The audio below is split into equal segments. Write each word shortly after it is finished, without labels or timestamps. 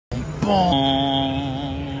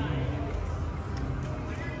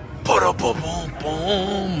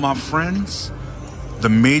My friends, the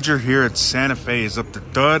major here at Santa Fe is up to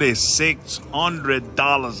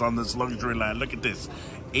 $3,600 on this luxury line. Look at this.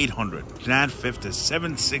 $800, $950,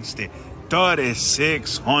 $760,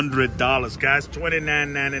 $3,600, guys.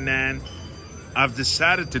 $29.99. I've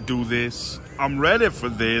decided to do this. I'm ready for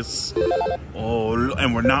this. Oh,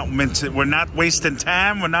 and we're not wasting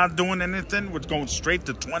time. We're not doing anything. We're going straight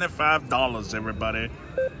to $25, everybody.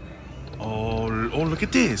 Oh, look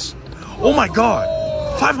at this. Oh my God.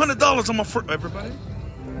 $500 on my first, everybody.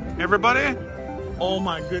 Oh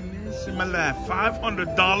my goodness, in my life.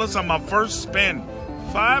 $500 on my first spin.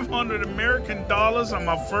 500 American dollars on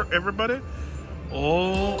my first, everybody.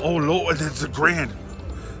 Oh Lord, that's $1,000.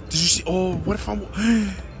 Did you see? Oh, what if I'm,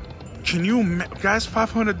 can you, guys,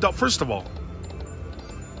 $500, first of all,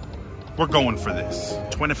 we're going for this.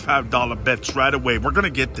 $25 bets right away. We're gonna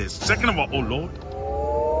get this. Second of all, oh Lord,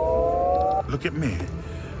 look at me.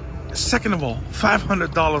 Second of all,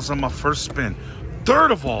 $500 on my first spin.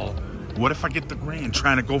 Third of all, what if I get the $1,000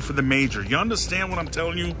 trying to go for the major? You understand what I'm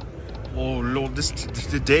telling you? Oh Lord, this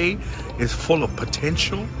today is full of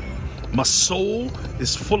potential. My soul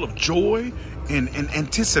is full of joy and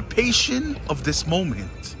anticipation of this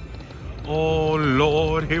moment. Oh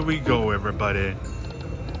Lord, here we go, everybody.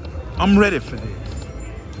 I'm ready for this.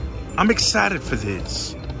 I'm excited for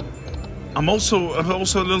this. I'm also a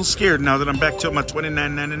little scared now that I'm back to my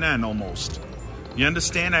 $29.99 almost. You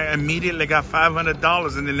understand? I immediately got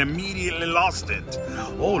 $500 and then immediately lost it.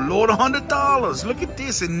 Oh Lord, $100. Look at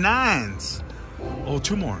this in nines. Oh,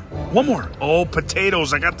 two more. One more. Oh,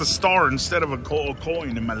 potatoes. I got the star instead of a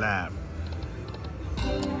coin in my lap.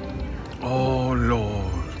 Oh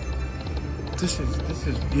Lord. This is,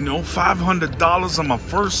 you know, $500 on my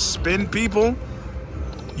first spin, people.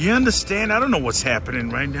 You understand? I don't know what's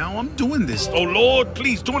happening right now. I'm doing this. Oh Lord,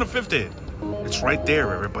 please, $250. It's right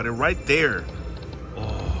there, everybody, right there.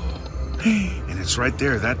 Oh, and it's right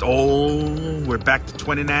there. We're back to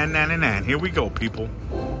 $29.99. Here we go, people.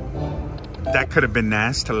 That could have been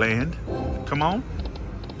nice to land. Come on.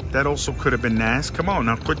 That also could have been nice. Come on,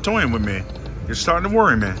 now quit toying with me. You're starting to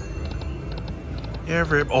worry me.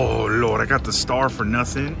 Oh Lord, I got the star for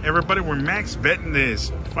nothing. Everybody, we're max betting this.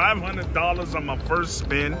 $500 on my first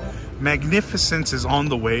spin. Magnificence is on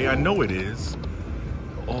the way. I know it is.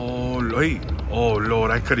 Oh Lord,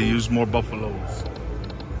 I could have used more buffaloes.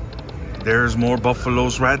 There's more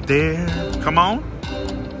buffaloes right there. Come on.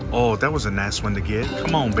 Oh, that was a nice one to get.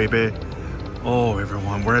 Come on, baby. Oh,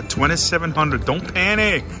 everyone, we're at 2,700. Don't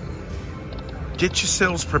panic. Get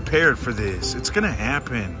yourselves prepared for this. It's gonna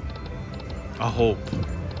happen. I hope.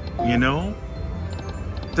 You know?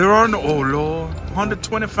 There are no, oh Lord,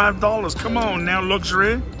 $125. Come on now,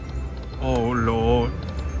 luxury. Oh Lord.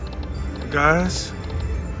 Guys.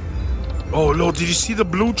 Oh Lord, did you see the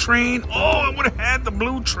blue train? Oh, I would have had the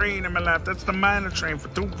blue train in my lap. That's the minor train for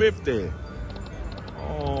 $250.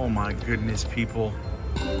 Oh my goodness, people.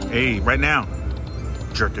 Hey, right now.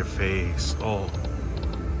 Jerk your face. Oh,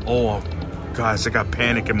 guys, I got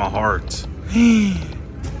panic in my heart.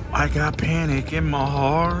 I got panic in my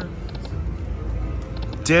heart.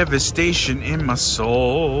 Devastation in my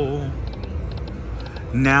soul.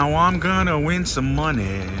 Now I'm gonna win some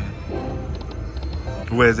money,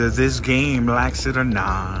 whether this game likes it or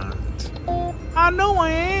not. I know I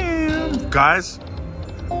am. Guys,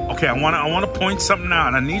 okay, I wanna point something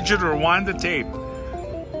out. I need you to rewind the tape.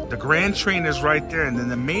 The grand train is right there, and then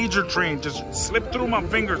the major train just slipped through my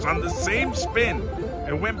fingers on the same spin.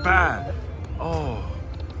 It went by. Oh,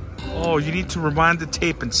 you need to rewind the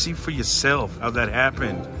tape and see for yourself how that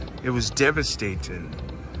happened. It was devastating.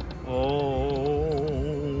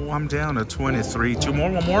 Oh, I'm down to 23.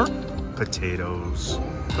 One more. Potatoes.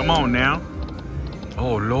 Come on now.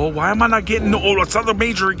 Oh, Lord, why am I not getting it's another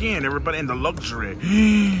major again, everybody, in the luxury.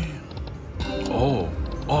 Oh,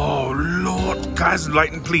 Lord. Guys,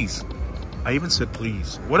 lighten, please. I even said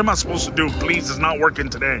please. What am I supposed to do? Please is not working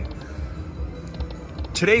today.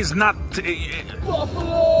 Today's not...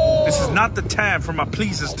 This is not the time for my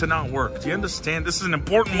pleases to not work. Do you understand? This is an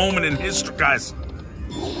important moment in history, guys.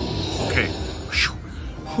 Okay.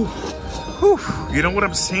 You know what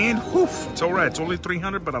I'm saying? It's all right. It's only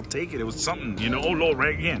 300, but I'll take it. It was something, you know. Oh, Lord,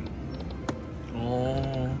 right again.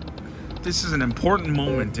 Oh, this is an important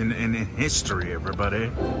moment in history,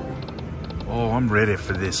 everybody. Oh, I'm ready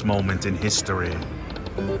for this moment in history.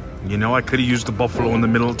 You know, I could have used the buffalo in the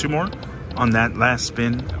middle. Two more on that last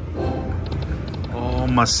spin. Oh,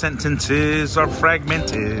 my sentences are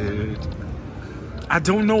fragmented. I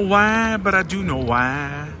don't know why, but I do know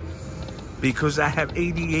why. Because I have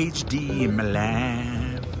ADHD in my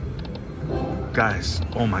life. Guys,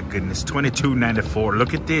 oh my goodness, $22.94.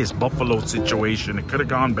 Look at this Buffalo situation. It could have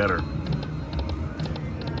gone better.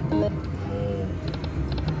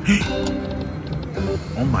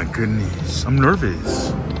 Oh my goodness, I'm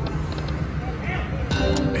nervous.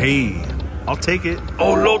 Hey, I'll take it.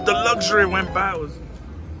 Oh Lord, the luxury went by. It was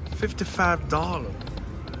 $55.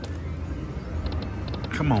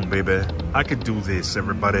 Come on, baby. I could do this,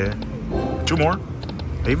 everybody. 2 more.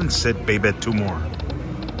 I even said, baby, 2 more.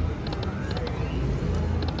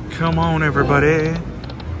 Come on, everybody.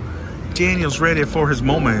 Daniel's ready for his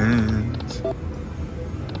moment.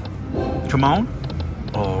 Come on.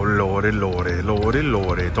 Oh, Lordy, Lordy, Lordy,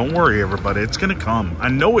 Lordy. Don't worry, everybody. It's going to come. I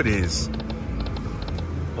know it is.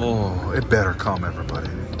 Oh, it better come,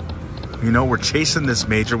 everybody. You know, we're chasing this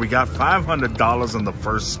major. We got $500 on the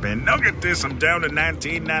first spin. Look at this. I'm down to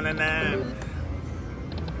 $19.99.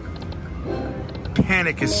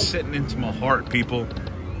 Panic is setting into my heart, people.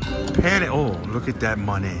 Panic. Oh, look at that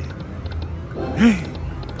money. Hey,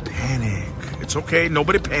 panic. It's okay.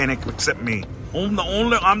 Nobody panic except me. I'm the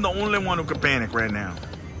only one who can panic right now.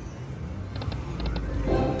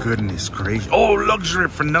 Goodness gracious. Oh, luxury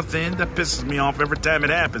for nothing. That pisses me off every time it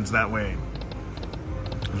happens that way.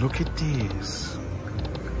 Look at this.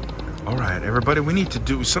 All right, everybody, we need to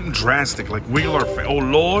do something drastic, like wiggle our oh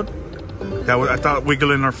Lord. I thought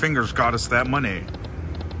wiggling our fingers got us that money.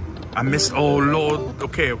 I missed. Oh Lord.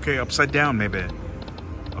 Okay, upside down maybe.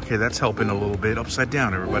 Okay, that's helping a little bit. Upside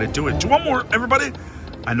down, everybody. Do it. Do one more, everybody.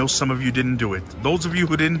 I know some of you didn't do it. Those of you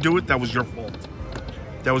who didn't do it, that was your fault.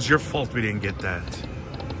 That was your fault we didn't get that.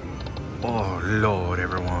 Oh Lord,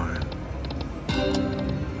 everyone.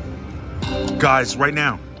 Guys, right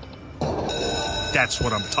now. That's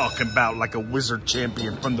what I'm talking about, like a wizard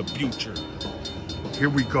champion from the future. Here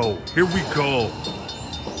we go. Here we go.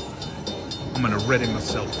 I'm gonna ready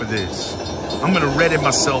myself for this. I'm gonna ready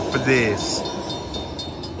myself for this.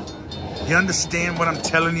 You understand what I'm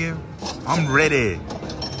telling you? I'm ready.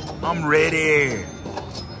 I'm ready.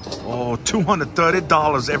 Oh,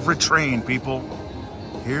 $230 every train, people.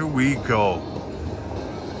 Here we go.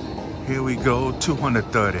 Here we go.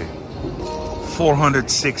 230.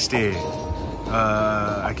 460.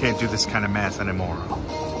 I can't do this kind of math anymore.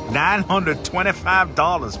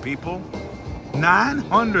 $925, people.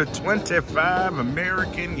 925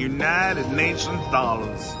 American United Nations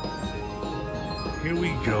dollars. Here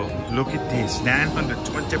we go. Look at this.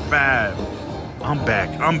 925. I'm back.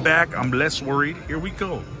 I'm back. I'm less worried. Here we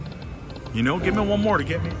go. You know, give me one more to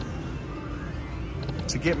get me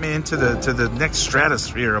into the next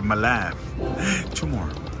stratosphere of my life. 2 more.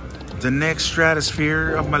 The next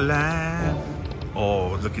stratosphere of my life.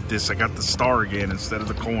 Oh, look at this. I got the star again instead of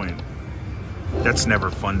the coin. That's never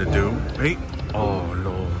fun to do. Hey. Oh,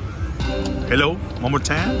 Lord. Hello? One more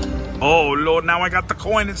time? Oh, Lord. Now I got the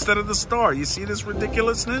coin instead of the star. You see this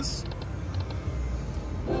ridiculousness?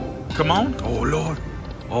 Come on. Oh, Lord.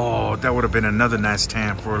 Oh, that would have been another nice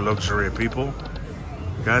time for a luxury, people.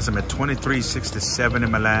 Guys, I'm at 2367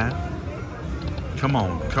 in my life. Come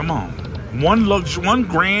on. Come on. One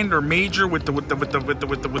grand or major with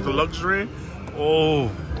the luxury. Oh,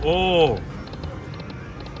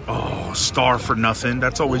 star for nothing.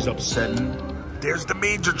 That's always upsetting. There's the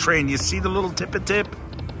major train. You see the little tippy-tip?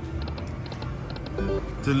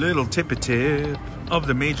 The little tippy-tip of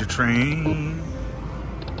the major train.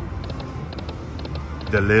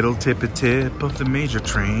 The little tippy-tip of the major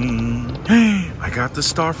train. I got the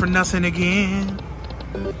star for nothing again.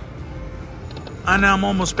 And now I'm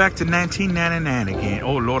almost back to $19.99 again.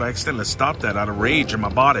 Oh, Lord, I accidentally stopped that out of rage in my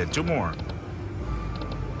body. 2 more.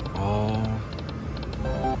 Oh.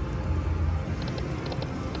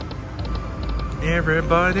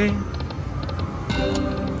 Everybody,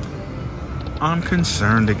 I'm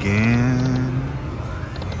concerned again.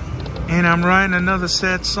 And I'm writing another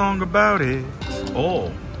sad song about it.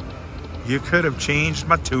 Oh, you could have changed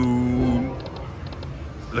my tune.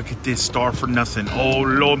 Look at this star for nothing. Oh,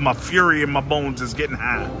 Lord, my fury in my bones is getting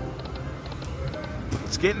high.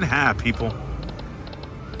 It's getting high, people.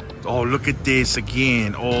 Oh, look at this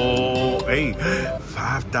again. Oh, hey,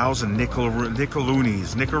 5,000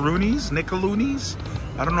 nickeloonies. Nickeloonies?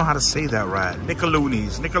 I don't know how to say that right.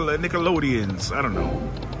 Nickeloonies. Nickelodeons. I don't know.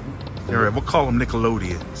 All right, we'll call them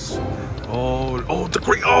Nickelodeons. Oh,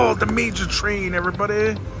 the major train,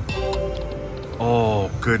 everybody.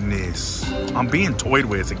 Oh, goodness. I'm being toyed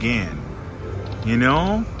with again. You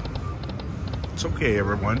know? It's okay,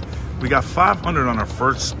 everyone. We got 500 on our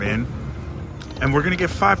first spin. And we're going to get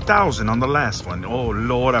 5,000 on the last one. Oh,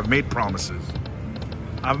 Lord, I've made promises.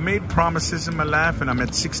 I've made promises in my life, and I'm at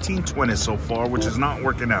 1620 so far, which is not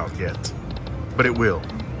working out yet. But it will.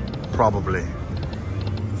 Probably.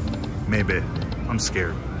 Maybe. I'm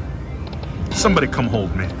scared. Somebody come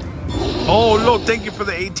hold me. Oh, Lord, thank you for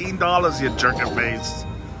the $18, you jerkin face.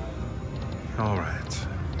 All right.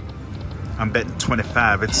 I'm betting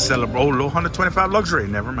 25. It's celebrate. Oh, Lord, 125 luxury.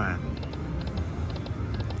 Never mind.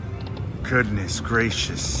 Goodness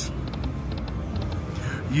gracious.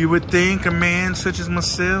 You would think a man such as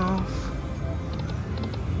myself.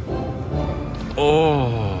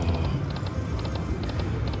 Oh.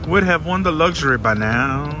 Would have won the luxury by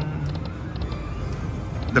now.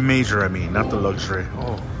 The major, I mean, not the luxury.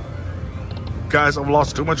 Oh. Guys, I've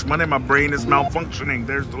lost too much money. My brain is malfunctioning.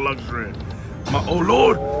 There's the luxury. Oh,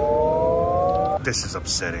 Lord. This is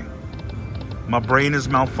upsetting. My brain is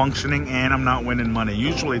malfunctioning and I'm not winning money.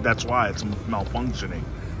 Usually that's why it's malfunctioning.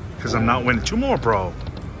 Because I'm not winning. Two more, bro.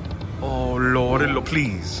 Oh, Lord.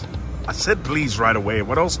 Please. I said please right away.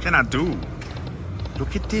 What else can I do?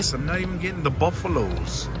 Look at this. I'm not even getting the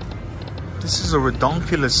buffaloes. This is a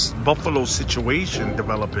redonkulous buffalo situation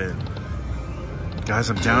developing. Guys,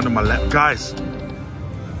 I'm down to my left. Guys.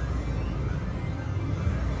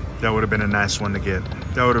 That would have been a nice one to get.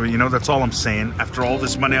 That would have been, you know, that's all I'm saying. After all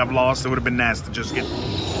this money I've lost, it would have been nice to just get...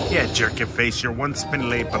 Yeah, jerk your face. You're one spin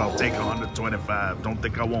late, but I'll take 125. Don't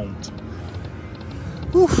think I won't.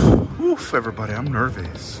 Oof. Oof, everybody. I'm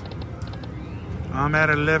nervous. I'm at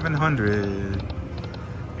 1,100.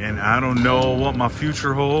 And I don't know what my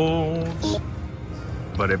future holds.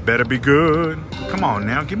 But it better be good. Come on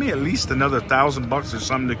now. Give me at least another $1,000 or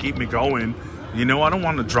something to keep me going. You know, I don't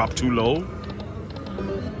want to drop too low.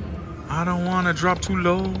 I don't want to drop too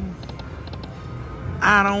low.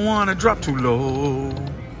 I don't want to drop too low.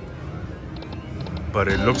 But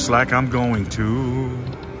it looks like I'm going to.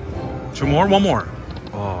 Two more? One more.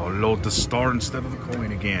 Oh, load the star instead of the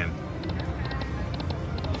coin again.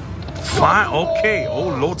 Fine. Okay. Oh,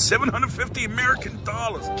 load 750 American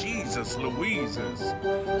dollars. Jesus Louises.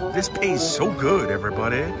 This pays so good,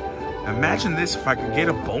 everybody. Imagine this if I could get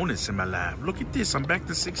a bonus in my life. Look at this. I'm back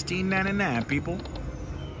to $16.99, people.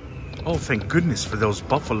 Oh, thank goodness for those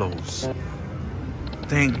buffaloes.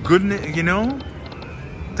 Thank goodness, you know?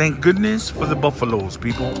 Thank goodness for the buffaloes,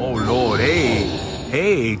 people. Oh, Lord. Hey.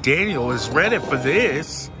 Hey, Daniel is ready for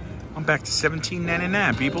this. I'm back to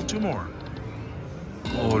 $17.99, people. Two more.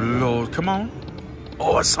 Oh, Lord. Come on.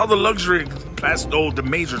 Oh, I saw the luxury past the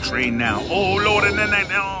major train now. Oh, Lord. And then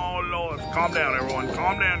oh, Lord. Calm down, everyone.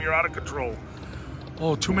 Calm down. You're out of control.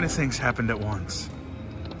 Oh, too many things happened at once.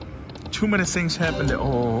 Too many things happened.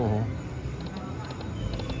 Oh,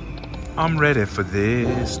 I'm ready for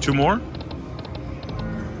this. Two more.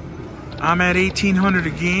 I'm at 1,800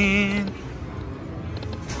 again.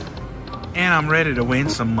 And I'm ready to win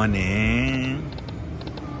some money.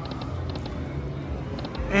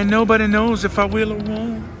 And nobody knows if I will or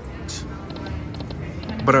won't.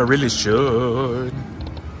 But I really should.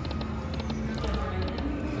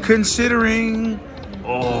 Considering,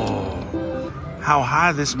 how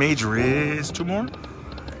high this major is. Two more.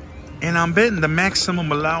 And I'm betting the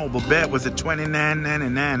maximum allowable bet was at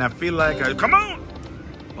 $29.99. I feel like come on.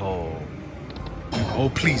 Oh,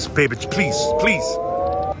 please, baby, please, please.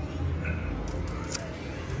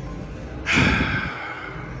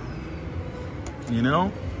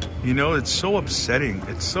 You know, it's so upsetting.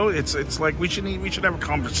 It's like we should have a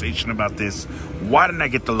conversation about this. Why didn't I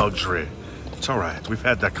get the luxury? It's all right. We've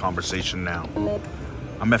had that conversation now.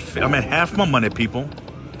 I'm at half my money, people.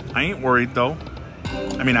 I ain't worried, though.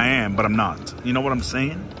 I mean, I am, but I'm not. You know what I'm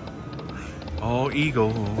saying? Oh,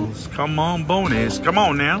 Eagles. Come on, bonus. Come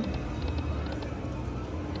on, now.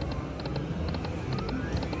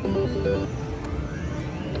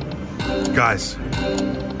 Guys.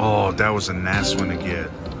 Oh, that was a nice one to get.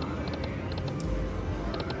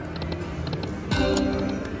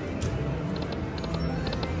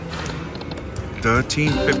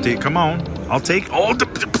 $13.50. Come on. I'll take all the...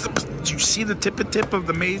 Do you see the tip of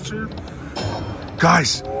the major?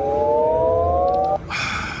 Guys.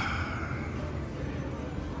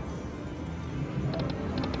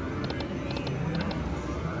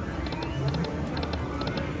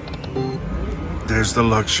 There's the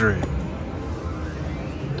luxury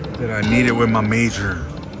that I needed with my major.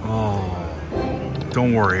 Oh,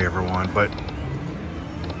 don't worry, everyone. But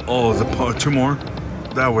the two more.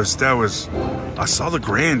 That was. I saw the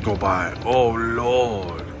grand go by. Oh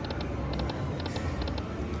Lord.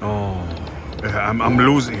 Oh, I'm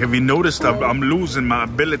losing. Have you noticed? I'm losing my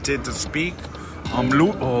ability to speak.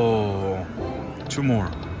 Oh, two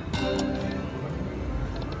more.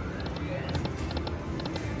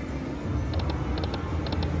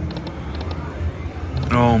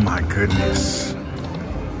 Oh my goodness.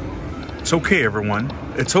 It's okay, everyone.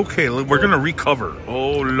 It's okay. We're gonna recover.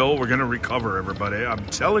 Oh, Lord, we're gonna recover, everybody. I'm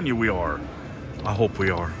telling you we are. I hope we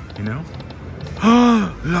are, you know?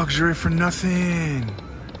 Luxury for nothing.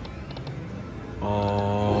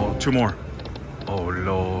 Oh, 2 more. Oh,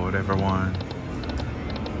 Lord, everyone.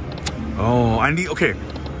 Oh, I need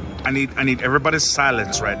everybody's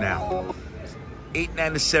silence right now.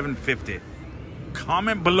 $897.50.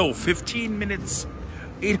 Comment below. 15 minutes,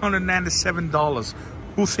 $897.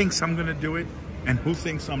 Who thinks I'm gonna do it and who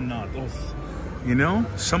thinks I'm not? Oh, you know,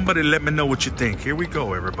 somebody let me know what you think. Here we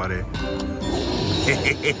go, everybody.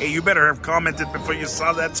 You better have commented before you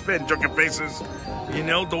saw that spin, Joking Faces. You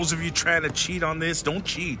know, those of you trying to cheat on this, don't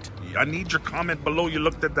cheat. I need your comment below you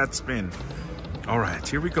looked at that spin. All right,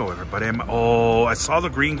 here we go, everybody. Oh, I saw the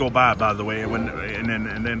green go by the way, and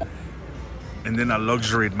then I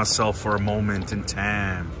luxuried myself for a moment in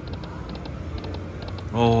time.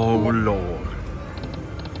 Oh, Lord.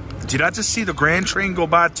 Did I just see the grand train go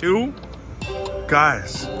by too?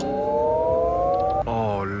 Guys.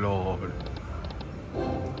 Oh, Lord.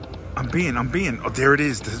 I'm being. Oh, there it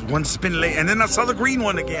is. There's one spin late. And then I saw the green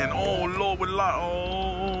one again. Oh, Lord.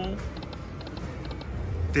 Oh.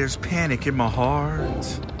 There's panic in my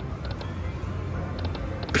heart.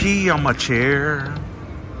 Pee on my chair.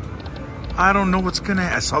 I don't know what's gonna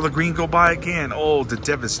happen. I saw the green go by again. Oh, the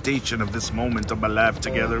devastation of this moment of my life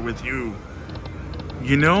together with you.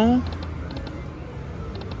 You know?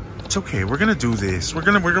 It's okay. We're gonna do this. We're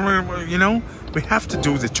gonna, you know? We have to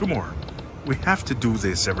do this. 2 more. We have to do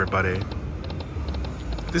this, everybody.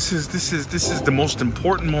 This is the most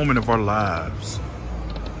important moment of our lives.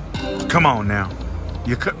 Come on now.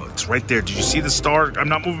 It's right there. Did you see the star? I'm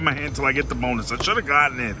not moving my hand until I get the bonus. I should have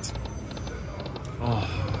gotten it.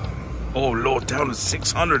 Oh, Lord, down to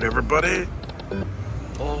 600, everybody.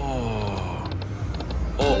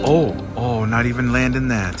 Oh, not even landing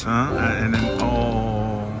that, huh? And then,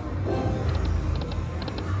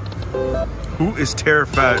 Who is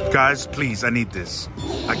terrified? Guys, please, I need this.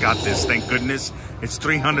 I got this, thank goodness. It's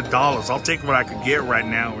 $300. I'll take what I could get right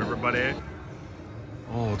now, everybody.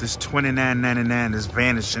 Oh, this $29.99 is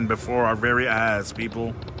vanishing before our very eyes,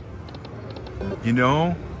 people. You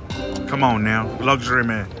know? Come on now. Luxury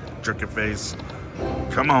man. Jerk your face.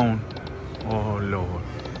 Come on. Oh, Lord.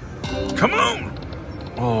 Come on.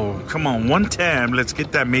 Oh, come on. One time, let's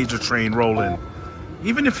get that major train rolling.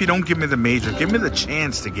 Even if you don't give me the major, give me the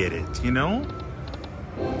chance to get it, you know?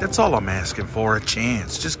 That's all I'm asking for, a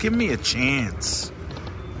chance. Just give me a chance.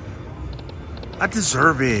 I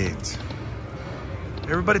deserve it.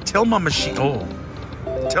 Everybody tell my machine,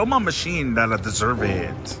 tell my machine that I deserve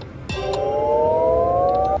it.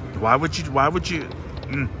 Why would you?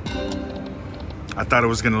 I thought it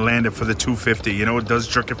was gonna land it for the 250. You know, it does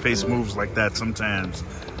jerk your face moves like that sometimes.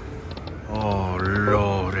 Oh,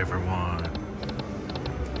 Lord, everyone.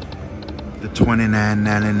 The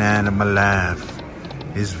 $29.99 of my life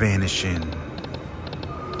is vanishing.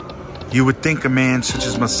 You would think a man such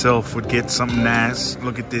as myself would get something nice.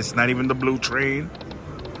 Look at this, not even the blue train.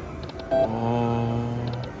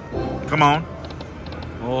 Oh, come on.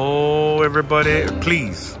 Oh, everybody,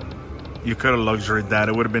 please. You could have luxuried that.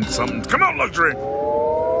 It would have been something. Come on, luxury.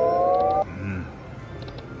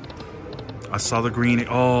 I saw the green.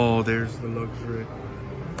 Oh, there's the luxury.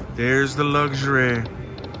 There's the luxury.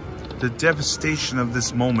 The devastation of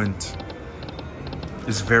this moment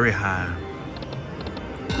is very high.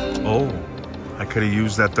 Oh, I could have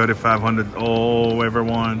used that 3,500. Oh,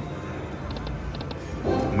 everyone.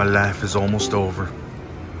 My life is almost over.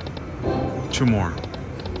 2 more.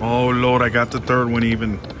 Oh, Lord, I got the 3rd one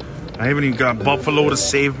even. I haven't even got Buffalo to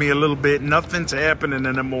save me a little bit. Nothing's happening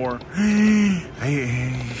anymore.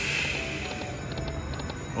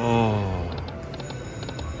 Oh.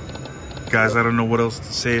 Guys, I don't know what else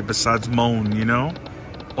to say besides moan, you know?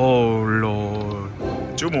 Oh, Lord.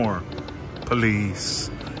 2 more. Police.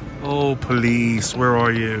 Oh, police, where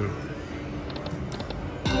are you?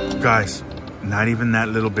 Guys, not even that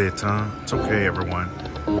little bit, huh? It's okay, everyone.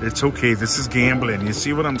 It's okay. This is gambling. You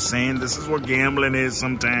see what I'm saying? This is what gambling is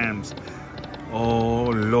sometimes. Oh,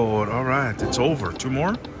 Lord. All right. It's over. 2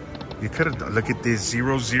 more? You could have done. Look at this.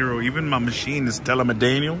 0-0. Even my machine is telling me,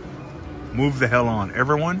 Daniel, move the hell on.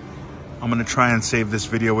 Everyone, I'm going to try and save this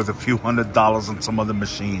video with a few $100s on some other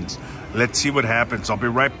machines. Let's see what happens. I'll be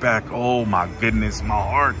right back. Oh, my goodness. My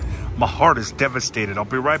heart is devastated. I'll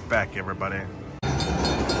be right back, everybody.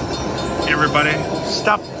 Everybody,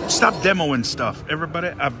 stop demoing stuff. Everybody,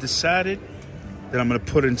 I've decided that I'm gonna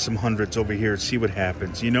put in some hundreds over here and see what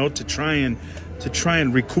happens, you know, to try and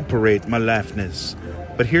recuperate my laughness.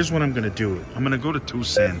 But here's what I'm gonna do. I'm gonna go to 2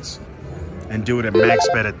 cents and do it at max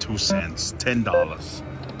bet at 2 cents, $10.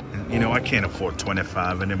 You know, I can't afford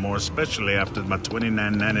 25 anymore, especially after my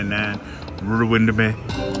 $29.99 ruined me.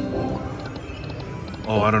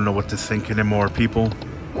 Oh, I don't know what to think anymore, people.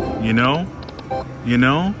 You know? You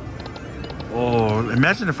know? Oh,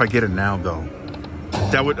 imagine if I get it now, though.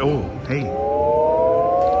 That would, oh, hey.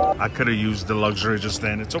 I could have used the luxury just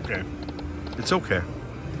then. It's okay. It's okay.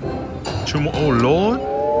 2 more, oh, Lord.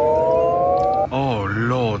 Oh,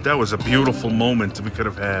 Lord, that was a beautiful moment we could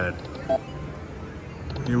have had.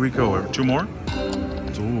 Here we go. 2 more.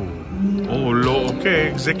 Ooh. Oh, Lord. Okay,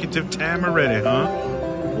 executive time already, huh?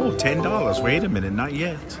 Oh, $10. Wait a minute, not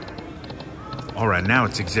yet. All right, now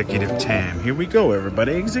it's executive time. Here we go,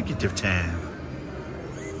 everybody. Executive time.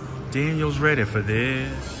 Daniel's ready for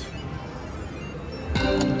this.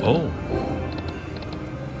 Oh.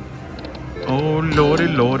 Oh, Lordy,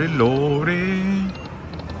 Lordy, Lordy.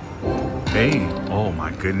 Hey. Oh,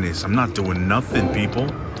 my goodness. I'm not doing nothing, people.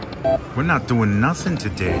 We're not doing nothing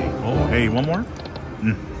today. Oh, hey, one more.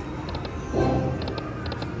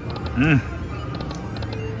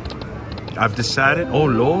 I've decided. Oh,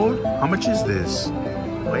 Lord. How much is this?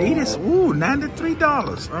 Wait, it's, ooh,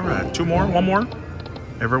 $93. All right, 2 more, 1 more.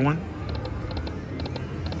 Everyone.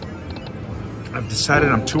 I've decided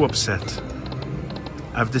I'm too upset.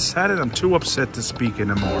 I've decided I'm too upset to speak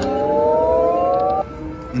anymore.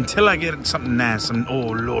 Until I get something nice.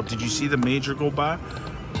 Oh, Lord, did you see the major go by?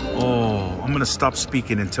 Oh, I'm going to stop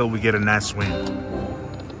speaking until we get a nice win.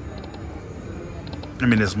 I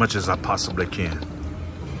mean, as much as I possibly can.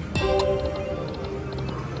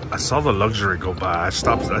 I saw the luxury go by. I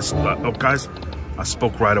stopped. Oh, guys, I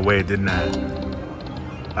spoke right away, didn't I?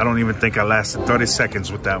 I don't even think I lasted 30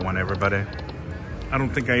 seconds with that one, everybody. I don't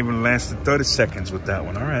think I even lasted 30 seconds with that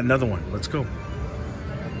one. All right, another one. Let's go.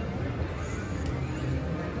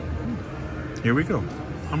 Here we go.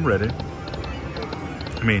 I'm ready.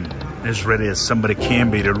 I mean, as ready as somebody can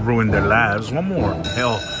be to ruin their lives. One more.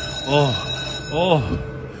 Hell. Oh,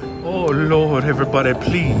 Lord, everybody,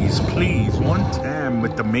 please, please. One time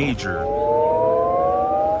with the major.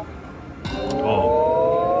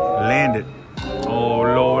 Oh, land it. Oh,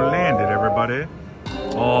 Lord, land it, everybody.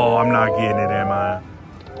 Oh, I'm not getting it, am I?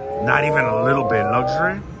 Not even a little bit.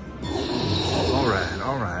 Luxury?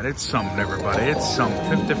 All right. It's something, everybody. It's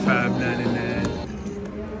something.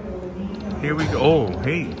 $55.99. Here we go. Oh,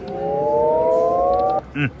 hey.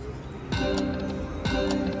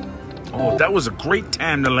 Oh, that was a great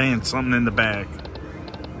time to land something in the bag.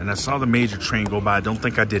 And I saw the major train go by. Don't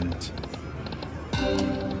think I didn't.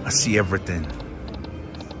 I see everything.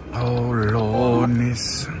 Oh,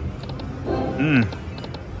 Lordness.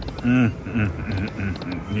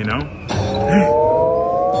 You know?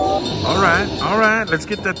 All right. Let's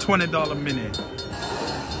get that $20 minute.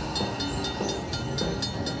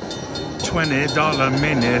 $20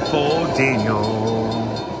 minute for Daniel.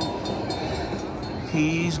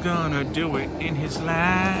 He's gonna do it in his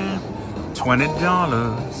life.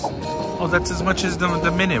 $20. Oh, that's as much as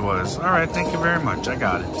the minute was. All right, thank you very much. I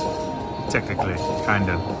got it. Technically, kind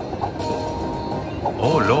of.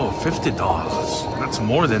 Oh, Lord, $50. That's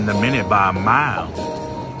more than the minute by a mile.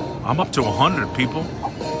 I'm up to 100, people.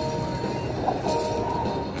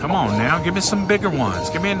 Come on now, give me some bigger ones.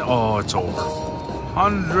 Give me an, oh, it's over.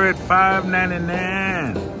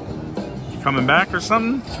 $105.99. You coming back or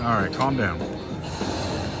something? All right, calm down.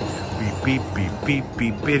 Beep, beep, beep,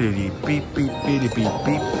 beep, biddity, beep, beep, bitty, beep,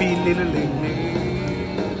 beep, beep, little,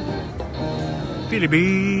 bitty,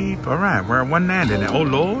 beep. All right, we're at 190 now. Oh,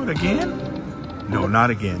 Lord, again? No,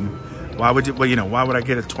 not again. Why would you, well, you know, why would I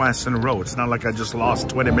get it twice in a row? It's not like I just lost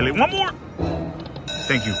 20 million. One more.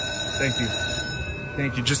 Thank you. Thank you.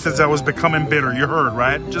 Thank you. Just as I was becoming bitter, you heard,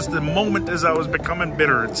 right? Just the moment as I was becoming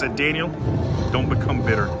bitter, it said, Daniel, don't become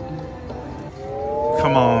bitter.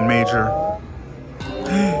 Come on, Major.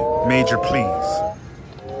 Major, please.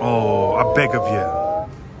 Oh, I beg of you.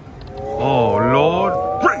 Oh, Lord.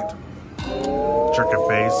 Great. Jerk your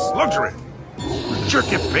face. Luxury.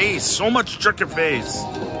 Jerk your face. So much jerk your face.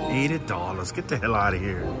 $80. Get the hell out of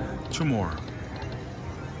here. 2 more.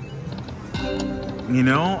 You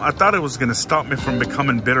know, I thought it was going to stop me from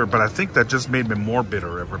becoming bitter, but I think that just made me more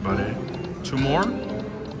bitter, everybody. 2 more?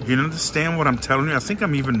 You understand what I'm telling you? I think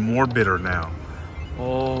I'm even more bitter now.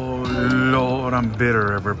 Oh, Lord, I'm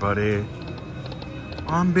bitter, everybody.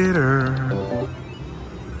 I'm bitter.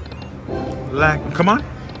 Like, come on.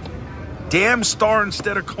 Damn star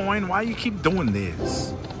instead of coin. Why you keep doing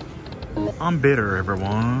this? I'm bitter,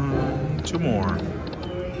 everyone. 2 more.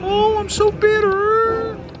 Oh, I'm so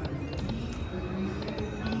bitter.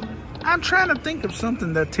 I'm trying to think of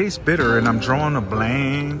something that tastes bitter, and I'm drawing a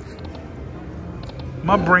blank.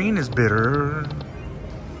 My brain is bitter.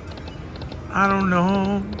 I don't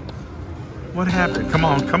know. What happened? Come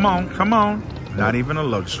on, come on, come on. Not even a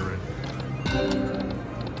luxury.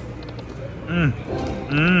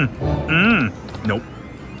 Nope.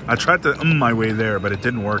 I tried to my way there, but it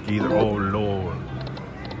didn't work either. Oh, Lord.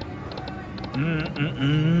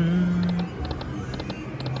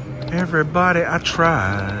 Everybody, I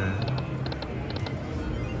tried.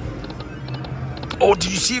 Oh,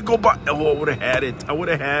 did you see it go by? Oh, I would have had it. I would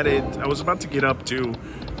have had it. I was about to get up too,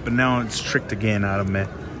 but now it's tricked again out of me.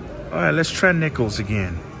 All right, let's try nickels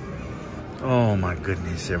again. Oh my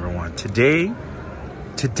goodness, everyone. Today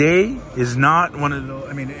is not one of those.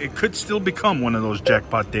 I mean, it could still become one of those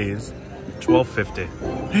jackpot days. $12.50.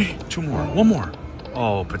 Hey, two more, one more.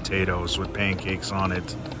 Oh, potatoes with pancakes on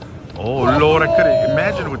it. Oh Lord, I could have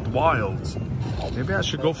imagined with wilds. Maybe I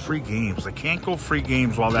should go free games. I can't go free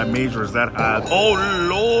games while that major is that high. Oh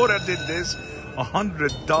Lord, I did this.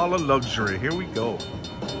 $100 luxury. Here we go.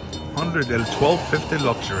 $12.50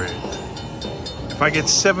 luxury. If I get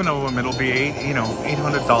 7 of them, it'll be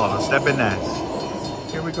 $800. That'd be nice.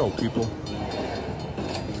 Here we go, people.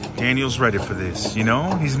 Daniel's ready for this. You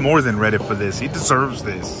know, he's more than ready for this. He deserves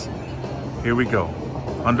this. Here we go.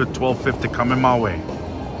 $12.50 coming my way.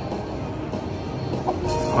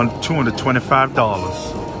 $225,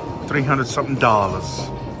 $300 something,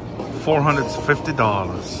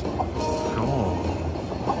 $450.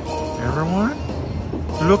 Oh, everyone,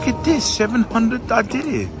 look at this, 700. I did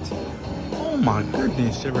it. Oh my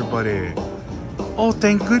goodness, everybody. Oh,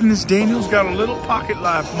 thank goodness Daniel's got a little pocket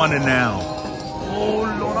life money now. Oh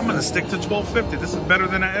Lord, I'm gonna stick to $12.50. This is better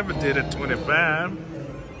than I ever did at 25.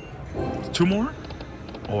 2 more.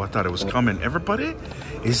 Oh, I thought it was coming. Everybody,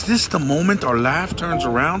 is this the moment our life turns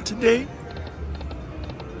around today?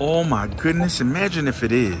 Oh my goodness, imagine if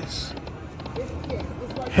it is.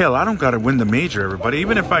 Hell, I don't gotta win the major, everybody.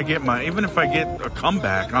 Even if I get a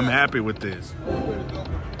comeback, I'm happy with this.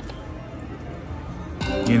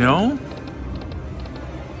 You know?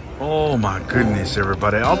 Oh my goodness,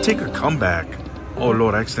 everybody. I'll take a comeback. Oh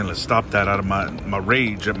Lord, I accidentally stopped that out of my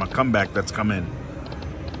rage at my comeback that's come in.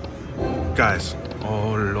 Guys.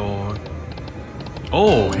 Oh Lord.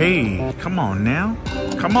 Oh, hey, come on now.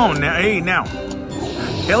 Come on now. Hey, now.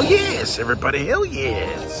 Hell yes, everybody. Hell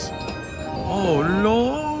yes. Oh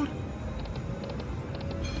Lord.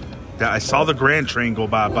 I saw the grand train go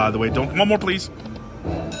by the way. Don't, one more, please.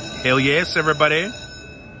 Hell yes, everybody.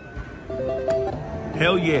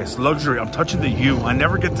 Hell yes, luxury. I'm touching the U. I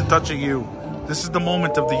never get to touch a U. This is the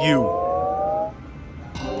moment of the U.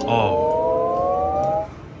 Oh.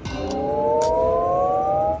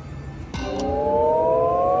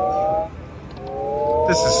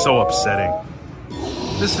 This is so upsetting.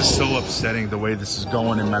 This is so upsetting the way this is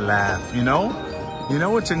going in my life, you know? You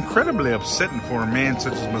know, it's incredibly upsetting for a man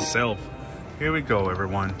such as myself. Here we go,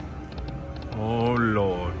 everyone. Oh,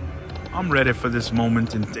 Lord. I'm ready for this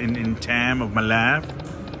moment in time of my life.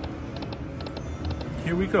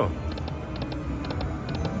 Here we go.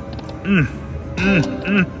 You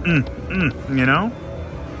know?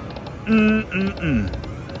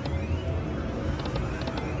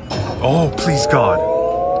 Oh, please, God.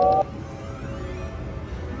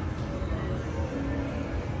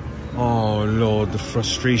 Oh, Lord, the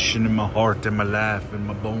frustration in my heart and my life and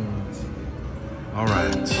my bones. All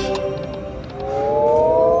right.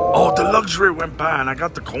 Oh, the luxury went by and I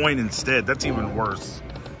got the coin instead. That's even worse.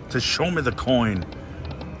 To show me the coin.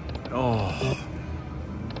 Oh.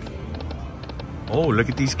 Oh, look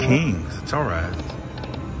at these kings. It's all right.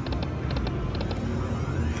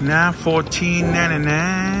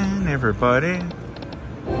 $914.99, everybody.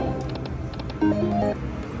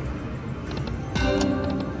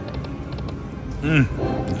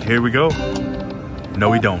 Here we go. No,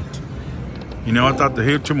 we don't. You know, I thought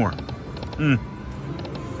here 2 more.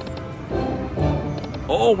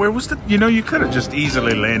 Oh, where was the? You know, you could have just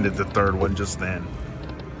easily landed the 3rd one just then.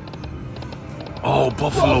 Oh,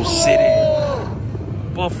 Buffalo City.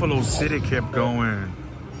 Buffalo City kept going.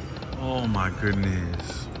 Oh my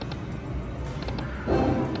goodness.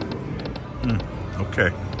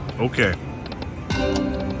 Okay. Okay.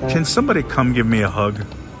 Can somebody come give me a hug?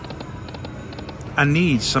 I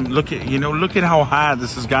need some. Look at how high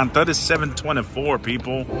this has gone. 37.24,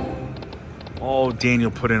 people. Oh,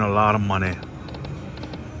 Daniel put in a lot of money.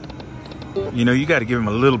 You know, you got to give him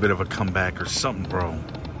a little bit of a comeback or something, bro.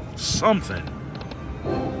 Something.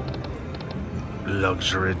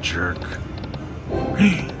 Luxury jerk.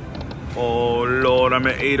 Oh, Lord, I'm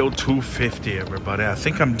at 802.50, everybody. I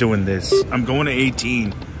think I'm doing this. I'm going to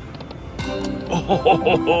 18.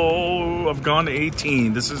 Oh, I've gone to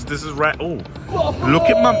 18. This is right. Oh, look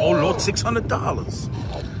at my. Oh, Lord, $600.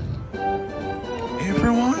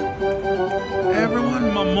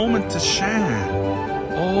 Everyone, my moment It's a shame.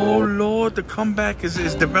 Oh, Lord, the comeback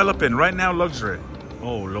is developing. Right now, luxury.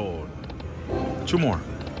 Oh, Lord. 2 more.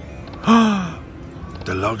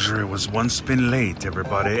 The luxury was 1 spin late,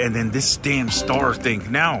 everybody. And then this damn star thing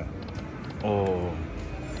now. Oh.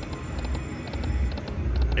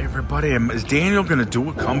 Everybody, is Daniel going to do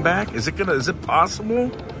a comeback? Is it possible?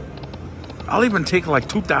 I'll even take like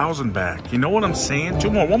 2,000 back. You know what I'm saying? 2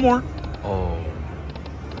 more. 1 more. Oh.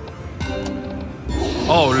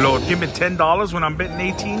 Oh, Lord, give me $10 when I'm betting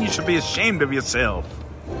 18. You should be ashamed of yourself.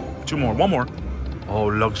 2 more. 1 more. Oh,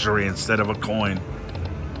 luxury instead of a coin.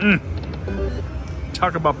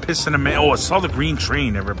 Talk about pissing a man. Oh, I saw the green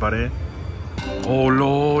train, everybody. Oh,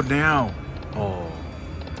 Lord, now. Oh.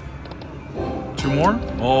 2 more.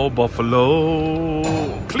 Oh, Buffalo.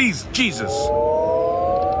 Please, Jesus.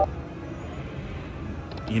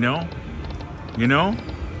 You know?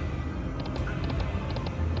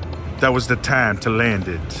 That was the time to land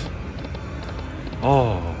it.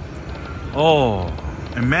 Oh,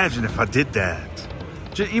 imagine if I did that.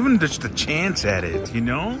 Even just a chance at it, you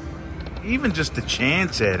know? Even just a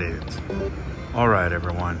chance at it. All right,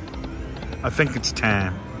 everyone. I think it's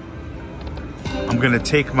time. I'm gonna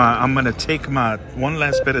take my one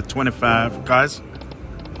last bet at 25, guys.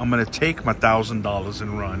 I'm gonna take my $1,000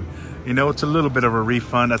 and run. You know, it's a little bit of a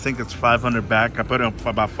refund. I think it's 500 back. I put up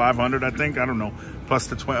about 500, I think. I don't know. Plus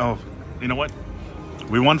the 20. Oh, you know what?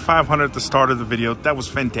 We won 500 at the start of the video. That was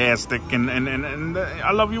fantastic. And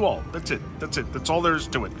I love you all. That's it. That's all there is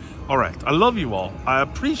to it. All right. I love you all. I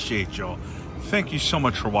appreciate y'all. Thank you so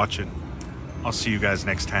much for watching. I'll see you guys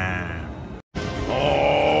next time.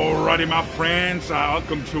 Alrighty, my friends.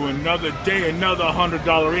 Welcome to another day, another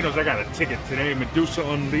 $100-inos. I got a ticket today. Medusa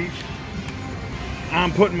Unleashed.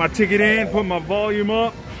 I'm putting my ticket in, putting my volume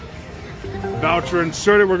up. Voucher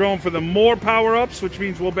inserted. We're going for the more power-ups, which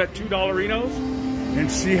means we'll bet $2-inos and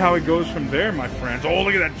see how it goes from there, my friends. Oh,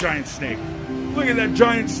 look at that giant snake. Look at that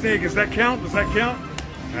giant snake. Does that count? Does that count?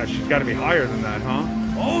 She's got to be higher than that, huh?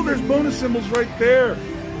 Oh, there's bonus symbols right there.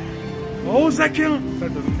 Oh, does that count?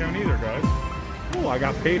 That doesn't count either, guys. Oh, I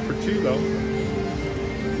got paid for 2, though.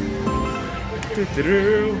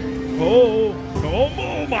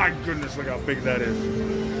 Oh my goodness, look how big that is.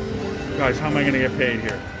 Guys, how am I going to get paid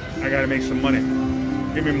here? I got to make some money.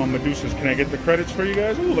 Give me my Medusas. Can I get the credits for you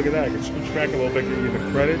guys? Oh, look at that. I can scooch back a little bit, give you the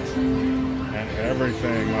credits and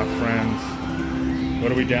everything, my friends.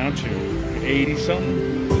 What are we down to?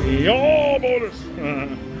 80-something? Oh, bonus!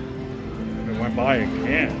 It went by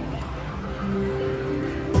again.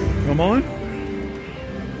 Come on.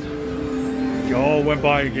 Y'all went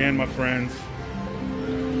by again, my friends.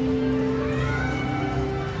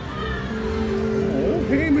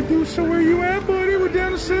 Hey, Medusa, where you at, buddy? We're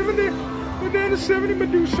down to 70. We're down to 70,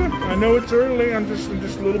 Medusa. I know it's early. I'm just a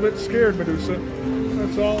little bit scared, Medusa.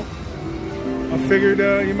 That's all. I figured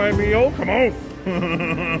you might be. Oh, come on.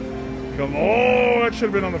 Come on. That should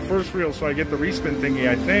have been on the first reel, so I get the respin thingy,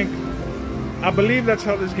 I think. I believe that's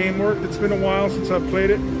how this game worked. It's been a while since I've played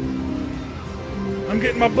it. I'm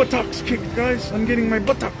getting my buttocks kicked, guys. I'm getting my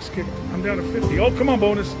buttocks kicked. I'm down to 50. Oh, come on,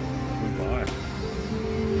 bonus.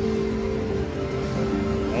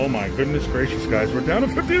 Oh my goodness gracious, guys. We're down to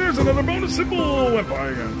 50. There's another bonus symbol. Went by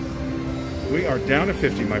again. We are down to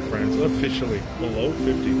 50, my friends. Officially below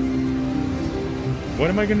 50. What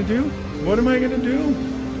am I going to do? What am I going to do?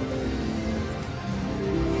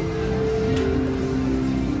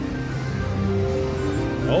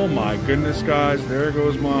 Oh my goodness, guys. There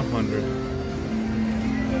goes my 100.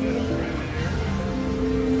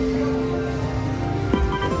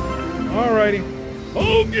 Alrighty.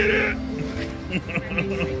 Oh, get it!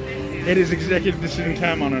 It is executive decision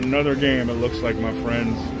time on another game, it looks like, my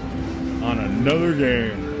friends. On another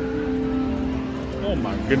game. Oh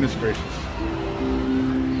my goodness gracious.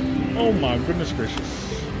 Oh my goodness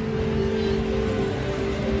gracious.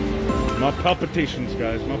 My palpitations,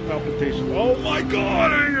 guys. My palpitations. Oh my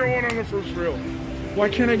god, I didn't get one on the first reel. Why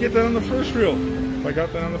can't I get that on the first reel? If I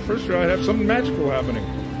got that on the first reel, I'd have something magical happening.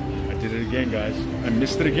 I did it again, guys. I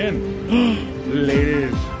missed it again.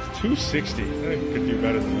 Ladies. 260. I could do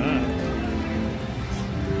better than that.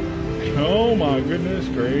 Oh my goodness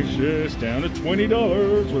gracious. Down to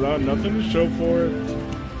 $20 without nothing to show for it.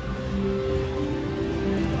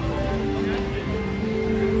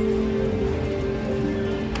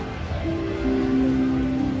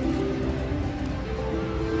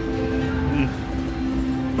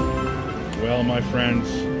 Well, my friends,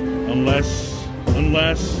 unless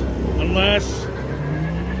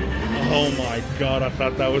oh my god, I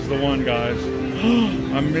thought that was the one, guys.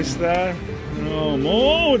 I missed that.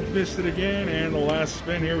 Oh, missed it again. And the last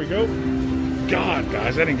spin, here we go. God,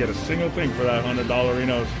 guys, I didn't get a single thing for that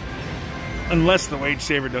 $100-inos. Unless the wage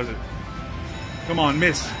saver does it. Come on,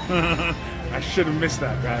 miss. I should have missed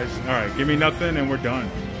that, guys. All right, give me nothing and we're done.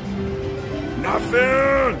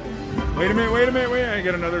 Nothing! Wait a minute. I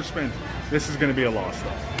get another spin. This is going to be a loss, though.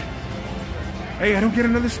 Hey, I don't get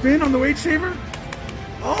another spin on the wage saver?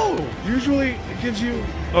 Oh, usually it gives you...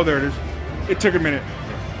 Oh, there it is. It took a minute.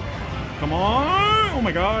 Come on. Oh,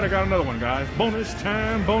 my God. I got another one, guys. Bonus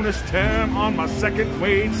time on my second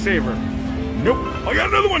wage saver. Nope. I got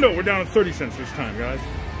another one, though. We're down to 30 cents this time, guys.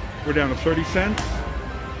 We're down to 30 cents.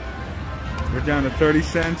 We're down to 30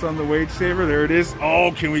 cents on the wage saver. There it is.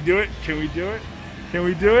 Oh, can we do it? Can we do it? Can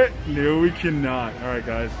we do it? No, we cannot. All right,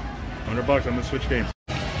 guys. $100. I'm going to switch games.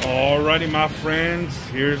 Alrighty, my friends.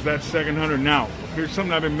 Here's that second 100. Now, here's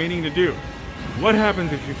something I've been meaning to do. What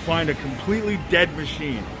happens if you find a completely dead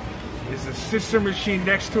machine? Is the sister machine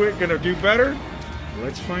next to it going to do better?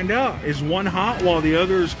 Let's find out. Is one hot while the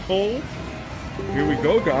other is cold? Here we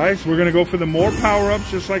go, guys. We're going to go for the more power-ups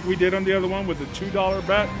just like we did on the other one with the $2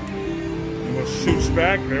 bet. And we'll swoosh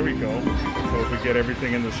back. There we go. So if we get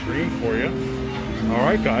everything in the screen for you. All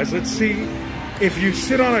right, guys. Let's see. If you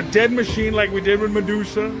sit on a dead machine like we did with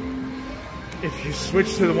Medusa, if you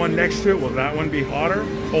switch to the one next to it, will that one be hotter,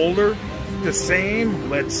 colder, the same?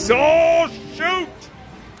 Let's... Oh, shoot!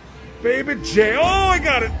 Baby J. Oh, I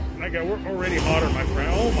got it. We're already hotter, my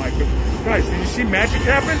friend. Oh, my goodness. Guys, did you see magic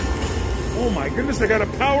happen? Oh my goodness, I got a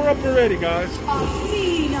power up already, guys.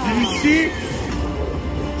 Did you see?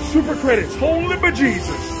 Super credits. Holy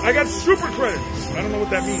bejesus. I got super credits. I don't know what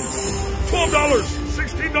that means. $12,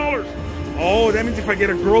 $16. Oh, that means if I get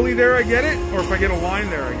a girly there, I get it? Or if I get a line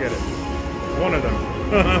there, I get it. One of them.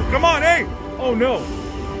 Come on, hey. Oh, no.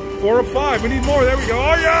 4 or 5. We need more. There we go.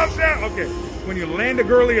 Oh, yes, yeah. Okay. When you land a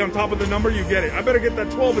girly on top of the number, you get it. I better get that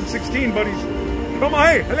 12 and 16, buddies. Come on,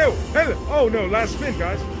 hey. Hello. Hello. Oh, no. Last spin,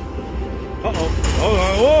 guys. Uh-oh.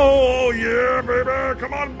 Oh, yeah, baby.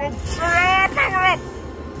 Come on, folks. Power up.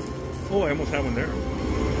 Oh, I almost had one there.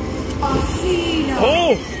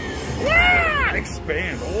 Oh. Yeah.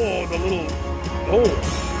 Expand. Oh, the little... Oh.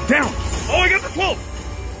 Down. Oh, I got the 12.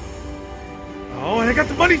 Oh, and I got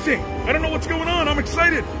the money thing. I don't know what's going on. I'm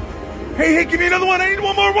excited. Hey, give me another one. I need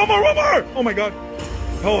one more. Oh, my God.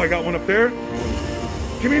 Oh, I got one up there.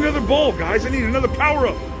 Give me another bowl, guys. I need another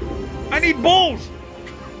power-up. I need bowls.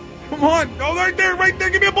 Come on. Oh, right there.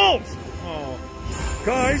 Give me a bowl. Oh,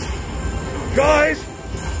 guys.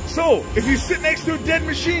 So, if you sit next to a dead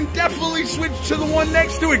machine, definitely switch to the one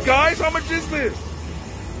next to it, guys. How much is this?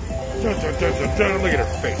 Look at her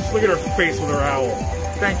face. Look at her face with her owl.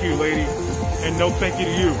 Thank you, lady. And no thank you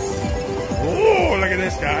to you. Oh, look at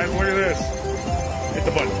this, guys. Look at this. Hit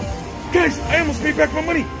the button. Guys, I almost made back my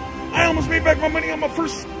money. On my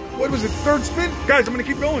first, third spin? Guys, I'm going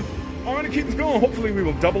to keep going. Hopefully we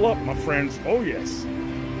will double up, my friends. Oh, yes.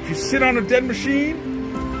 If you sit on a dead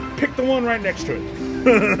machine, pick the one right next to it.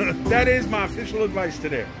 That is my official advice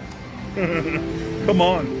today. Come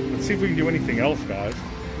on. Let's see if we can do anything else, guys.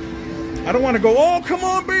 I don't want to go, oh, come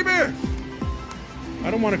on, baby. I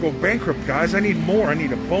don't want to go bankrupt, guys. I need more. I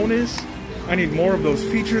need a bonus. I need more of those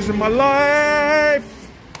features in my life.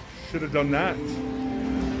 Should have done that.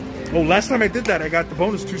 Oh, last time I did that, I got the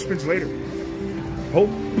bonus 2 spins later. Oh,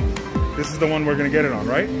 this is the one we're going to get it on,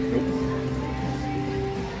 right? Nope.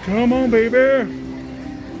 Come on, baby.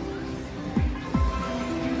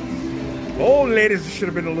 Oh, ladies, it should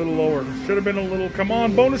have been a little lower. Come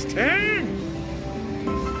on, bonus 10.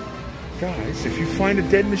 Guys, if you find a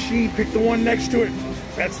dead machine, pick the one next to it.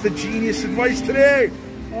 That's the genius advice today.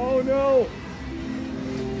 Oh, no.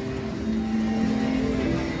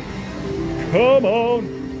 Come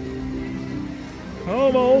on.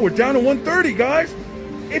 We're down to 130, guys.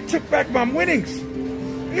 It took back my winnings.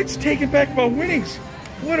 It's taking back my winnings.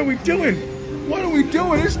 What are we doing?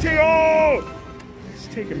 It's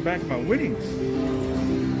taking back my winnings.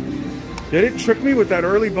 Did it trick me with that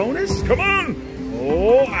early bonus? Come on.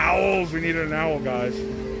 Oh, owls. We needed an owl, guys.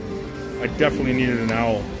 I definitely needed an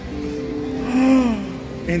owl.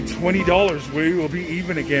 And $20, we will be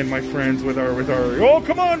even again, my friends, with our. Oh,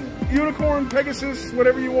 come on, unicorn, Pegasus,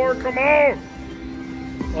 whatever you are, come on.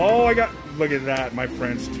 Oh, look at that, my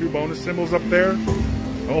friends. 2 bonus symbols up there.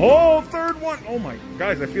 Oh, third one. Oh my,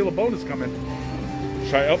 guys, I feel a bonus coming.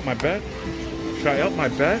 Should I up my bet?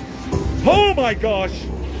 Oh my gosh.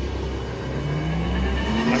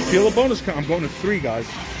 I feel a bonus coming. I'm going to 3, guys.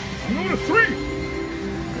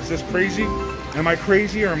 Is this crazy? Am I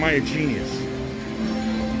crazy or am I a genius?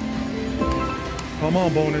 Come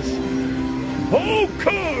on, bonus. Oh,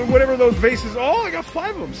 cool. Whatever those vases. Oh, I got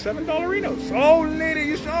 5 of them. $7-inos. Oh,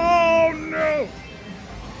 lady. Oh, no.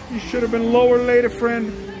 You should have been lower later,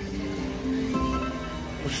 friend.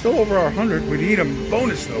 We're still over our 100. We need a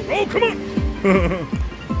bonus though. Oh, come on!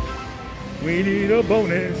 We need a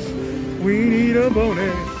bonus. We need a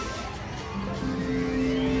bonus.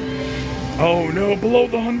 Oh no, below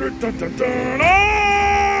the 100. Dun, dun, dun.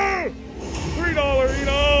 Oh! $3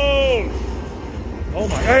 Enos. Oh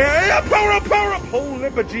my! Hey, power up, power up! Holy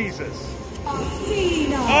but Jesus!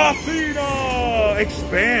 Athena!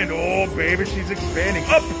 Expand! Oh baby, she's expanding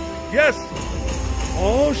up. Yes.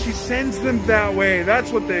 Oh, she sends them that way.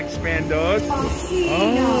 That's what the expand does.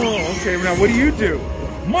 Oh, okay. Now, what do?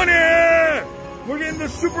 Money! We're getting the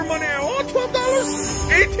super money. Oh, $12?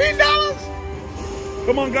 $18?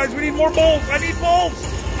 Come on, guys. We need more bowls. I need bowls.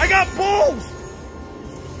 I got bowls.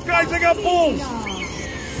 Guys, I got bowls.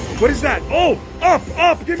 What is that? Oh, up,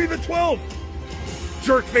 up. Give me the 12.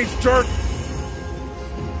 Jerk face, jerk.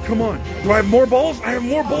 Come on. Do I have more balls? I have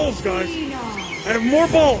more balls, guys. I have more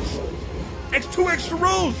balls. Two extra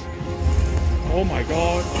rows. Oh my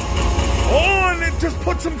God. Oh, and it just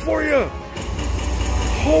puts them for you.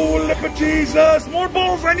 Holy Jesus. More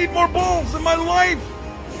balls. I need more balls in my life.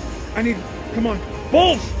 I need, come on.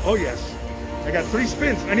 Balls. Oh yes. I got 3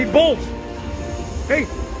 spins. I need balls. Hey.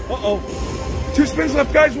 Uh-oh. 2 spins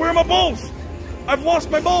left, guys. Where are my balls? I've lost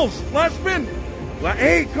my balls. Last spin.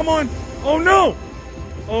 Hey, come on. Oh no.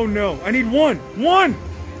 Oh no. I need 1. 1.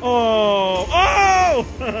 Oh. Oh.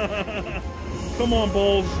 Come on,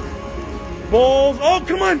 balls. Balls. Oh,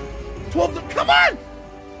 come on. 12. Come on.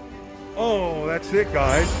 Oh, that's it,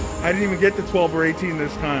 guys. I didn't even get the 12 or 18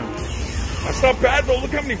 this time. That's not bad, though.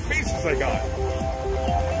 Look how many faces I got.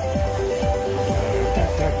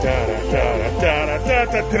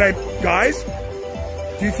 Did I, guys?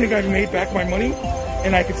 Do you think I've made back my money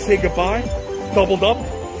and I could say goodbye, doubled up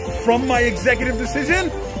from my executive decision?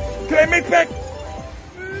 Did I make back?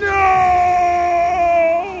 No!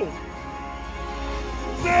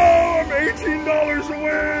 No, I'm $18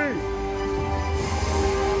 away.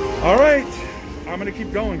 All right, I'm gonna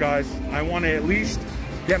keep going, guys. I want to at least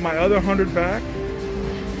get my other 100 back,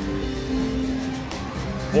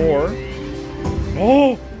 or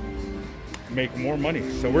make more money.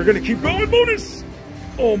 So we're gonna keep going. Bonus.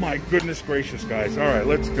 Oh my goodness gracious, guys. All right,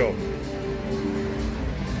 let's go.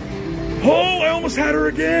 Oh, I almost had her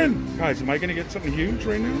again. Guys, am I gonna get something huge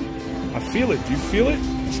right now? I feel it. Do you feel it?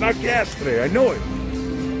 It's not gas today. I know it.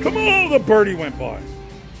 Come on, the birdie went by.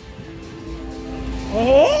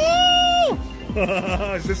 Oh!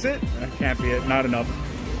 Is this it? That can't be it. Not enough.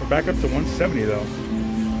 We're back up to 170 though.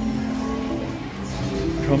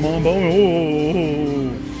 Come on, Bo.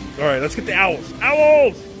 Oh. All right, let's get the owls.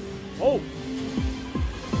 Owls! Oh.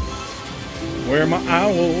 Where are my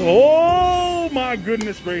owls? Oh my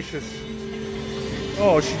goodness gracious.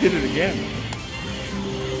 Oh, she did it again.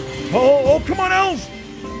 Oh, come on, owls!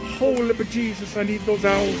 Holy but Jesus, I need those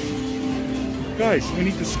owls. Guys, we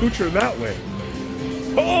need to scooch her that way.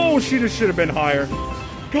 Oh, she just should have been higher.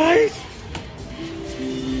 Guys!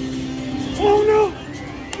 Oh no!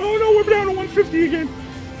 Oh no, we're down to 150 again.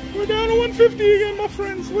 We're down to 150 again, my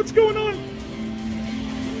friends. What's going on?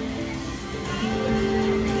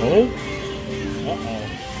 Oh. Uh-oh.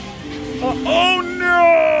 Oh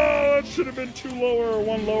no! That should have been 2 lower or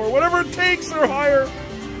 1 lower. Whatever it takes or higher.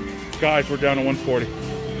 Guys, we're down to 140.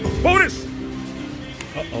 Bonus!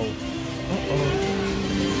 Uh-oh. Uh-oh.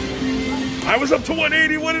 I was up to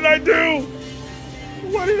 180. What did I do?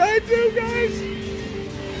 What did I do, guys?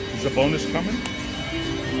 Is the bonus coming?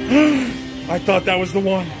 I thought that was the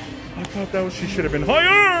one. I thought that was, she should have been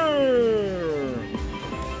higher.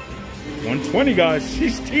 120, guys.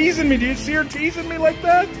 She's teasing me. Do you see her teasing me like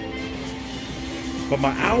that? But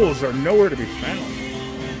my owls are nowhere to be found.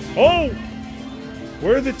 Oh!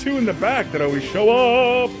 Where are the 2 in the back that always show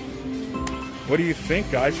up? What do you think,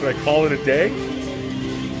 guys? Should I call it a day?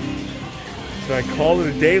 Should I call it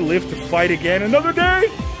a day? Live to fight again another day?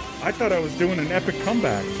 I thought I was doing an epic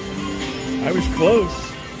comeback. I was close.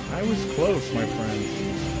 I was close, my friends.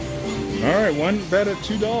 All right, 1 bet at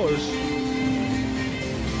 $2.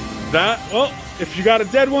 That, well, if you got a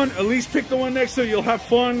dead one, at least pick the one next to it. You'll have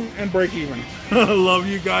fun and break even. Love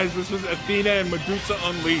you guys. This was Athena and Medusa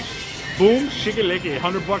Unleashed. Boom, shikaliki,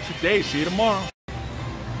 $100 a day. See you tomorrow.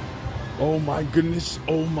 Oh my goodness,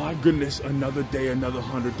 another day, another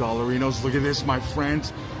 $100. Look at this, my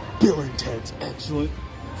friends. Bill and Ted's Excellent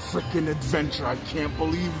Freaking Adventure. I can't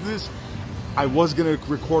believe this. I was gonna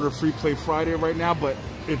record a free play Friday right now, but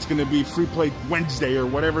it's gonna be free play Wednesday or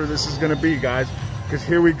whatever this is gonna be, guys. Because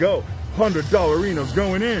here we go, $100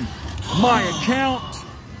 going in. My account,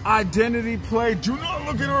 identity play. Do not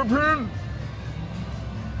look at our pin.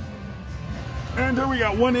 And here we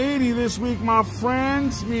got 180 this week, my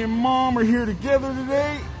friends. Me and Mom are here together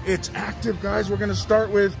today. It's active, guys. We're gonna start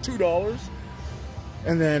with $2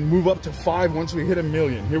 and then move up to $5 once we hit 1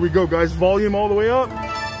 million. Here we go, guys. Volume all the way up.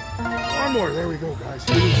 One more. There we go, guys.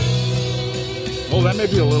 Oh, that may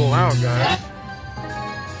be a little loud, guys.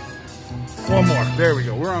 One more. There we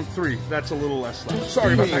go. We're on 3. That's a little less loud.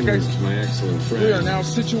 Sorry about that, guys. My excellent friend. We are now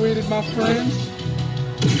situated, my friends.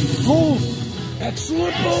 Oh,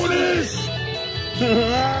 excellent bonus!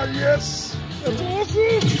 Yes, that's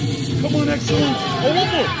awesome. Come on, excellent. Oh, one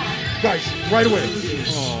more, guys, right away.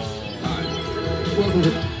 Oh.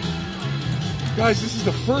 Guys, this is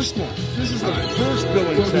the first one. This is the first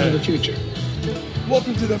billing test. Welcome to the future.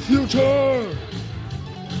 Welcome to the future.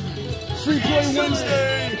 Free Play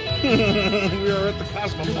Wednesday. We are at the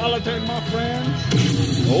Cosmopolitan, my friends.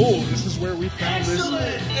 Oh, this is where we found this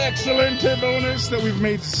excellent bonus that we've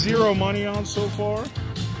made 0 money on so far.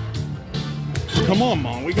 Come on,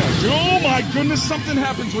 Mom. We got. Oh my goodness! Something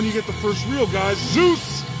happens when you get the first reel, guys.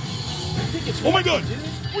 Zeus. Oh my God.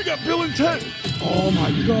 We got Bill and Ted. Oh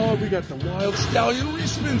my God. We got the Wild Stallion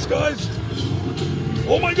respins, guys.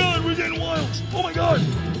 Oh my God. We're getting wilds. Oh my God.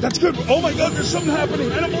 That's good. Oh my God. There's something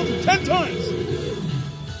happening. And I'm up 10 times.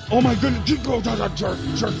 Oh my goodness.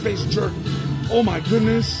 Jerk face jerk. Oh my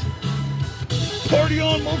goodness. Party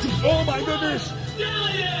on multi. Oh my goodness.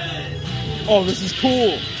 Oh, this is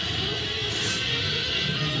cool.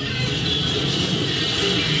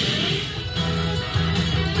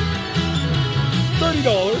 $30.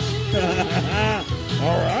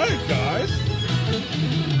 All right, guys.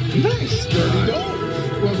 Nice.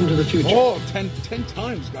 $30. Welcome to the future. Oh, 10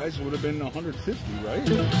 times, guys. It would have been 150, right?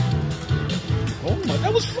 Oh my,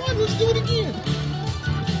 that was fun. Let's do it again.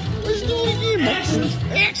 Let's do it again, my friends.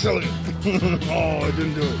 Excellent. Oh, I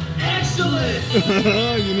didn't do it. Excellent.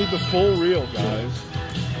 You need the full reel, guys.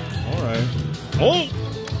 All right. Oh,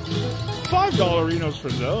 $5 Renos for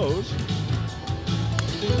those.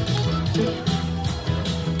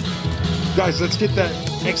 Guys, let's get that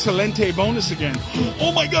Excelente bonus again.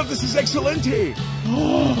 Oh my God, this is Excelente.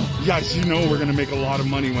 Guys, you know we're going to make a lot of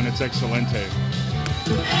money when it's Excelente.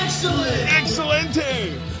 Excellent.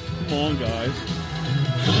 Excelente. Come on, guys.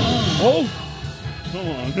 Oh, come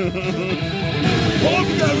on. Oh,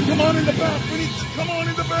 guys, come on in the back. We need to come on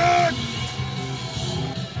in the back.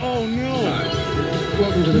 Oh, no.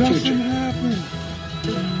 Welcome to the future. Nothing happened.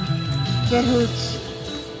 That hurts.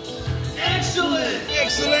 Excellent.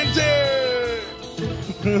 Excelente.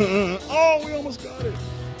 Oh, we almost got it.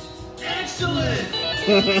 Excellent.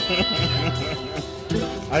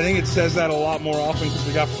 I think it says that a lot more often because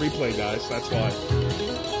we got free play, guys. That's why.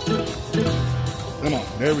 Come on.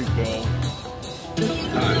 There we go.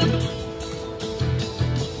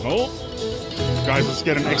 Oh. Guys, let's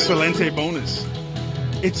get an Excelente bonus.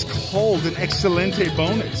 It's called an Excelente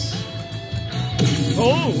bonus.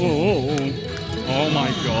 Oh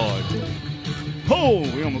my God. Oh,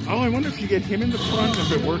 we almost. Oh, I wonder if you get him in the front,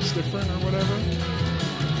 if it works different or whatever.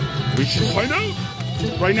 We should find out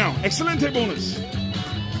right now. Excelente bonus.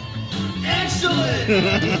 Excellent.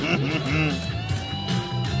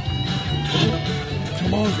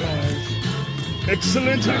 Come on, guys.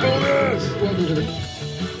 Excelente bonus. Welcome to the.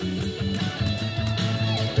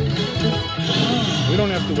 We don't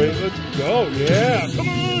have to wait. Let's go. Yeah. Come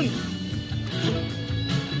on.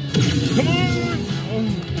 Come on.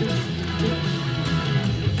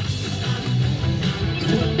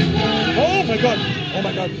 Oh my God. Oh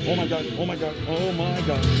my God. Oh my God. Oh my God. Oh my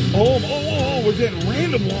God. Oh, we're getting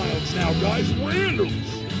random wilds now, guys. Randoms.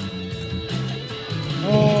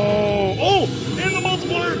 Oh, and the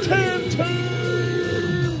multiplier 10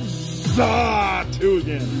 times. 2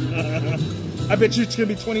 again. I bet you it's going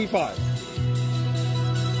to be 25.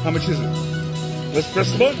 How much is it? Let's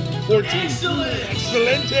press the button. 14. Excellent.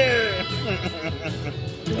 Excelente.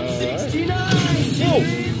 All right.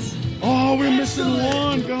 69. Oh, we're missing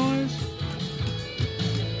one, guys.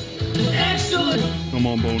 Excellent. Come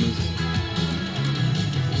on, bonus.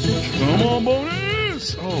 Come on,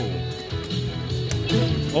 bonus.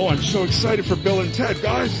 Oh, I'm so excited for Bill and Ted,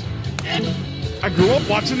 guys. I grew up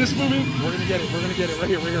watching this movie. We're gonna get it. We're gonna get it right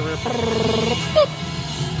here, right here, right here. I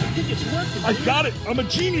think it's working. I got it. I'm a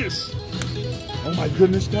genius. Oh my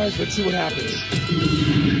goodness, guys. Let's see what happens.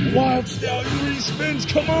 Wild Stallion respins.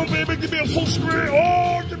 Come on, baby. Give me a full screen.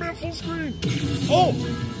 Oh, give me a full screen. Oh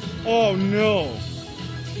no.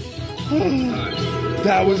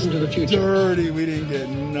 That was dirty. We didn't get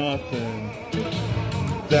nothing.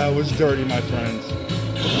 That was dirty, my friends.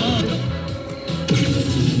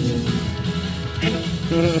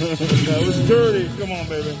 That was dirty. Come on,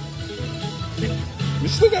 baby. We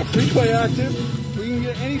still got free play active. We can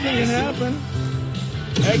get anything can happen.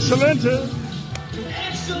 Excelente.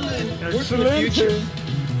 Excellent. Excelente.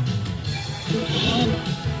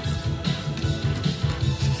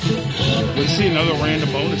 Let's see another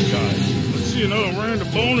random bonus, guys. Let's see another random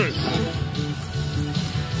bonus.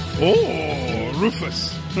 Oh,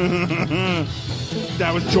 Rufus.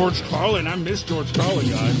 That was George Carlin. I miss George Carlin,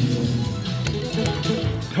 guys.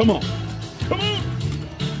 Come on. Come on.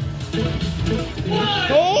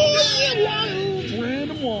 Oh, yeah, wilds.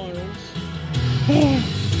 Random wilds. Oh,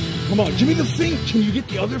 come on. Give me the thing. Can you get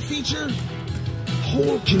the other feature?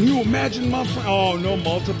 Oh, can you imagine my friend? Oh, no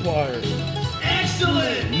multiplier.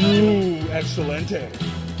 Excellent! Ooh, excelente.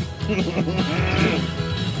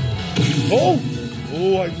 Oh,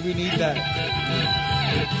 we need that.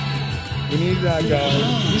 We need that,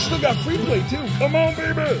 guys. We still got free play, too. Come on,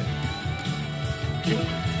 baby.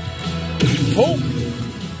 Oh.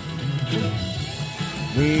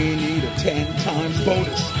 We need a 10 times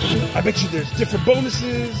bonus. I bet you there's different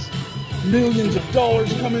bonuses. Millions of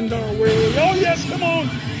dollars coming our way. Oh, yes, come on.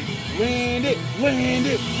 Land it, land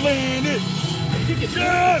it, land it.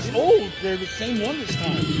 Yes! Oh, they're the same one this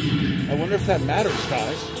time. I wonder if that matters,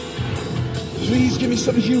 guys. Please give me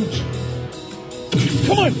something huge.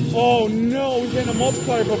 Come on! Oh no, we're getting a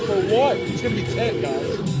multiplier, but for what? It's gonna be 10,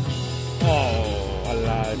 guys. Oh, I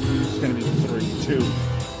lied. It's gonna be 3, 2.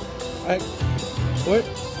 What?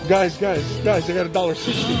 Guys, I got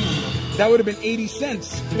 $1.60. That would have been 80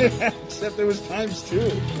 cents. Except it was times 2.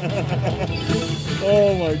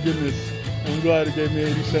 Oh my goodness. I'm glad it gave me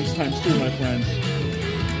 80 cents times 2, my friends.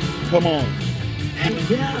 Come on.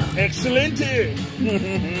 Excelente!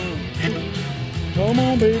 Come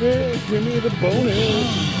on, baby. Give me the bonus.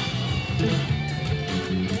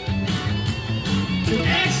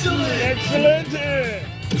 Excellent! Excelente!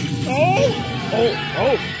 Oh!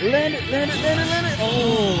 Land it!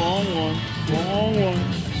 Oh,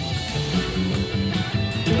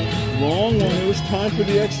 wrong one. It was time for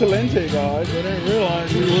the excelente, guys. I didn't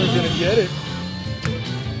realize we weren't going to get it.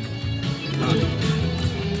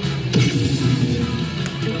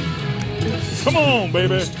 Come on,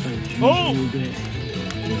 baby. Oh!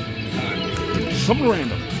 Something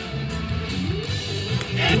random.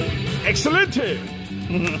 Excelente!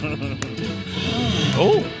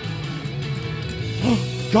 Oh!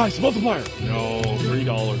 Guys, multiplier! No,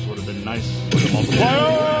 $3 would have been nice with the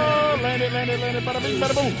multiplier. Land it, bada bing,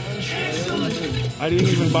 bada boom. I didn't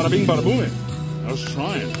even bada bing, bada boom it. I was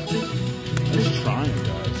trying,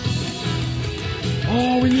 guys.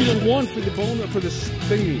 Oh, we needed 1 for the bonus, for this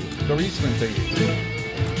thingy, the respin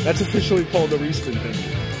thingy. That's officially called the respin thingy.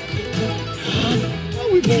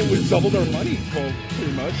 Well, we've doubled our money,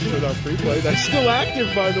 pretty much, with our free play. That's still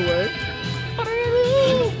active, by the way.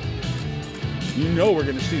 You know we're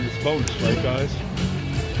going to see this bonus, right, guys?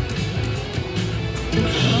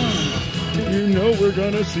 You know we're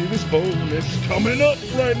going to see this bonus coming up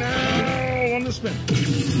right now on the spin.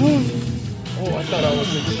 Oh, I thought I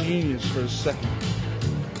was a genius for a second.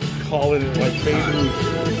 Calling it like Babe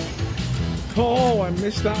Ruth. Oh, I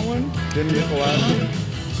missed that one. Didn't get the last one.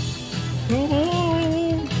 Come on.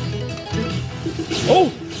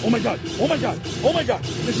 Oh my God.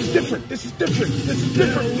 This is different.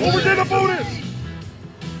 Oh, we did a bonus.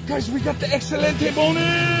 Guys, we got the excelente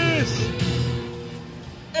bonus.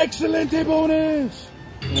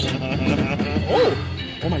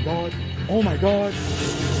 Oh my God.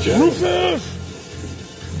 Rufus.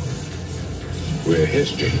 We're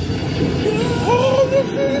history. Oh,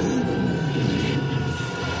 Rufus.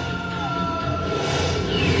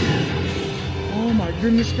 Oh my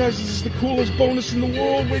goodness, guys, this is the coolest bonus in the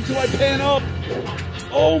world. Wait till I pan up.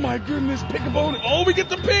 Oh my goodness, pick a bonus. Oh, we get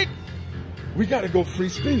the pick. We gotta go free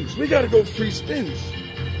spins.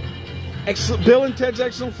 Bill and Ted's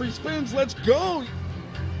excellent free spins. Let's go.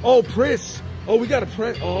 Oh, Pris. Oh, we gotta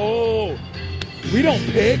press. Oh, we don't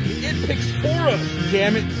pick. It picks for us.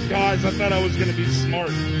 Damn it, guys. I thought I was gonna be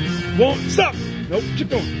smart. Won't stop. Nope, keep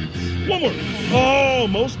going. One more. Oh,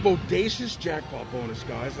 most bodacious jackpot bonus,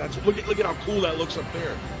 guys. Look at how cool that looks up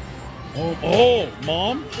there. Oh,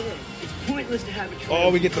 Mom. It's pointless to have it. Oh,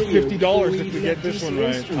 we get the $50 if we get this one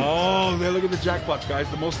right. Oh, there, look at the jackpots, guys.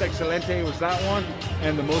 The most excelente was that one,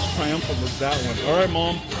 and the most triumphant was that one. All right,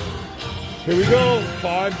 Mom. Here we go.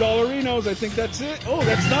 $5 I think that's it. Oh,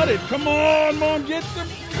 that's not it. Come on, Mom. Get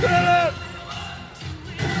it.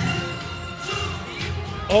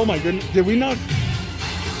 Oh, my goodness. Did we not?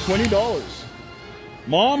 $20.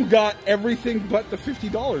 Mom got everything but the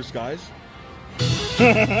 $50, guys.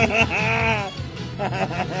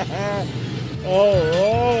 Oh,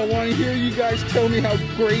 I want to hear you guys tell me how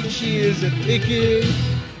great she is at picking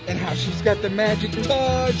and how she's got the magic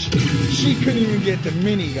touch. She couldn't even get the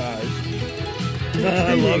mini, guys.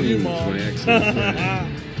 I love you, Mom.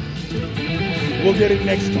 We'll get it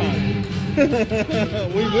next time.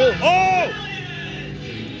 We will. Oh!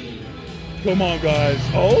 Come on, guys.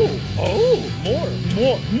 Oh,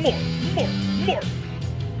 more.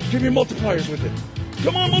 Give me multipliers with it.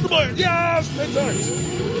 Come on, multipliers. Yes, 10 times.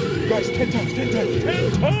 Guys, 10 times. 10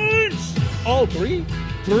 times. Oh, three.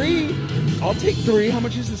 I'll take 3. How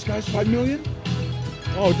much is this, guys? 5 million?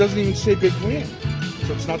 Oh, it doesn't even say big win.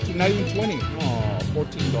 So it's not even 20. Oh,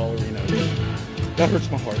 $14 Reno. That hurts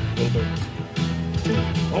my heart a little bit.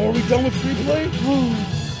 Oh, are we done with free play?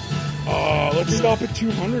 Oh, let's stop at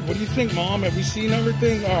 200. What do you think, Mom? Have we seen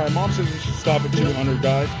everything? All right, Mom says we should stop at 200,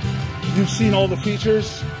 guys. You've seen all the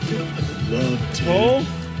features? Oh,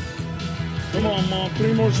 come on, Mom.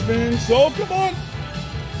 3 more spins. Oh, come on.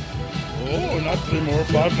 Oh, not 3 more.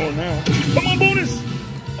 5 more now. Come on, bonus.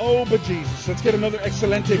 Oh, but Jesus. Let's get another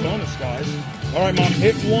Excelente bonus, guys. All right, Mom.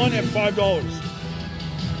 Hit 1 at $5.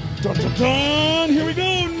 Dun, dun, dun. Here we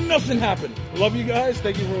go. Nothing happened. Love you guys.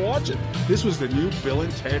 Thank you for watching. This was the new Bill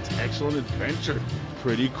and Ted's Excellent Adventure.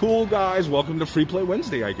 Pretty cool, guys. Welcome to Free Play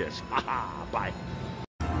Wednesday, I guess. Bye.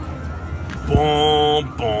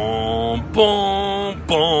 Boom, boom, boom,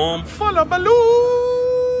 boom.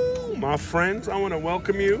 Falabaloo. My friends, I want to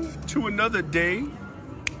welcome you to another day.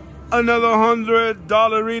 Another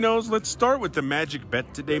 $100 Let's start with the magic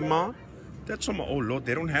bet today, Ma. That's on my, oh Lord,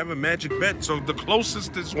 they don't have a magic bet. So the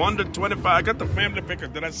closest is 1 to 25. I got the family picker.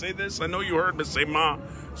 Did I say this? I know you heard me say, Ma.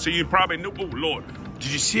 So you probably knew. Oh Lord,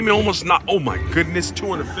 did you see me almost not? Oh my goodness,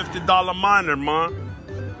 $250 minor, Ma.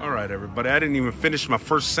 All right, everybody. I didn't even finish my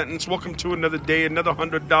first sentence. Welcome to another day, another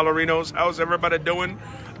 $100. How's everybody doing?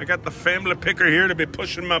 I got the family picker here to be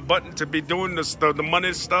pushing my button to be doing the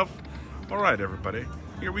money stuff. All right, everybody.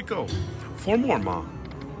 Here we go. 4 more, Ma.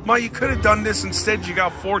 Ma, you could have done this instead. You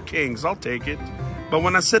got 4 kings. I'll take it. But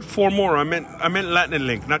when I said 4 more, I meant Latin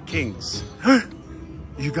link, not kings.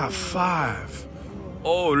 You got 5.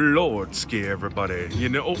 Oh Lord, scare everybody. You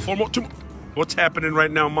know, oh, 4 more, 2 more. What's happening right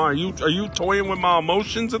now, Ma? Are you toying with my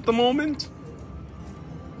emotions at the moment?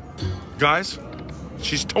 Guys,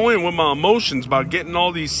 she's toying with my emotions about getting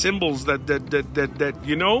all these symbols that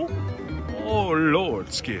you know? Oh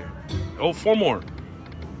Lord, scare. Oh, 4 more.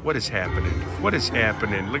 What is happening? What is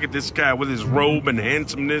happening? Look at this guy with his robe and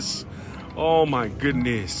handsomeness. Oh my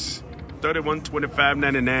goodness. 31, 25,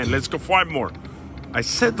 99. Let's go 5 more. I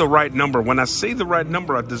said the right number. When I say the right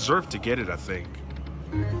number, I deserve to get it, I think.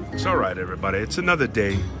 It's all right, everybody. It's another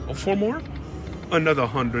day. Oh, 4 more? Another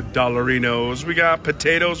 $100. We got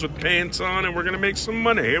potatoes with pants on, and we're going to make some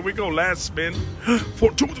money. Here we go. Last spin.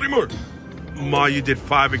 4, 2, 3 more. Ma, you did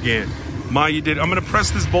 5 again. Ma, you did. I'm going to press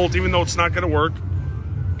this bolt, even though it's not going to work.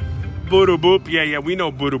 Boodoo boop. Yeah, we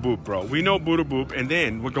know boodoo boop, bro. We know boodoo boop. And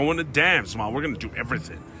then we're going to dams, Ma. We're going to do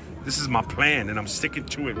everything. This is my plan, and I'm sticking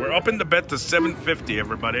to it. We're up in the bet to 750,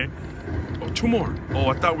 everybody. Oh, 2 more. Oh,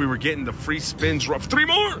 I thought we were getting the free spins rough. 3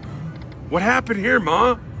 more. What happened here,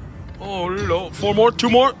 Ma? Oh, Lord. 4 more. 2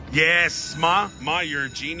 more. Yes, Ma. Ma, you're a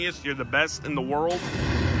genius. You're the best in the world.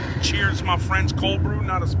 Cheers, my friends. Cold brew,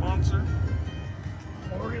 not a sponsor.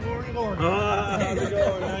 Lordy. How's it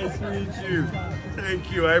going? Nice to meet you.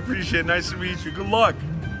 Thank you. I appreciate it. Nice to meet you. Good luck.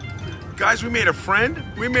 Guys, we made a friend.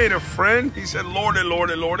 We made a friend. He said, Lordy.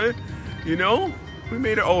 You know? We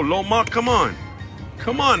made it. Oh, Lord, Ma, come on.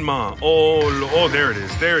 Come on, Ma. Oh, there it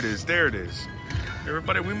is.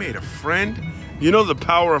 Everybody, we made a friend. You know the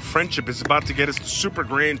power of friendship is about to get us the super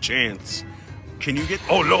grand chance. Can you get,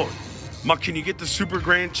 oh, Lord. Ma, can you get the super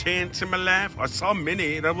grand chance in my life? I saw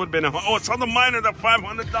mini. That would have been oh, it's on the minor, the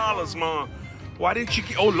 $500, Ma. Why didn't you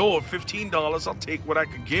get, oh, Lord, $15. I'll take what I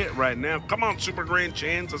could get right now. Come on, super grand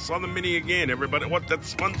chance. I saw the mini again, everybody. What,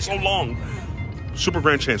 that's fun so long. Super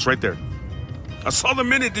grand chance right there. I saw the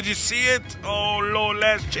mini. Did you see it? Oh, Lord,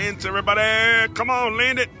 last chance, everybody. Come on,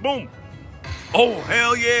 land it. Boom. Oh,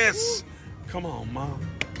 hell yes. Come on, Ma.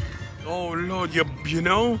 Oh, Lord, you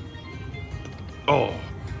know? Oh,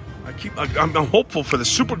 I'm hopeful for the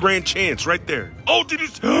super grand chance right there. Oh, did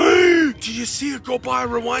you see it go by?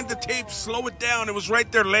 Rewind the tape, slow it down. It was right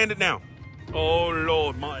there. Land it now. Oh,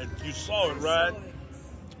 Lord, Ma, you saw it, right?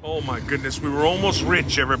 Oh, my goodness. We were almost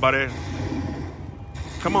rich, everybody.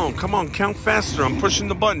 Come on, count faster. I'm pushing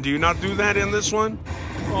the button. Do you not do that in this one?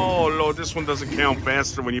 Oh, Lord, this one doesn't count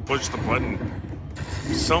faster when you push the button.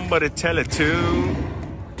 Somebody tell it to.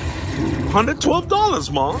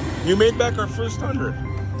 $112, Ma. You made back our first 100.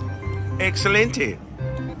 Excelente.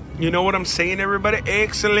 You know what I'm saying, everybody?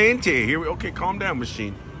 Excelente. Here we, okay, calm down,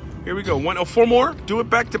 machine. Here we go. 4 more. Do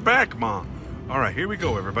it back to back, Ma. All right, here we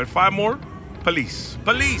go, everybody. 5 more. Police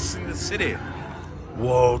in the city.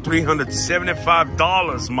 Whoa,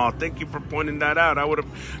 $375, Ma. Thank you for pointing that out. I would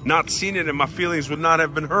have not seen it and my feelings would not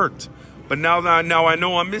have been hurt. But now I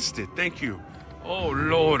know I missed it. Thank you. Oh,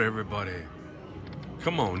 Lord, everybody.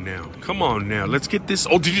 Come on now. Come on now. Let's get this.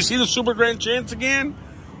 Oh, did you see the super grand chance again?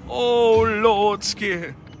 Oh, Lord,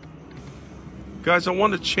 scared. Guys, I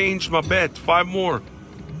want to change my bet. 5 more.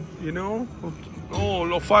 You know? Oh,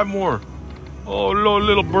 Lord, 5 more. Oh, Lord,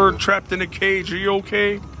 little bird trapped in a cage. Are you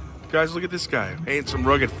okay? Guys, look at this guy. Handsome,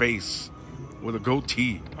 rugged face with a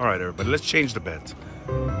goatee. All right, everybody, let's change the bet.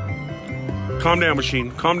 Calm down,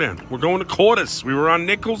 machine. Calm down. We're going to quarters. We were on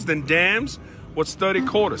nickels, then dams. What's 30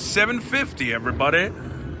 quarters? $7.50, everybody.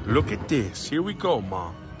 Look at this. Here we go,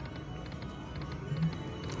 Mom.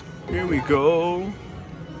 Here we go.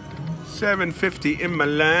 $7.50 in my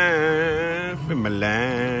life. In my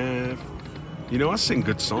life. You know, I sing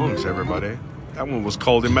good songs, everybody. That one was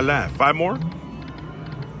called In My Life. 5 more?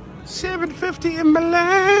 $7.50 in my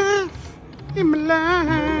life. In my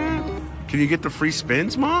life. Can you get the free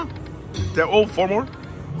spins, Ma? Oh, 4 more?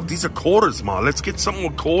 Well, these are quarters, Ma. Let's get something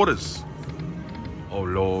with quarters. Oh,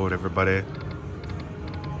 Lord, everybody.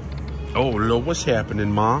 Oh, Lord, what's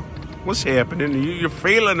happening, Ma? What's happening? You're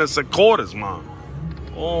failing us at quarters, Ma.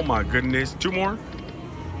 Oh, my goodness. 2 more?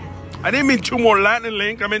 I didn't mean 2 more Lightning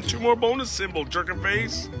Link. I meant 2 more bonus symbol, jerking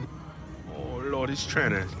face. Oh, Lord, he's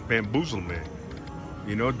trying to bamboozle me.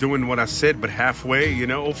 You know, doing what I said, but halfway, you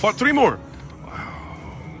know. Oh, 3 more.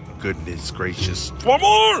 Oh, goodness gracious. 4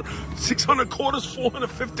 more. 600 quarters,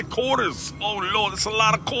 450 quarters. Oh, Lord, that's a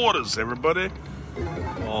lot of quarters, everybody.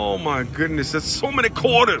 Oh, my goodness. That's so many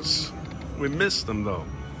quarters. We missed them, though.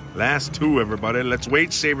 Last 2, everybody. Let's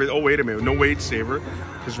wage saver. Oh, wait a minute. No wage saver,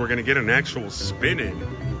 because we're going to get an actual spin in.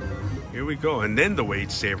 Here we go. And then the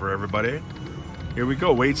wage saver, everybody. Here we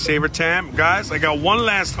go. Wage saver time. Guys, I got 1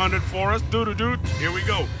 last 100 for us. Doo-doo-doo. Here we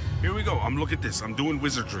go. Here we go. Look at this. I'm doing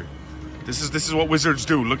wizardry. This is what wizards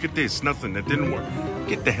do. Look at this. Nothing. That didn't work.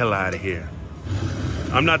 Get the hell out of here.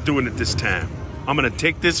 I'm not doing it this time. I'm going to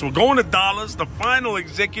take this. We're going to dollars. The final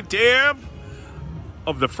executive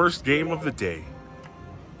of the first game of the day.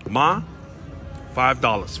 Ma,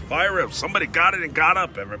 $5. Fire up. Somebody got it and got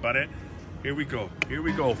up, everybody. Here we go. Here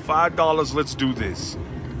we go. $5. Let's do this.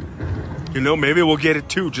 You know, maybe we'll get it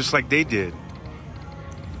too, just like they did.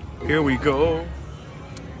 Here we go.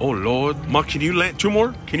 Oh, Lord. Ma, can you land 2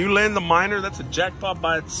 more? Can you land the minor? That's a jackpot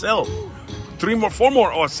by itself. 3 more, 4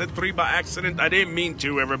 more. Oh, I said 3 by accident. I didn't mean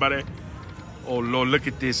to, everybody. Oh, Lord, look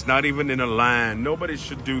at this. Not even in a line. Nobody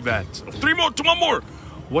should do that. 3 more, 2 more.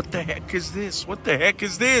 What the heck is this? What the heck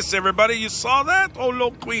is this, everybody? You saw that? Oh,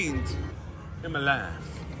 Lord, Queens. In my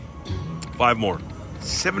life. 5 more.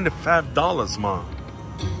 $75, Ma.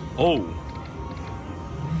 Oh.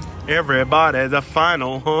 Everybody, the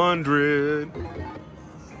final 100.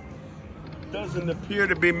 Doesn't appear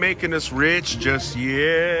to be making us rich just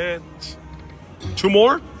yet. 2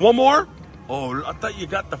 more? 1 more? Oh, I thought you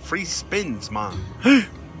got the free spins, Ma.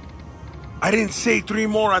 I didn't say 3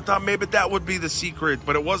 more. I thought maybe that would be the secret,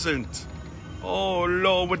 but it wasn't. Oh,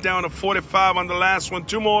 Lord, we're down to 45 on the last one.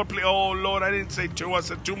 2 more, please. Oh, Lord, I didn't say 2. I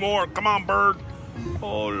said 2 more. Come on, bird.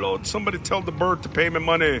 Oh, Lord, somebody tell the bird to pay me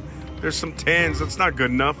money. There's some 10s. That's not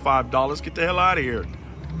good enough. $5. Get the hell out of here.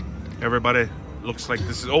 Everybody, looks like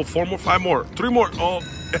this is... Oh, 4 more, 5 more, 3 more. Oh,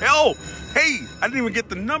 hell. Hey, I didn't even get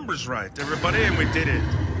the numbers right, everybody, and we did it.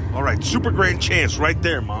 All right, super grand chance right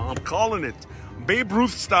there, Ma. I'm calling it. Babe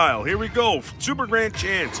Ruth style. Here we go. Super grand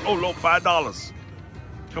chance. Oh, low, $5.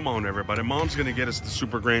 Come on, everybody. Mom's going to get us the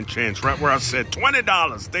super grand chance right where I said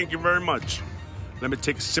 $20. Thank you very much. Let me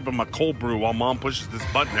take a sip of my cold brew while Mom pushes this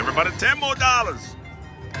button. Everybody, $10 more.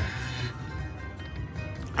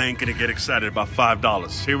 I ain't going to get excited about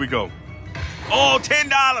 $5. Here we go. Oh,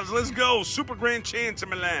 $10. Let's go. Super grand chance in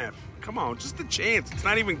my life. Come on, just a chance. It's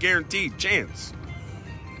not even guaranteed. Chance.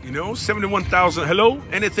 You know, 71,000. Hello?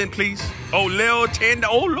 Anything, please? Oh, Leo, 10.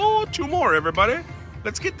 Oh, Lord, 2 more, everybody.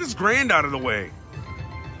 Let's get this grand out of the way.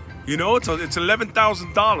 You know, it's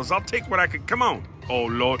 $11,000. I'll take what I can. Come on. Oh,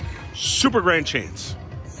 Lord. Super grand chance.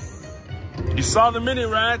 You saw the mini,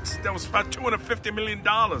 right? That was about $250 million,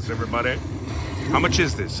 everybody. How much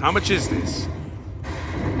is this? How much is this?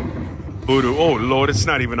 Voodoo. Oh, Lord, it's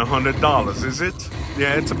not even $100, is it?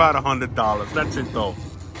 Yeah, it's about $100. That's it, though.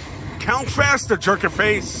 Count faster, jerky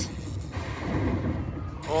face.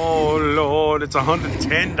 Oh, Lord, it's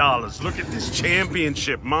 $110. Look at this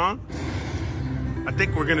championship, Ma. I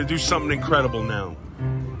think we're going to do something incredible now.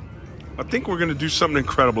 I think we're going to do something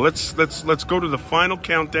incredible. Let's go to the final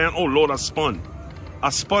countdown. Oh, Lord, I spun. I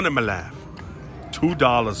spun in my life.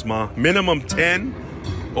 $2, Ma. Minimum 10.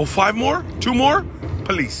 Oh, 5 more? 2 more?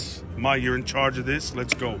 Police. Ma, you're in charge of this.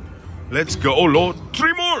 Let's go. Let's go. Oh, Lord.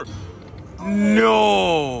 3 more.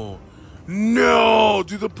 No. No.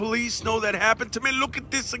 Do the police know that happened to me? Look at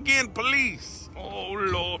this again, police. Oh,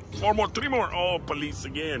 Lord. 4 more, 3 more. Oh, police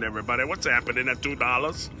again, everybody. What's happening at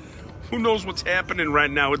 $2? Who knows what's happening right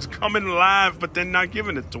now? It's coming live, but they're not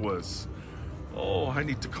giving it to us. Oh, I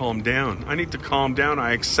need to calm down. I need to calm down.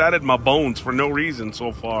 I excited my bones for no reason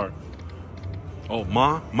so far. Oh,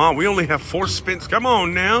 Ma, we only have 4 spins. Come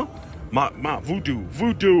on now. Ma, voodoo.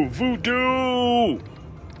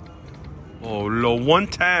 Oh, Lord, one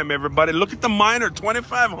time, everybody. Look at the minor,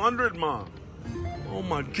 2,500, Ma. Oh,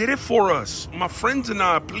 my, get it for us. My friends and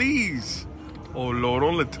I, please. Oh, Lord,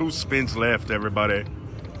 only 2 spins left, everybody.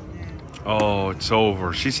 Oh, it's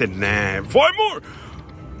over. She said, nah. 5 more.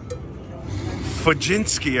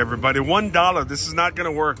 Fajinski, everybody. $1. This is not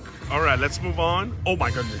going to work. All right, let's move on. Oh, my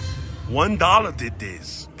goodness. $1 did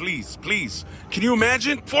this. Please. Can you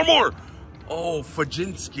imagine? 4 more. Oh,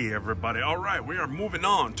 Fajinski, everybody. All right, we are moving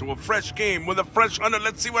on to a fresh game with a fresh 100.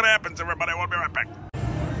 Let's see what happens, everybody. We'll be right back.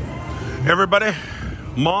 Everybody,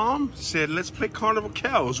 Mom said, let's play Carnival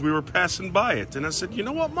Cows. We were passing by it. And I said, you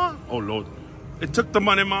know what, Ma? Oh, Lord. It took the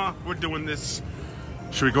money, Ma. We're doing this.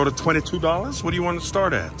 Should we go to $22? What do you want to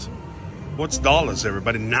start at? What's dollars,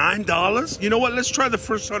 everybody? $9? You know what? Let's try the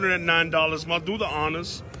first 100 at $9, Ma. Do the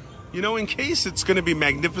honors. You know, in case it's going to be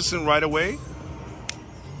magnificent right away.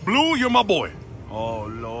 Blue, you're my boy. Oh,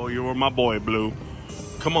 Lord, you were my boy, Blue.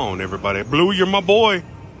 Come on, everybody. Blue, you're my boy.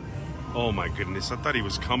 Oh, my goodness. I thought he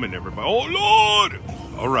was coming, everybody. Oh, Lord.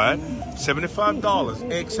 All right.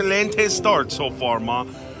 $75. Excelente start so far, Ma.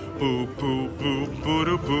 Boop, boop, boop,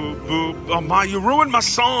 boop, boop, boop. Oh, Ma, you ruined my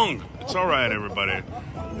song. It's all right, everybody.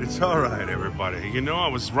 It's all right, everybody. You know, I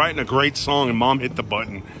was writing a great song and Mom hit the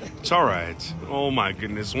button. It's all right. Oh, my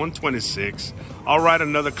goodness. 126. I'll write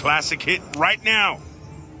another classic hit right now.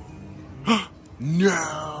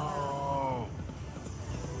 No.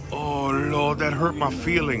 Oh, Lord, that hurt my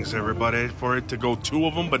feelings, everybody, for it to go 2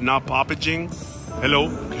 of them, but not Papaging. Hello,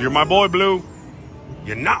 you're my boy, Blue.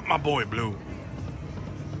 You're not my boy, Blue.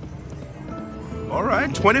 All right,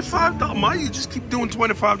 $25. Ma, you just keep doing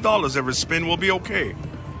 $25 every spin. We'll be okay.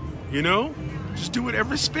 You know? Just do it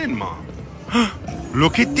every spin, Ma.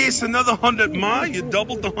 Look at this, another 100, Ma. You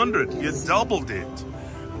doubled the 100. You doubled it.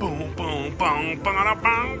 Boom, boom, boom, boom,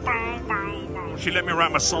 boom, boom, boom. She let me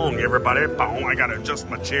write my song, everybody. Boom, I gotta adjust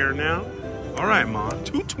my chair now. All right, Ma.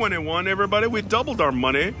 221, everybody. We doubled our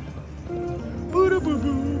money.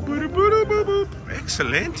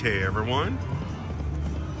 Excelente, everyone.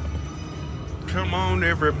 Come on,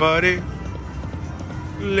 everybody.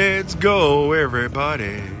 Let's go,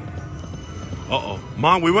 everybody. Uh-oh.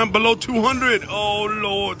 Mom, we went below 200. Oh,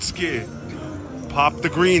 Lord, scared. Pop the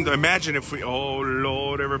green. Imagine if we... Oh,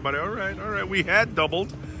 Lord, everybody. All right. We had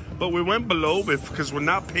doubled, but we went below because we're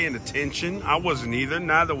not paying attention. I wasn't either.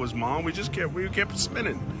 Neither was Mom. We kept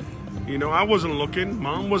spinning. You know, I wasn't looking.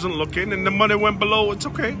 Mom wasn't looking, and the money went below. It's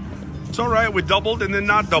okay. It's all right. We doubled and then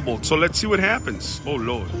not doubled. So let's see what happens. Oh,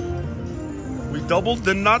 Lord. We doubled,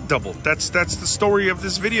 then not doubled. That's the story of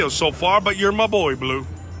this video so far, but you're my boy, Blue.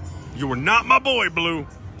 You were not my boy, Blue.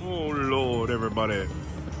 Oh, Lord, everybody.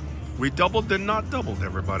 We doubled, then not doubled,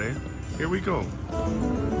 everybody. Here we go.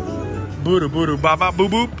 Boo-doo, ba-ba,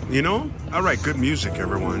 boop-boop. You know? All right, good music,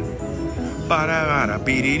 everyone. Ba-da-ba-da,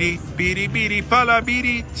 beady-dee, beady-beady,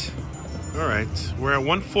 fa-la-beady-t. All right, we're at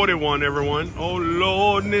 141, everyone. Oh,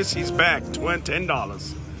 Lordness, he's back. $10.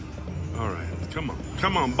 All right, come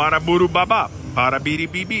on. Bada-boo-doo, ba-ba.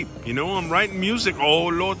 Bada-beady-beep-beep. You know, I'm writing music. Oh,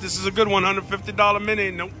 Lord, this is a good one. $150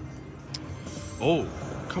 minute. Nope. Oh,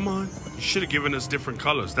 come on. You should have given us different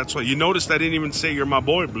colors. That's why you noticed I didn't even say you're my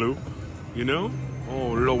boy, Blue. You know?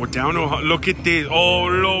 Oh, Lord, we're down. Look at this. Oh,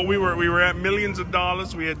 Lord, we were at millions of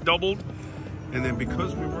dollars. We had doubled. And then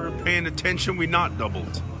because we weren't paying attention, we not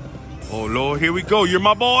doubled. Oh, Lord, here we go. You're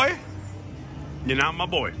my boy. You're not my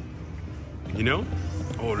boy. You know?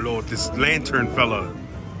 Oh, Lord, this lantern fella.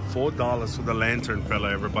 $4 for the lantern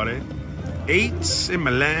fella, everybody. 8s in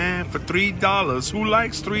Milan for $3. Who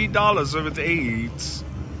likes $3 if it's 8s?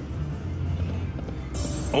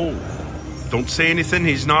 Oh, don't say anything.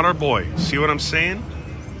 He's not our boy. See what I'm saying?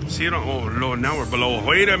 See it? Oh, Lord, now we're below.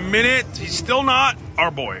 Wait a minute. He's still not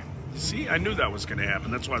our boy. See, I knew that was going to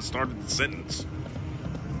happen. That's why I started the sentence.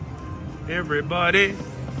 Everybody,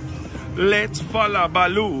 let's follow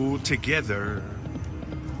Baloo together.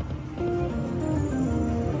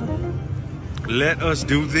 Let us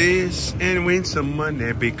do this and win some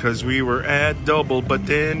money because we were at double, but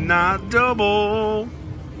then not double.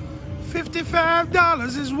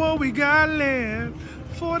 $55 is what we got left.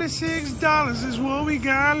 $46 is what we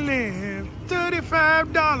got left.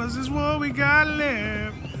 $35 is what we got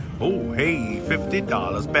left. Oh, hey,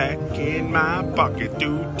 $50 back in my pocket.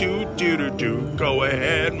 Do. Go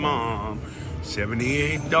ahead, Mom.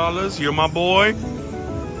 $78. You're my boy.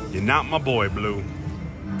 You're not my boy, Blue.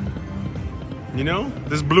 You know,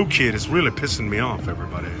 this Blue kid is really pissing me off,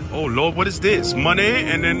 everybody. Oh, Lord, what is this? Money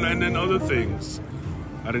and then other things.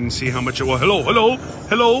 I didn't see how much it was.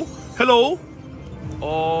 Hello.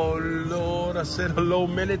 Oh, Lord, I said hello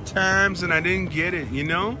many times and I didn't get it, you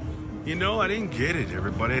know? I didn't get it,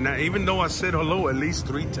 everybody. And even though I said hello at least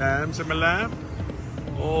 3 times in my life,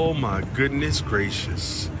 oh, my goodness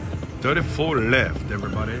gracious. 34 left,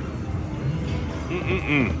 everybody.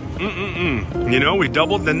 You know, we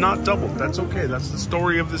doubled, then not doubled. That's okay. That's the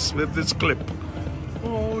story of this clip.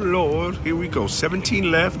 Oh, Lord. Here we go. 17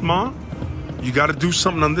 left, Ma. You got to do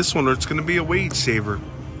something on this one or it's going to be a wage saver.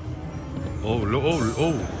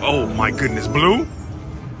 Oh, my goodness. Blue?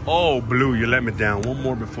 Oh, Blue, you let me down. One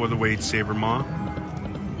more before the wage saver, Ma.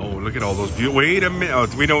 Oh, look at all those views. Wait a minute. Oh,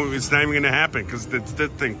 it's not even going to happen because this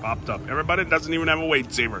thing popped up. Everybody doesn't even have a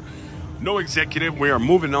wage saver. No executive. We are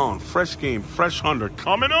moving on. Fresh game, fresh 100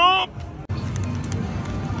 coming up.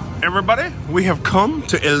 Everybody, we have come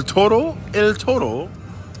to El Toro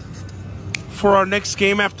for our next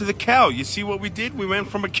game after the cow. You see what we did? We went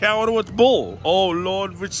from a cow to a bull. Oh,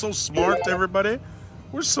 Lord, we're so smart, everybody.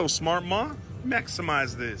 We're so smart, Ma.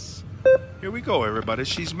 Maximize this. Here we go, everybody.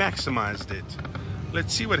 She's maximized it.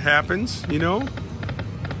 Let's see what happens, you know.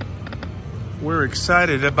 We're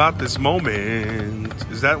excited about this moment.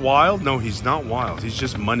 Is that wild? No, he's not wild. He's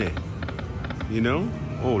just money. You know?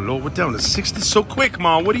 Oh, Lord, we're down to 60 so quick,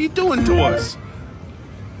 Ma. What are you doing to us?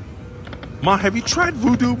 Ma, have you tried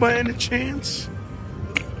voodoo by any chance?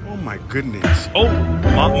 Oh, my goodness. Oh,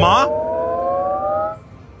 Ma?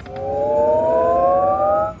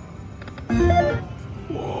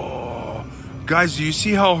 Whoa. Guys, do you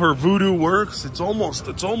see how her voodoo works? It's almost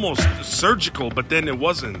surgical, but then it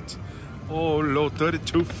wasn't. Oh, Lord,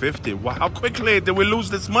 32.50. Wow, how quickly did we lose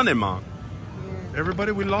this money, Ma?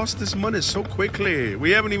 Everybody, we lost this money so quickly.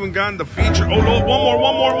 We haven't even gotten the feature. Oh, Lord,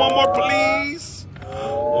 one more, please.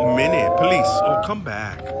 Oh, minute, police. Oh, come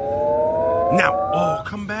back. Now. Oh,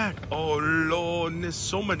 come back. Oh, Lord, there's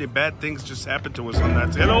so many bad things just happened to us on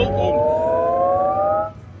that. Hello?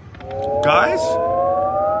 Oh. Guys?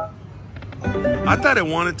 I thought it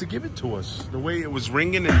wanted to give it to us. The way it was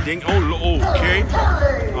ringing and ding. Oh, okay.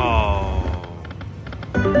 Oh.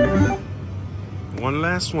 One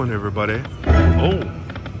last one, everybody. Oh.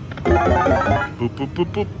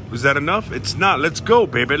 Boop. Is that enough? It's not. Let's go,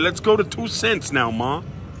 baby. Let's go to 2 cents now, Ma.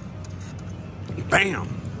 Bam.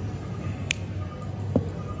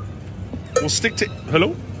 We'll stick to...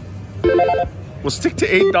 Hello? We'll stick to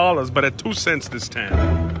 $8, but at 2 cents this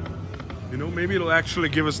time. You know, maybe it'll actually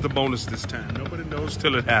give us the bonus this time. Nobody knows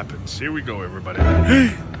till it happens. Here we go, everybody.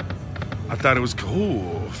 I thought it was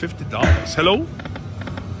cool. $50. Hello?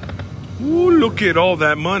 Ooh, look at all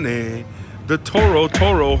that money. The Toro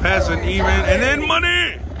hasn't even... And then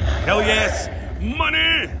money! Hell yes!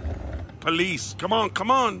 Money! Police, come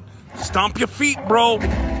on. Stomp your feet, bro.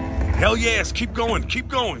 Hell yes, keep going. 2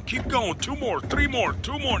 more, 3 more,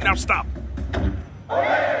 2 more. Now stop.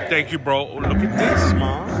 Thank you, bro. Oh, look at this,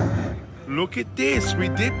 Mom. Look at this. We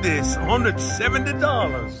did this.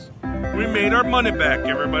 $170. We made our money back,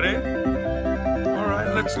 everybody. All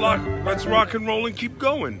right, let's rock and roll and keep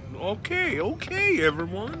going. Okay,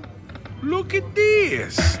 everyone. Look at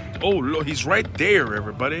this. Oh, look, he's right there,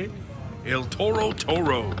 everybody. El Toro.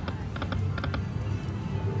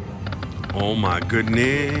 Oh, my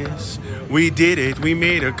goodness. We did it. We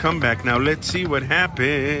made a comeback. Now, let's see what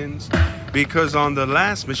happens. Because on the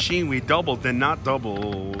last machine, we doubled and not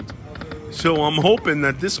doubled. So I'm hoping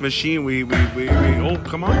that this machine, we oh,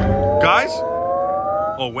 come on. Guys?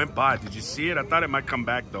 Oh, went by. Did you see it? I thought it might come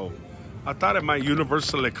back, though. I thought it might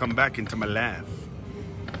universally come back into my life.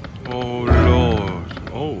 Oh, Lord.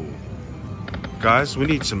 Oh. Guys, we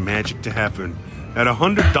need some magic to happen. At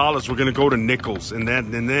 $100, we're going to go to nickels. And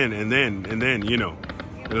then, you know,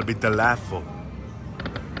 it'll be delightful.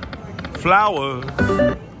 Flowers.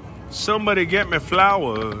 Somebody get me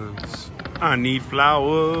flowers. I need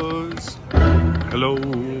flowers. Hello.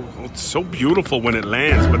 Oh, it's so beautiful when it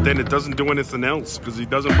lands, but then it doesn't do anything else because he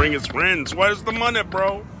doesn't bring his friends. Where's the money,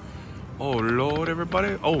 bro? Oh, Lord,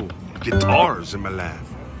 everybody. Oh, guitars in my life.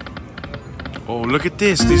 Oh, look at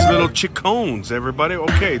this. These little chicones, everybody.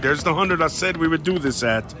 Okay, there's the 100 I said we would do this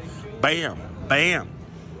at. Bam. $8,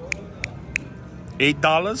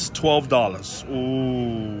 $12.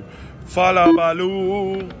 Ooh.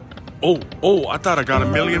 Falabaloo. Oh, I thought I got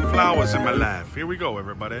 1,000,000 flowers in my life. Here we go,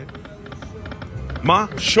 everybody. Ma,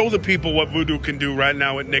 show the people what voodoo can do right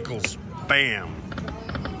now at nickels. Bam.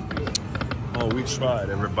 Oh, we tried,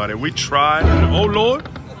 everybody. We tried. And, oh, Lord.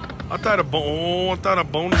 I thought a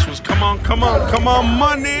bonus was. Come on,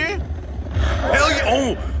 money. Hell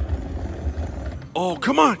yeah. Oh,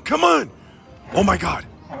 come on. Oh, my God.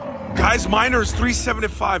 Guys, minor is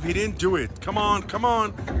 375. He didn't do it. Come on.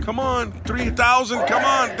 3,000. Come on.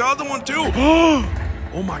 The other one, too.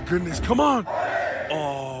 Oh, my goodness. Come on.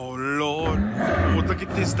 Oh, Lord. Oh, look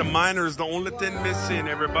at this. The minor is the only thing missing,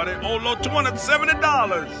 everybody. Oh, Lord.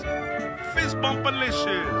 $270. Fist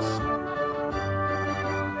bumperlicious.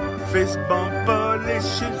 Fist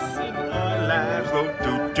bumperlicious in our lives. Oh,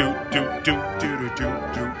 do.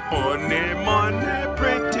 Money,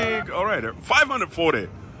 pretty. All right, 540.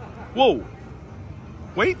 Whoa.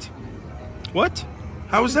 Wait. What?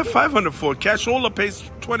 How is that 540? Cashola pays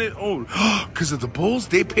 20. Oh, because of the Bulls,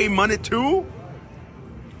 they pay money too?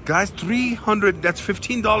 Guys, 300. That's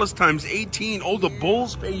 $15 times 18. Oh, the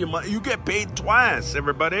Bulls pay you money. You get paid twice,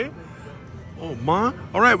 everybody. Oh, Ma.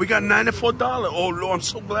 All right, we got $94. Oh, Lord, I'm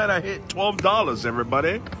so glad I hit $12,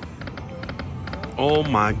 everybody. Oh,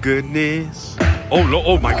 my goodness. Oh, Lord.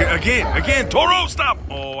 Oh, my God. Again. Toro, stop.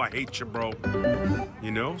 Oh, I hate you, bro.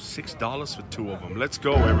 You know, $6 for 2 of them. Let's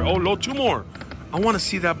go. Oh, Lord, 2 more. I want to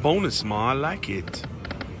see that bonus, Ma. I like it.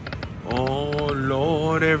 Oh,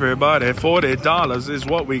 Lord, everybody. $40 is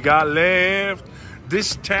what we got left.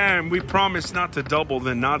 This time, we promise not to double,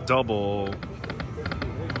 then not double.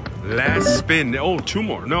 Last spin. Oh, 2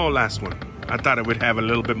 more. No, last one. I thought it would have a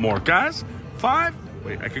little bit more. Guys, 5.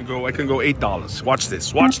 Wait, I can go $8. Watch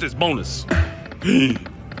this bonus.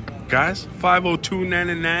 Guys,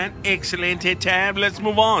 502.99. Excellent tab. Let's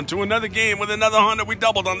move on to another game with another 100. We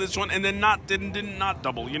doubled on this one and then did not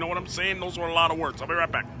double. You know what I'm saying? Those were a lot of words. I'll be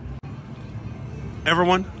right back.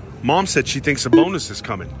 Everyone, Mom said she thinks a bonus is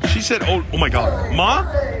coming. She said, oh my God.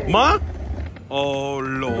 Ma? Oh,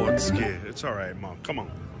 Lord, scared. It's all right, Mom. Come on.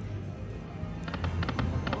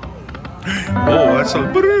 Oh, that's a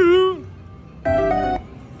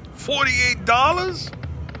 $48?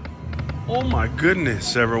 Oh my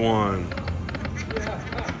goodness, everyone.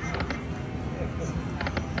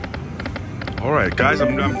 All right, guys,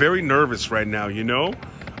 I'm very nervous right now, you know?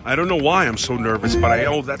 I don't know why I'm so nervous, but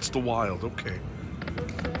oh, that's the wild. Okay.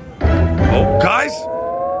 Oh, guys,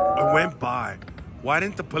 it went by. Why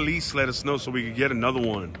didn't the police let us know so we could get another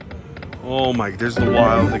one? Oh my, there's the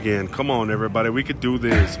wild again. Come on, everybody, we could do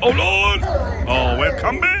this. Oh, Lord. Oh, well,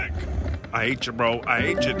 come back. I hate you, bro. I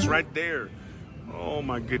hate you. It's right there. Oh,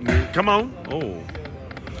 my goodness. Come on. Oh.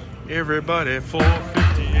 Everybody,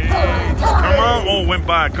 458. Come on. Oh, went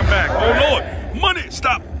by. Come back. Oh, Lord. Money.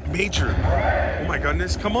 Stop. Major. Oh, my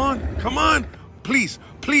goodness. Come on. Please.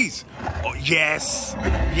 Oh, yes.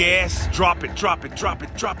 Drop it.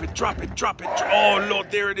 Oh,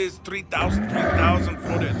 Lord. There it is. 3,000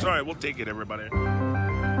 for it. It's all right. We'll take it, everybody.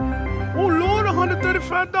 Oh, Lord,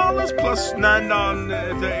 $135 plus $9,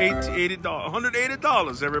 $80,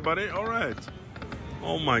 $180, everybody. All right.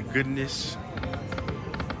 Oh, my goodness.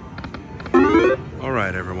 All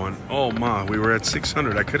right, everyone. Oh, my, we were at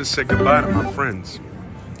 600. I could have said goodbye to my friends.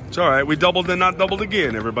 It's all right. We doubled and not doubled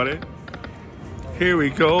again, everybody. Here we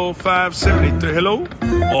go. 573. Hello?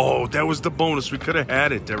 Oh, that was the bonus. We could have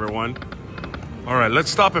had it, everyone. All right,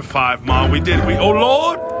 let's stop at 5, Ma. We did. Oh,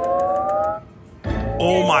 Lord.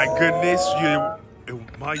 Oh, my goodness.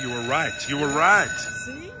 Ma, you were right. See?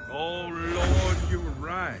 Oh, Lord, you were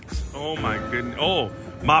right. Oh, my goodness. Oh,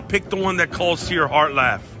 Ma, pick the one that calls to your heart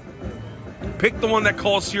laugh.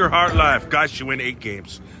 Guys, she went 8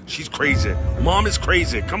 games. She's crazy. Mom is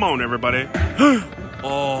crazy. Come on, everybody.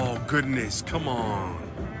 Oh, goodness. Come on.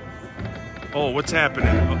 Oh, what's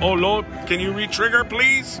happening? Oh, Lord, can you re-trigger,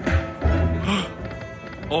 please?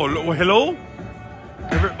 Oh, hello?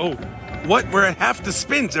 Oh. What? We're at half the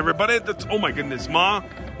spins, everybody. Oh, my goodness, Ma.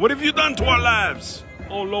 What have you done to our lives?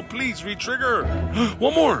 Oh, Lord, please, re-trigger.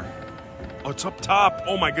 One more. Oh, it's up top.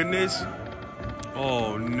 Oh, my goodness.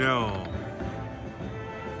 Oh, no.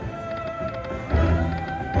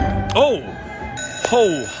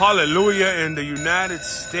 Oh, hallelujah in the United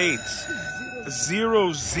States.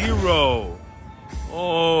 0-0.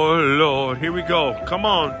 Oh, Lord. Here we go. Come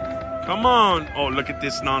on. Oh, look at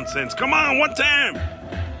this nonsense. Come on, one time.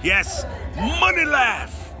 Yes, money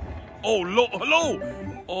laugh. Oh, hello.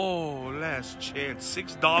 Oh, last chance.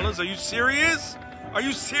 $6. Are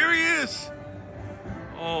you serious?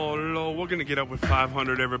 Oh, Lord, we're going to get up with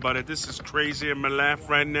 500, everybody. This is crazy in my laugh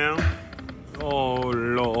right now. Oh,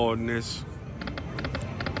 Lordness.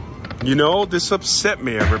 You know, this upset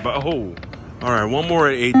me, everybody. Oh, all right, one more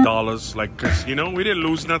at $8. Like, because, you know, we didn't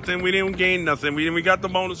lose nothing. We didn't gain nothing. We got the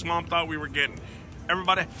bonus Mom thought we were getting.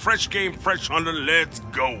 Everybody, fresh game, fresh 100. Let's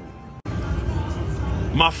go.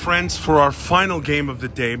 My friends, for our final game of the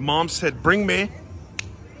day, Mom said, bring me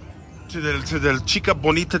to the chica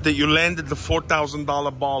bonita that you landed the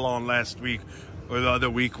 $4,000 ball on last week or the other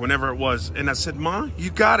week, whenever it was. And I said, Ma,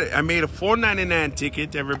 you got it. I made a $4.99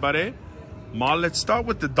 ticket, everybody. Ma, let's start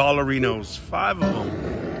with the dollarinos, 5 of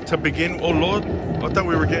them. To begin, oh Lord, I thought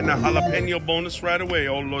we were getting a jalapeno bonus right away.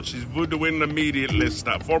 Oh Lord, she's voodooing immediately.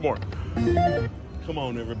 Stop, 4 more. Come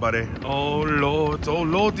on, everybody. Oh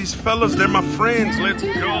Lord, these fellas, they're my friends. Let's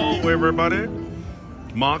go, everybody.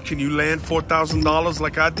 Ma, can you land $4,000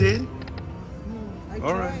 like I did?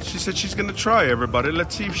 All right, she said she's gonna try, everybody.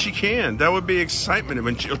 Let's see if she can. That would be excitement.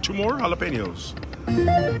 When 2 more jalapenos.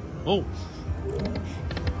 Oh.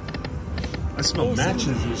 I smell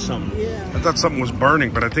matches or something. Yeah. I thought something was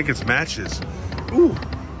burning, but I think it's matches. Ooh.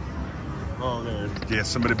 Oh, there. Yeah,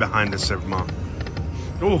 somebody behind us, Mom.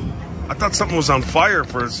 Ooh. I thought something was on fire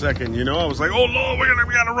for a second, you know? I was like, oh, Lord, we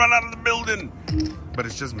gotta run out of the building. But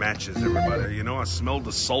it's just matches, everybody. You know, I smelled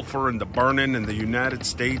the sulfur and the burning in the United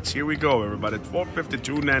States. Here we go, everybody.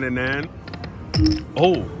 $452.99.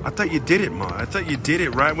 Oh, I thought you did it, Ma. I thought you did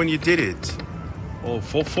it right when you did it. Oh,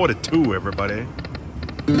 442, everybody.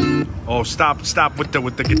 Oh, stop with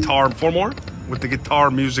the guitar. 4 more? With the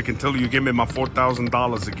guitar music until you give me my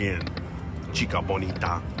 $4,000 again. Chica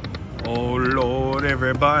bonita. Oh, Lord,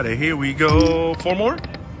 everybody. Here we go. 4 more?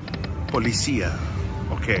 Policia.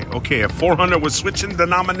 Okay. At 400, we're switching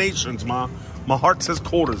denominations, Ma. My heart says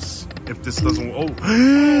quarters. If this doesn't... Oh.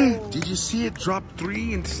 Did you see it drop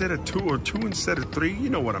 3 instead of 2 or 2 instead of 3? You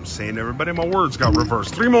know what I'm saying, everybody. My words got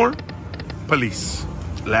reversed. 3 more? Police.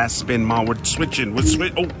 Last spin, Ma. We're switching.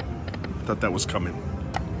 Oh. Thought that was coming.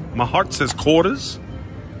 My heart says quarters.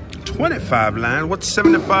 25 line. What's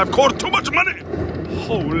 75 quarter? Too much money.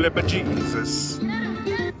 Holy Jesus.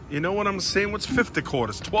 You know what I'm saying? What's 50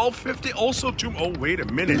 quarters? 12.50. Also 2. Oh, wait a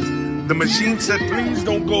minute. The machine said, please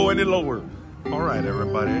don't go any lower. All right,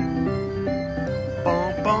 everybody.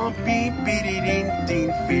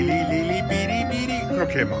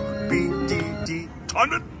 Okay, Ma.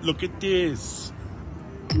 Ton it. Look at this.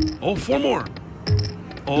 Oh, 4 more.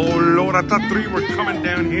 Oh, Lord, I thought 3 were coming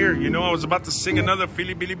down here. You know, I was about to sing another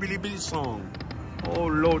Philly Billy Billy Billy song. Oh,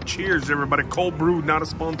 Lord, cheers, everybody. Cold brewed, not a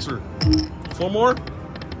sponsor. 4 more?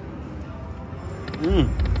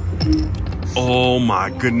 Oh,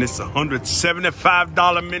 my goodness.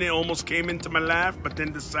 $175 minute almost came into my life, but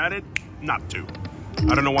then decided not to.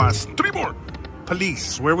 I don't know why. 3 more.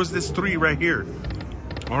 Police. Where was this 3 right here?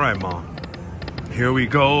 All right, Ma. Here we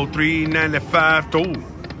go. $3.95. Oh.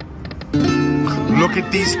 Look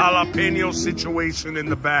at these jalapeno situation in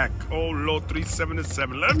the back. Oh, Lord,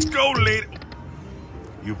 $3.77. Let's go, lady.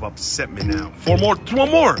 You've upset me now. 4 more. 1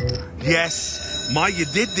 more. Yes. Ma, you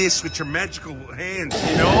did this with your magical hands,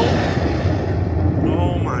 you know?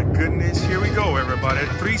 Oh, my goodness. Here we go, everybody.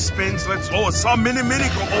 3 spins. Let's... Oh, it's all mini.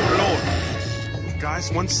 Oh, Lord.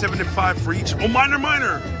 Guys, $175 for each. Oh, minor.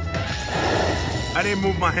 I didn't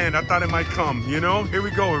move my hand. I thought it might come, you know? Here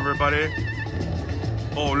we go, everybody.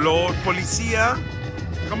 Oh, Lord, policia.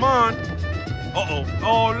 Come on. Uh-oh.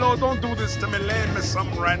 Oh, Lord, don't do this to me. Land me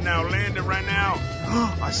something right now. Land it right now.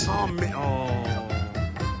 I saw him. Oh.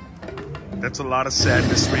 That's a lot of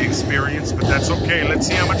sadness we experienced, but that's okay. Let's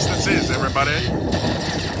see how much this is, everybody.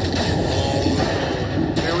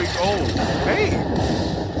 Oh, here we go. Hey.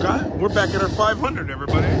 God, we're back at our 500,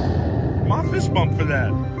 everybody. My fist bump for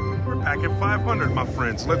that. We're back at 500, my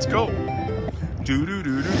friends. Let's go. Oh,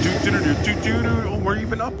 we're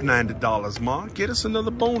even up $90, Ma. Get us another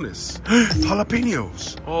bonus.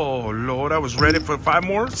 Jalapenos. Oh, Lord. I was ready for 5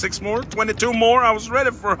 more, 6 more, 22 more. I was ready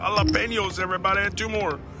for jalapenos, everybody. 2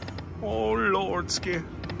 more. Oh, Lord. Scare.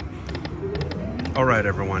 All right,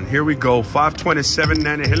 everyone. Here we go.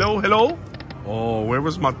 527.90. Hello. Oh, where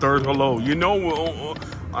was my 3rd hello? You know,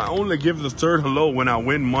 I only give the 3rd hello when I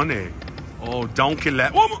win money. Oh, donkey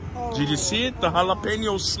lap. Oh, did you see it? The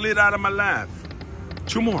jalapeno slid out of my laugh.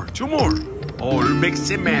 2 more. Oh, mix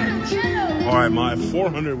and match. All right, Ma, at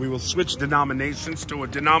 400, we will switch denominations to a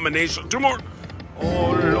denomination. 2 more.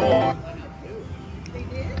 Oh, Lord.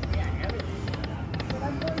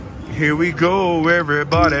 Here we go,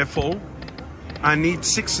 everybody, I need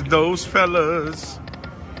 6 of those fellas.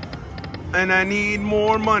 And I need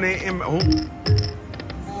more money.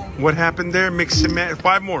 What happened there? Mix and match.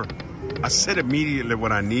 5 more. I said immediately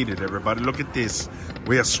what I needed, everybody. Look at this.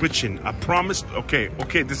 We are switching. I promised. Okay.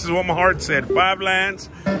 This is what my heart said. 5 lands.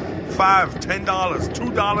 5, $10,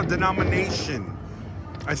 $2 denomination.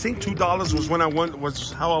 I think $2 was when I won.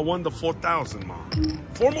 Was how I won the 4,000, Mom.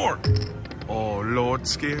 4 more. Oh, Lord,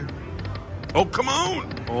 scare. Oh, come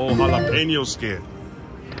on. Oh, jalapeno scare.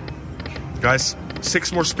 Guys,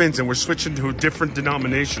 6 more spins and we're switching to a different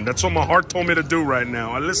denomination. That's what my heart told me to do right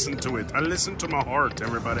now. I listened to it. I listened to my heart,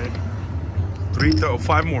 everybody.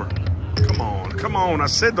 5 more. Come on, come on. I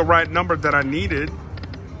said the right number that I needed.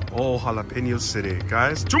 Oh, Jalapeno City.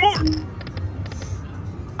 Guys, 2 more.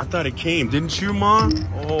 I thought it came, didn't you, Ma?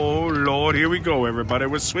 Oh, Lord. Here we go, everybody.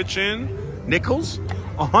 We're switching. Nickels?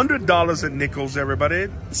 $100 at nickels, everybody.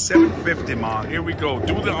 $7.50, Ma. Here we go.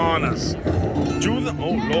 Do the honors. Do the,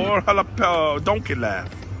 oh, Lord. Jalapeno. Donkey laugh.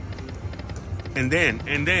 And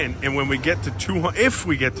when we get to 200, if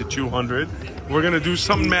we get to 200, we're going to do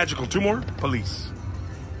something magical. 2 more. Police.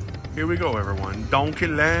 Here we go, everyone. Donkey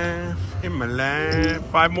laugh. In my laugh.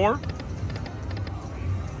 5 more.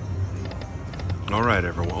 All right,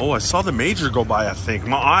 everyone. Oh, I saw the major go by, I think.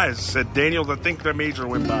 My eyes said, Daniel, I think the major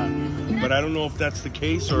went by. But I don't know if that's the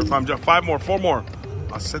case or if I'm just... 5 more, 4 more.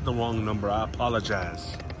 I said the wrong number. I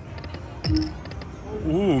apologize.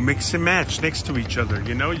 Ooh, mix and match next to each other.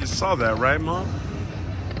 You know, you saw that, right, Mom?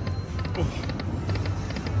 Ooh.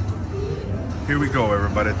 Here we go,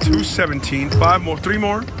 everybody. 217. 5 more. 3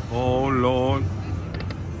 more. Oh, Lord.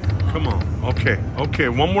 Come on. Okay. Okay.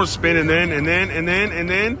 1 more spin and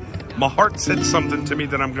then. My heart said something to me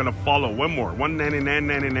that I'm going to follow. 1 more.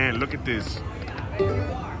 199.99. Look at this.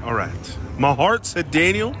 All right. My heart said,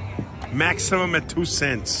 Daniel, maximum at 2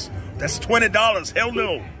 cents. That's $20. Hell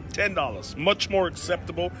no. $10. Much more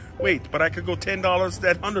acceptable. Wait, but I could go $10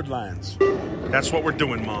 at 100 lines. That's what we're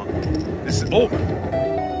doing, Mom. This is, oh.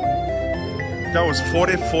 That was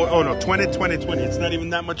 44. Oh, no, 20. It's not even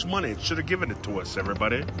that much money. It should have given it to us,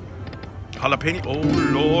 everybody. Jalapeno. Oh,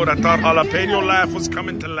 Lord. I thought Jalapeno laugh was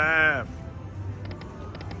coming to laugh.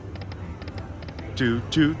 Oh,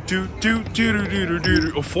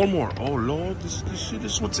 4 more. Oh, Lord. This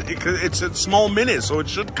what's it's a small minute, so it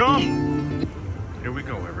should come. Here we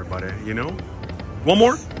go, everybody. You know? 1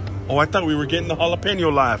 more. Oh, I thought we were getting the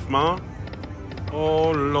jalapeno laugh, Ma.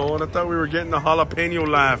 Oh, Lord. I thought we were getting the jalapeno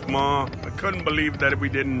laugh, Ma. I couldn't believe that we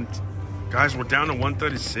didn't. Guys, we're down to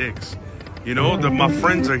 136. You know, my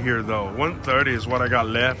friends are here, though. 130 is what I got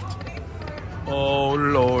left. Oh,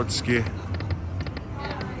 Lordski.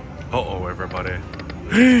 Uh-oh, everybody.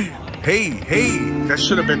 Hey. That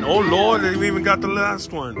should have been... Oh, Lord, we even got the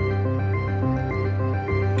last one.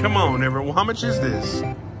 Come on, everyone. How much is this? 2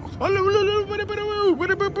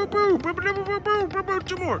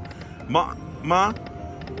 more. Ma,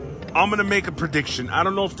 I'm going to make a prediction. I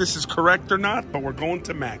don't know if this is correct or not, but we're going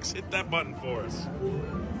to max. Hit that button for us.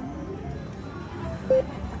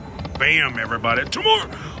 Bam, everybody. 2 more.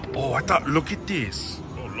 Oh, I thought, look at this.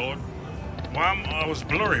 Oh, Lord. Well, I was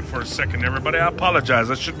blurry for a second, everybody. I apologize.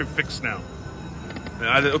 That should be fixed now.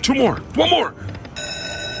 2 more. 1 more.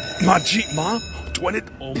 Ma. 20.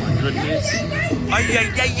 Oh, my goodness. Ay.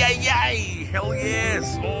 Hell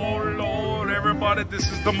yes. Oh, Lord, everybody. This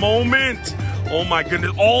is the moment. Oh, my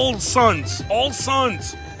goodness. All sons.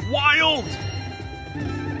 Wild.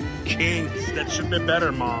 Kings. That should be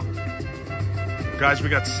better, Ma. Guys, we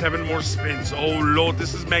got 7 more spins. Oh, Lord,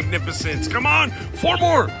 this is magnificent. Come on. 4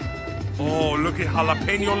 more. Oh, look at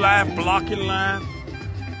jalapeno laugh, blocking laugh.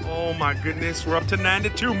 Oh, my goodness. We're up to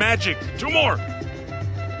 92. Magic. 2 more.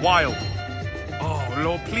 Wild. Oh,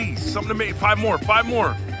 Lord, please. Something to make. 5 more.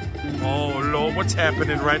 Oh, Lord, what's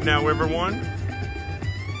happening right now, everyone?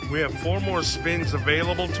 We have 4 more spins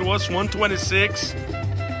available to us. 126.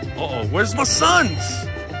 Uh-oh, where's my sons?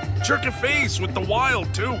 Jerky face with the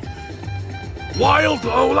wild, too. Wild.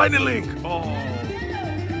 Oh, lightning link. Oh.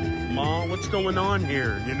 Ma, what's going on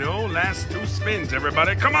here? You know, last 2 spins,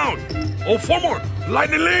 everybody. Come on. Oh, 4 more.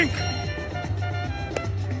 Lightning link.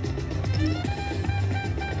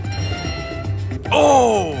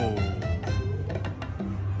 Oh.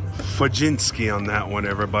 Fajinski on that one,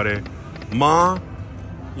 everybody. Ma,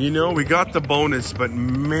 you know, we got the bonus, but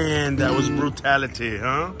man, that was brutality,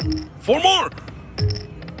 huh? 4 more.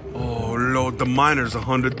 Oh, Lord, the miner's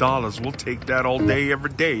 $100. We'll take that all day, every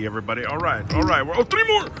day, everybody. All right. Oh, 3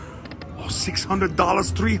 more. Oh, $600,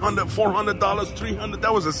 $300, $400, $300.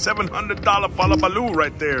 That was a $700 falabaloo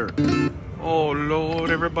right there. Oh, Lord,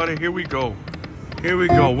 everybody, here we go.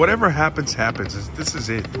 Whatever happens, happens. This is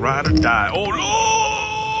it. Ride or die. Oh,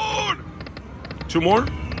 Lord. 2 more.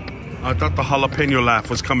 I thought the jalapeno laugh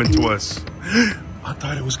was coming to us. I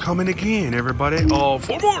thought it was coming again, everybody. Oh,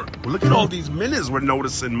 4 more. Well, look at all these minutes we're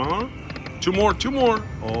noticing, Ma. 2 more.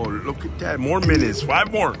 Oh, look at that. More minutes.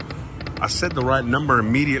 5 more. I said the right number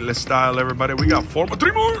immediately style, everybody. We got 4 more.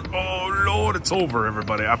 3 more. Oh, Lord, it's over,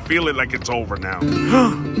 everybody. I feel it like it's over now.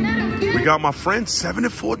 We got my friend,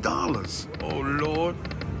 $74. Oh, Lord.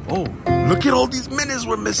 Oh, look at all these minutes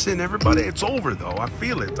we're missing, everybody. It's over, though. I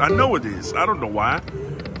feel it. I know it is. I don't know why.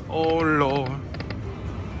 Oh, Lord.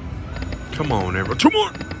 Come on, everybody. 2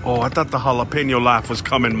 more. Oh, I thought the jalapeno laugh was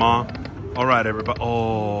coming, Ma. All right, everybody.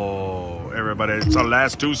 Oh, everybody. It's our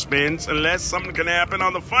last 2 spins, unless something can happen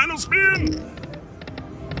on the final spin.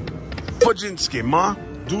 Pajinski, Ma.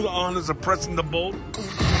 Do the honors of pressing the bolt.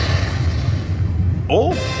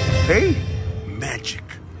 Oh, hey. Magic.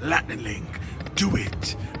 Lightning. Do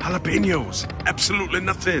it. Jalapenos. Absolutely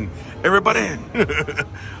nothing. Everybody.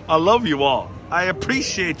 I love you all. I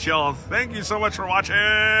appreciate y'all. Thank you so much for watching.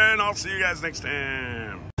 I'll see you guys next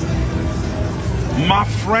time. My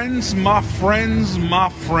friends, my friends, my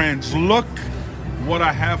friends, look what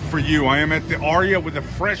I have for you. I am at the Aria with a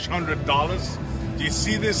fresh $100. Do you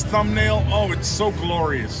see this thumbnail? Oh, it's so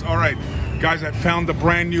glorious. All right, guys, I found the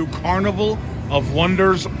brand new Carnival of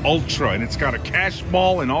Wonders Ultra, and it's got a cash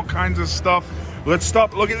ball and all kinds of stuff. Let's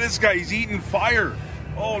stop. Look at this guy. He's eating fire.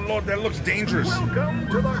 Oh, Lord, that looks dangerous. Welcome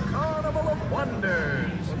to the Carnival of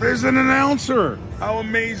Wonders. There's an announcer. How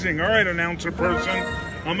amazing. All right, announcer person.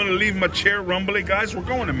 I'm going to leave my chair rumbly. Guys, we're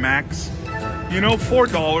going to Max. You know,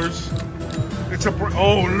 $4. It's a...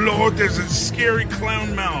 Oh, Lord, there's a scary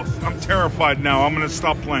clown mouth. I'm terrified now. I'm going to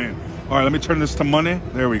stop playing. All right, let me turn this to money.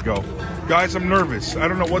 There we go. Guys, I'm nervous. I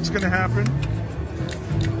don't know what's going to happen.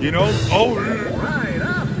 You know? Oh, Right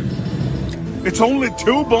up. it's only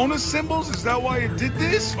 2 bonus symbols? Is that why it did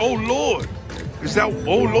this? Oh, Lord. Is that...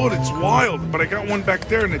 Oh, Lord, it's wild. But I got one back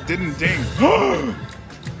there and it didn't ding.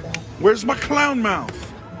 Where's my clown mouth?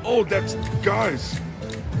 Oh, that's... Guys.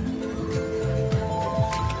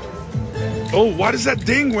 Oh, why does that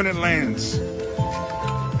ding when it lands?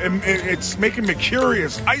 It's making me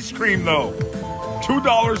curious. Ice cream, though.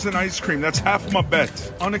 $2 in ice cream. That's half my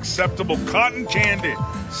bet. Unacceptable. Cotton candy.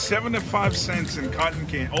 75 cents in cotton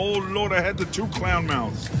candy. Oh, Lord, I had the 2 clown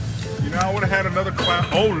mouths. You know, I would have had another clown.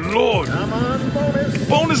 Oh, Lord. Come on, bonus.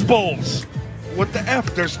 Bonus bowls. What the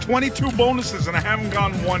F? There's 22 bonuses and I haven't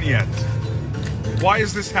gotten one yet. Why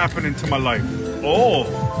is this happening to my life? Oh,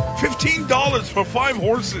 $15 for 5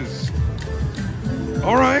 horses.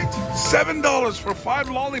 All right. $7 for 5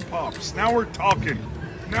 lollipops. Now we're talking.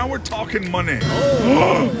 Now we're talking money.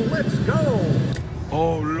 Oh, let's go.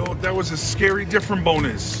 Oh, Lord, that was a scary different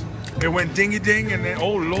bonus. It went dingy ding and then,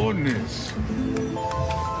 oh, Lordness.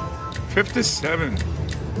 57.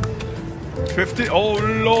 50. Oh,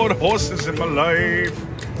 Lord, horses in my life.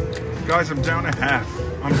 Guys, I'm down a half.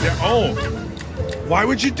 I'm down. Oh, why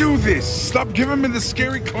would you do this? Stop giving me the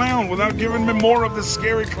scary clown without giving me more of the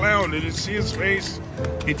scary clown. Did you see his face?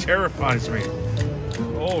 He terrifies me.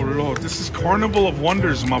 Oh, Lord, this is Carnival of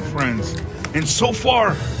Wonders, my friends. And so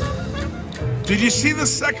far, did you see the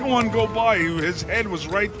second one go by? His head was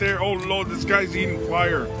right there. Oh, Lord, this guy's eating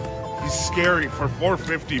fire. He's scary for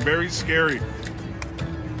 $4.50. Very scary.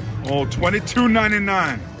 Oh,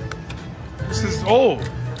 $22.99. This is, oh,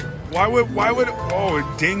 why would, oh, it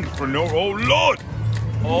dinged for no, oh, Lord.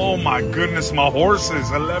 Oh, my goodness, my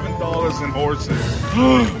horses. $11 in horses.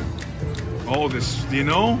 Oh, this, you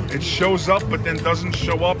know, it shows up but then doesn't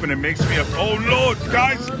show up and it makes me, oh, Lord,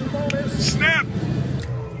 guys, snap.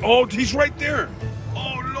 Oh, he's right there.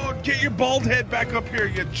 Oh, Lord, get your bald head back up here,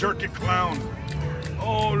 you jerky clown.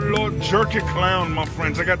 Oh, Lord, jerky clown, my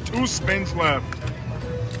friends. I got 2 spins left.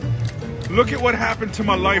 Look at what happened to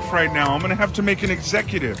my life right now. I'm going to have to make an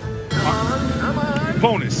executive. Come on.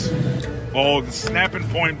 Bonus. Oh, the snapping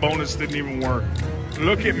point bonus didn't even work.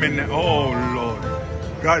 Look at me now. Oh, Lord.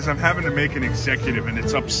 Guys, I'm having to make an executive, and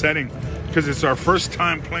it's upsetting because it's our first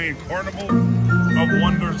time playing Carnival of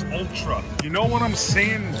Wonders Ultra. You know what I'm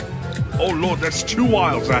saying? Oh, Lord, that's 2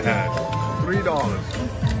 wilds I had. $3.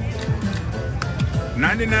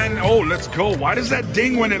 99. Oh, let's go. Why does that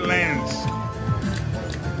ding when it lands?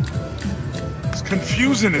 It's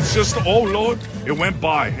confusing. It's just, oh, Lord, it went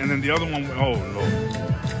by, and then the other one, oh, Lord.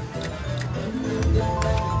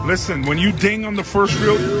 Listen, when you ding on the first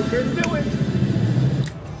reel, You can do it.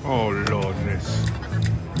 oh, Lordness.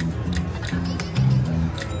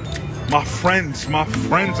 My friends, I'm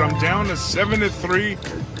down to 7-3.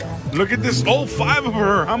 Look at this. Oh, 5 of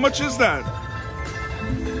her. How much is that?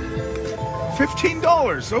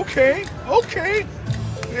 $15. Okay. Okay.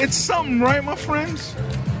 It's something, right, my friends?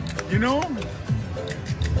 You know?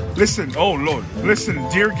 Listen, oh, Lord. Listen,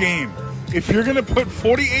 dear game. If you're going to put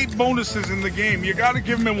 48 bonuses in the game, you got to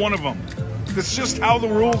give me one of them. That's just how the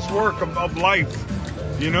rules work of life.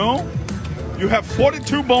 You know? You have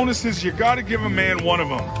 42 bonuses, you gotta give a man one of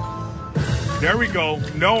them. There we go.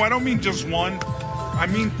 No, I don't mean just one. I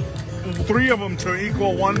mean 3 of them to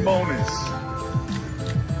equal 1 bonus.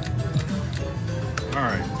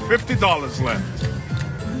 Alright, $50 left.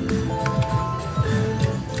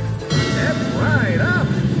 That's right up.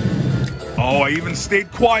 Oh, I even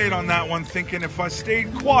stayed quiet on that one, thinking if I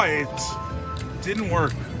stayed quiet, didn't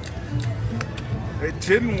work. It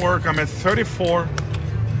didn't work. I'm at 34.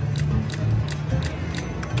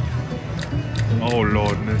 Oh,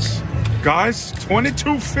 Lordness. Guys,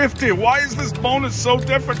 22.50. Why is this bonus so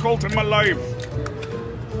difficult in my life?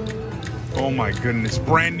 Oh my goodness.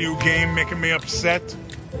 Brand new game making me upset.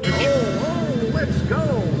 Let's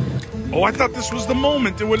go. Oh, I thought this was the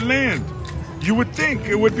moment it would land. You would think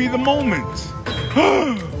it would be the moment.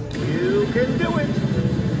 You can do it.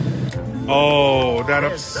 Oh, that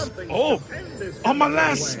Oh, on my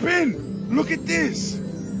last spin. Look at this.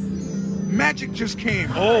 Magic just came.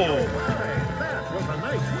 Oh, That was a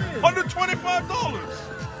nice win.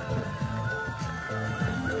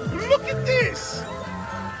 $125. Look at this.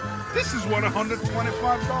 This is what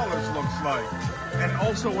 $125 looks like. And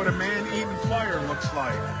also what a man eating fire looks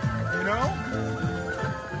like. You know?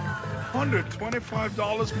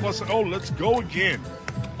 $125 plus. Oh, let's go again.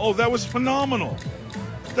 Oh, that was phenomenal.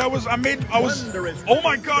 Oh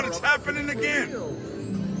my God, it's happening again.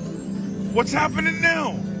 What's happening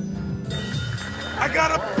now? I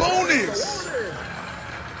got a bonus.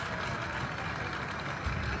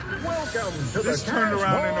 Welcome to This the turned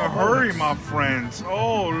around in a Cash hurry, my friends.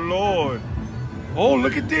 Oh, Lord. Oh,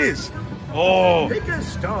 look at this. Oh, Pick a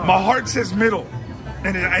star. my heart says middle.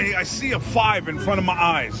 And I see a 5 in front of my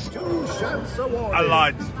eyes. 2 shots awarded. I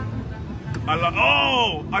lied.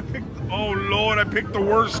 Oh, oh, Lord, I picked the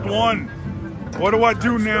worst one. What do I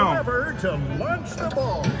do now? Forever to launch the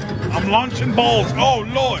ball. I'm launching balls. Oh,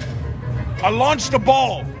 Lord. I launched a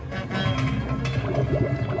ball.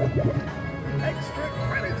 Extra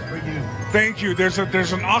credits for you. Thank you. There's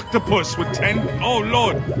an octopus with 10. Oh,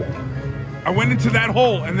 Lord. I went into that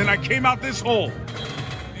hole, and then I came out this hole.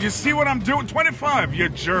 You see what I'm doing? 25, you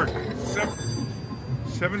jerk.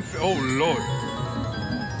 7. Oh, Lord.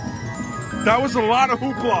 That was a lot of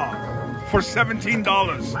hoopla for $17.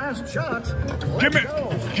 Last shot.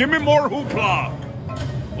 Give me more hoopla.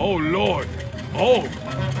 Oh, Lord. Oh.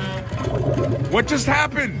 What just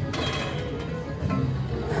happened?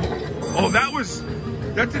 Oh, that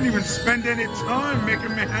didn't even spend any time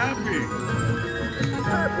making me happy.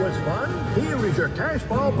 That was fun. Here is your cash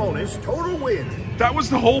ball bonus total win. That was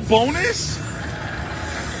the whole bonus?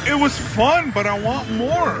 It was fun, but I want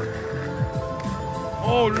more.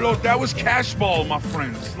 Oh, look, that was cash ball, my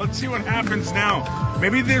friends. Let's see what happens now.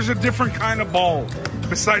 Maybe there's a different kind of ball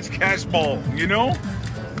besides cash ball, you know?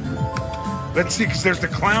 Let's see, because there's the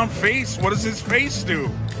clown face. What does his face do?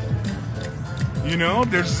 You know,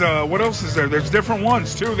 there's, what else is there? There's different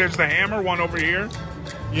ones, too. There's the hammer one over here.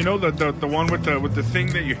 You know, the one with the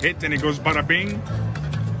thing that you hit and it goes bada bing?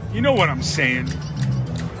 You know what I'm saying.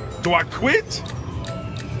 Do I quit?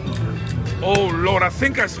 Oh, Lord, I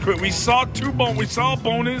think I quit. We saw we saw a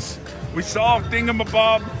bonus. We saw a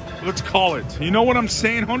thingamabob. Let's call it. You know what I'm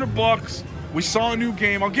saying? $100. We saw a new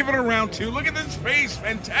game. I'll give it a round 2. Look at this face.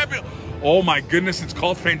 Fantabulous. Oh, my goodness. It's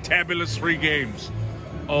called Fantabulous Free Games.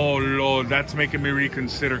 Oh, Lord. That's making me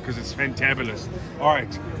reconsider because it's fantabulous. All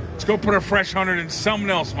right. Let's go put a fresh 100 in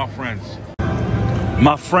something else, my friends.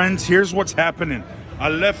 My friends, here's what's happening. I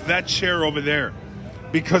left that chair over there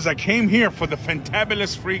because I came here for the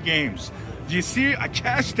fantabulous free games. Do you see? I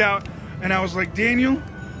cashed out and I was like, Daniel,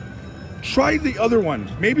 try the other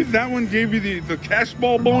one. Maybe that one gave you the cash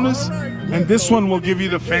ball bonus and this one will give you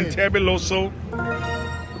the fantabuloso.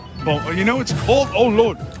 But you know, it's called, oh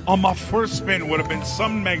Lord, on my first spin would have been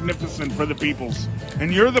something magnificent for the peoples.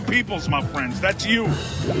 And you're the peoples, my friends. That's you.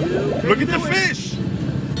 Look at the fish.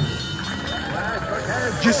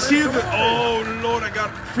 You see the, oh Lord, I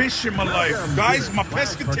got fish in my life. Guys, my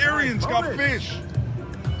pescatarians got fish.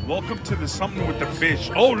 Welcome to the something with the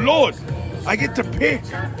fish. Oh Lord, I get to pick.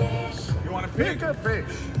 You want to pick? Pick a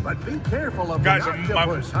fish, but be careful of guys, the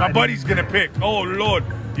octopus. my buddy's going to pick. Oh Lord,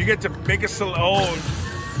 you get to make a, oh.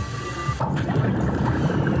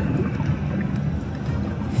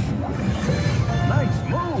 Nice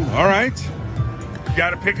move. All right. You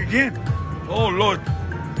got to pick again. Oh, Lord.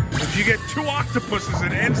 If you get 2 octopuses,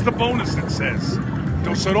 it ends the bonus, it says.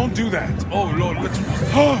 So don't do that. Oh, Lord.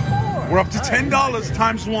 We're up to $10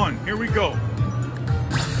 times 1. Here we go.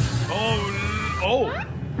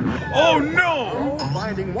 Oh, no.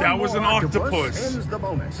 That was an octopus. Ends the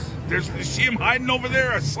bonus. You see him hiding over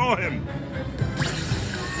there? I saw him.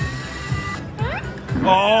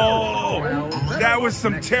 Oh, that was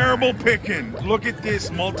some terrible picking. Look at this.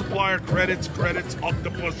 Multiplier, credits,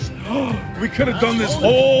 octopus. We could have done this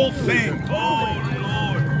whole thing. Oh,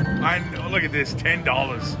 Lord. I know. Look at this.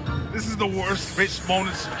 $10. This is the worst fish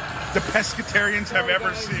bonus the pescatarians have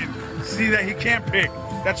ever seen. See that? He can't pick.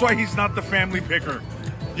 That's why he's not the family picker.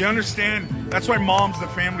 You understand? That's why mom's the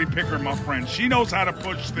family picker, my friend. She knows how to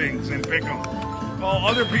push things and pick them. Oh,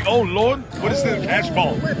 other people. Oh, Lord. What is this? Cash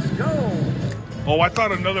ball. Let's go. Oh, I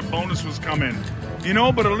thought another bonus was coming. You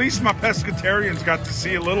know, but at least my pescatarians got to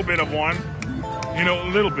see a little bit of one. You know, a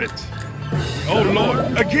little bit. Oh,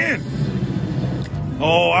 Lord. Again.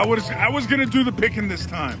 Oh, I was going to do the picking this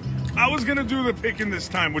time.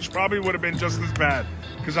 Which probably would have been just as bad.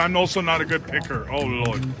 Because I'm also not a good picker. Oh,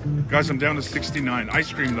 Lord. Guys, I'm down to 69.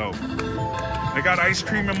 Ice cream, though. I got ice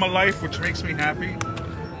cream in my life, which makes me happy.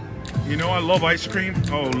 You know, I love ice cream.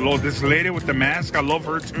 Oh, Lord. This lady with the mask, I love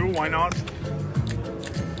her, too. Why not?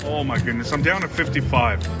 Oh, my goodness. I'm down to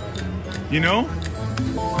 55. You know?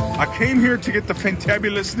 I came here to get the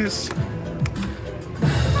fantabulousness.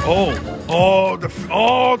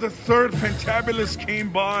 The third fantabulous came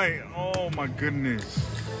by. Oh, my goodness.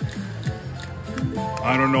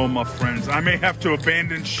 I don't know, my friends. I may have to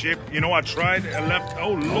abandon ship. You know, I tried. I left.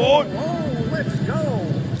 Oh, Lord. Oh, let's go.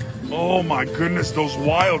 Oh, my goodness. Those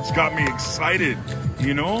wilds got me excited.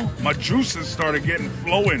 You know? My juices started getting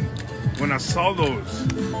flowing when I saw those.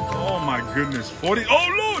 Oh, my goodness. 40. Oh,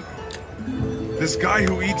 Lord. This guy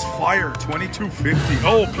who eats fire. 22.50.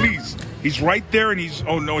 Oh, please. He's right there and he's...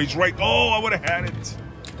 Oh, no, he's right. Oh, I would have had it.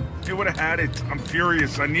 He would have had it. I'm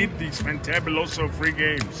furious. I need these fantabuloso free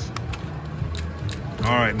games.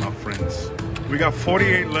 All right, my friends. We got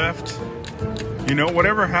 48 left. You know,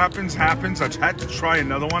 whatever happens, happens. I had to try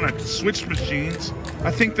another one. I switched machines. I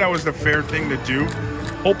think that was the fair thing to do.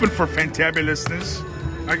 Hoping for fantabulousness.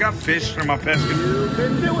 I got fish for my pesca. You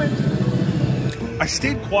can do it. I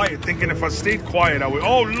stayed quiet, thinking if I stayed quiet, I would...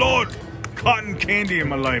 Oh, Lord! Cotton candy in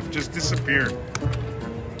my life just disappeared.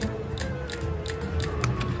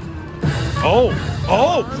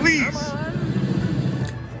 Oh, please.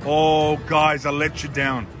 Oh, guys, I let you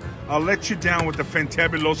down. I'll let you down with the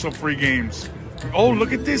fantabuloso free games. Oh,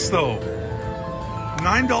 look at this, though.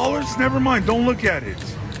 $9? Never mind. Don't look at it.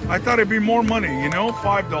 I thought it'd be more money, you know?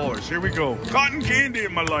 $5. Here we go. Cotton candy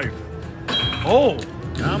in my life. Oh.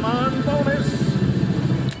 Come on, bonus.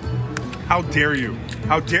 How dare you?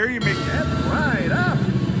 How dare you make... Get right up.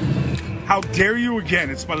 How dare you again?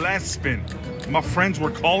 It's my last spin. My friends were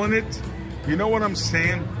calling it. You know what I'm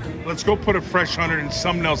saying? Let's go put a fresh 100 in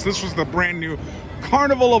something else. This was the brand new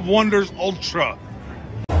Carnival of Wonders Ultra.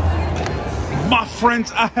 My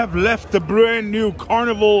friends, I have left the brand new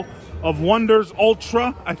Carnival of Wonders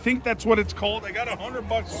Ultra. I think that's what it's called. I got $100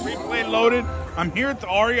 replay loaded. I'm here at the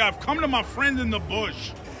Aria. I've come to my friend in the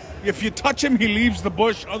bush. If you touch him, he leaves the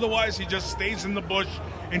bush. Otherwise, he just stays in the bush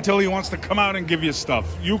until he wants to come out and give you stuff.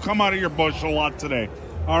 You come out of your bush a lot today.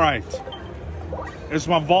 All right. There's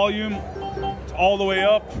my volume. It's all the way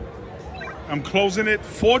up. I'm closing it.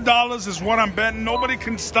 $4 is what I'm betting. Nobody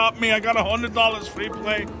can stop me. I got $100 free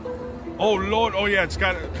play. Oh, Lord. Oh, yeah. It's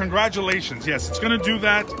got... Congratulations. Yes, it's going to do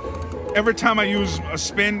that. Every time I use a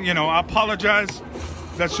spin, you know, I apologize.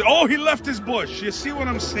 That's... Oh, he left his bush. You see what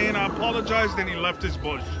I'm saying? I apologize, then he left his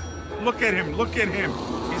bush. Look at him. Look at him.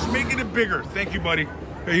 He's making it bigger. Thank you, buddy.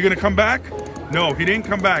 Are you going to come back? No, he didn't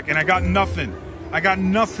come back, and I got nothing. I got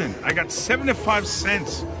nothing. I got 75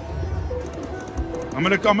 cents. I'm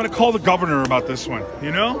gonna call the governor about this one,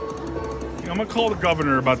 you know? I'm gonna call the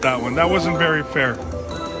governor about that one. That wasn't very fair.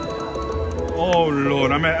 Oh,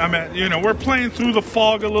 Lord. I'm at, you know, we're playing through the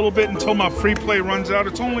fog a little bit until my free play runs out.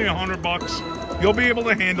 It's only $100. You'll be able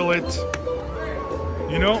to handle it.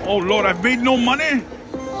 You know? Oh, Lord, I've made no money.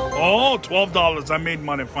 Oh, $12. I made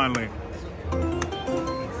money finally.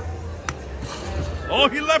 Oh,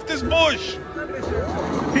 he left his bush.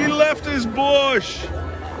 He left his bush.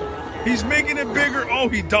 He's making it bigger. Oh,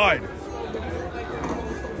 he died.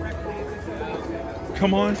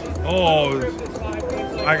 Come on. Oh,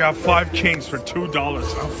 I got 5 kings for $2.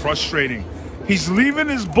 How frustrating. He's leaving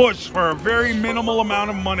his bush for a very minimal amount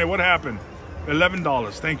of money. What happened?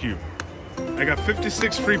 $11. Thank you. I got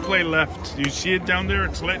 56 free play left. You see it down there?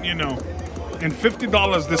 It's letting you know. And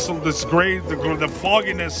 $50, this gray, the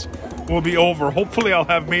fogginess will be over. Hopefully I'll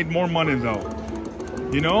have made more money though.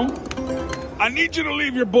 You know? I need you to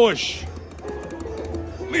leave your bush.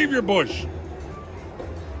 Leave your bush.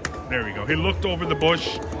 There we go. He looked over the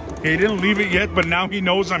bush. He didn't leave it yet, but now he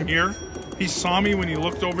knows I'm here. He saw me when he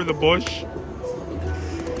looked over the bush.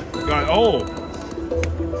 God, oh.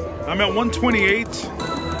 I'm at 128.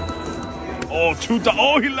 Oh,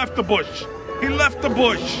 oh, he left the bush. He left the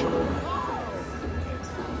bush.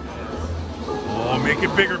 Oh, make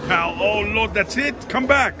it bigger, pal. Oh, Lord, that's it. Come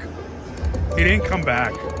back. He didn't come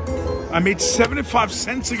back. I made 75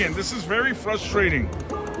 cents again. This is very frustrating.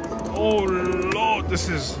 Oh, Lord, this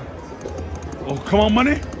is... Oh, come on,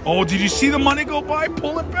 money. Oh, did you see the money go by?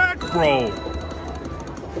 Pull it back, bro.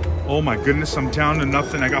 Oh my goodness, I'm down to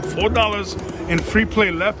nothing. I got $4 in free play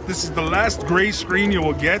left. This is the last gray screen you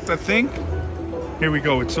will get, I think. Here we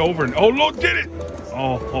go, it's over. Oh, Lord, did it!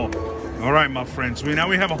 Oh. All right, my friends. Now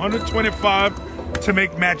we have 125 to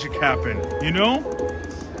make magic happen, you know?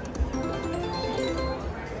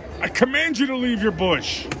 I command you to leave your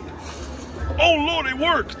bush. Oh, Lord, it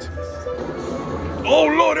worked. Oh,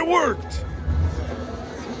 Lord, it worked.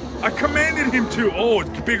 I commanded him to. Oh,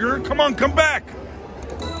 it's bigger. Come on, come back.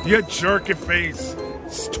 You jerky face.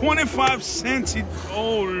 It's 25 cents.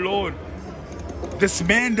 Oh, Lord. This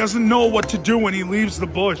man doesn't know what to do when he leaves the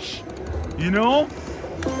bush. You know?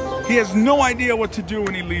 He has no idea what to do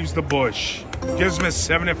when he leaves the bush. Gives me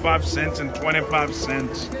 75 cents and 25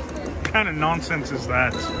 cents. What kind of nonsense is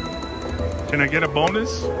that? Can I get a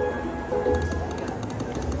bonus?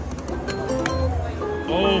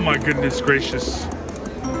 Oh my goodness gracious.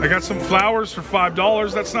 I got some flowers for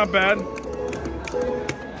 $5. That's not bad.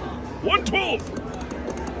 112.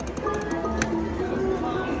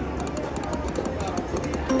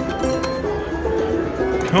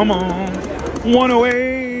 Come on.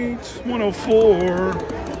 108, 104.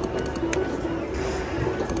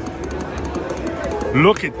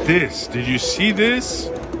 Look at this. Did you see this?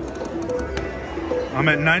 I'm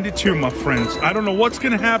at 92, my friends. I don't know what's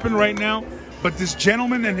going to happen right now, but this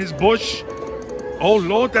gentleman and his bush. Oh,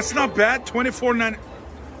 Lord, that's not bad. 24.90.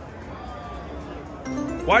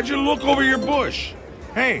 Why'd you look over your bush?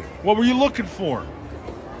 Hey, what were you looking for?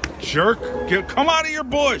 Jerk. Come out of your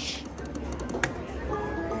bush.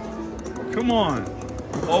 Come on.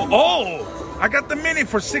 Oh, I got the mini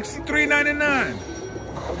for $63.99.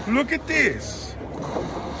 Look at this.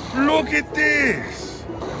 Look at this.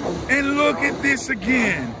 And look at this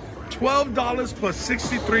again. $12 plus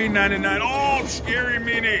 $63.99. Oh, scary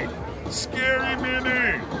mini. Scary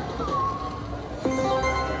mini.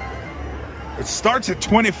 It starts at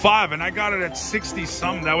 25 and I got it at 60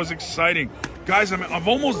 something. That was exciting. Guys, I've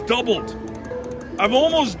almost doubled. I've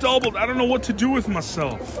almost doubled. I don't know what to do with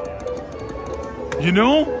myself. You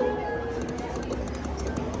know?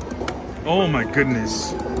 Oh my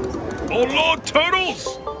goodness. Oh Lord,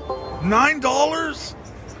 turtles! $9?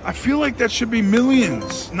 I feel like that should be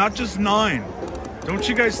millions, not just 9. Don't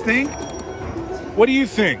you guys think? What do you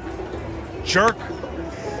think? Jerk.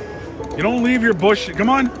 You don't leave your bush. Come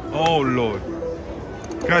on. Oh Lord.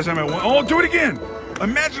 Guys, I'm at 1. Oh, do it again.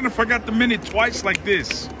 Imagine if I got the mini twice like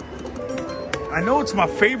this. I know it's my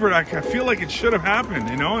favorite. I feel like it should have happened,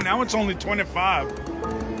 you know? Now it's only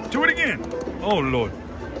 25. Do it again. Oh, Lord.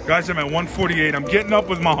 Guys, I'm at 148. I'm getting up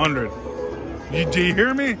with my 100. Do you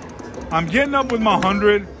hear me? I'm getting up with my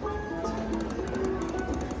 100.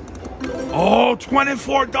 Oh,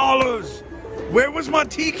 $24. Where was my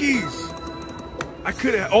tikis? I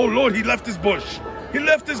could have. Oh, Lord, he left his bush. He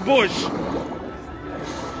left his bush.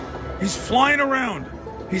 He's flying around.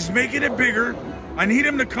 He's making it bigger. I need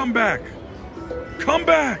him to come back. Come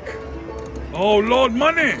back. Oh, Lord,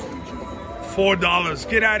 money. $4.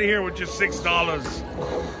 Get out of here with your $6.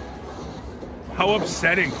 How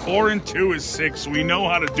upsetting. 4 and 2 is 6. We know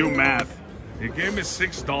how to do math. You gave me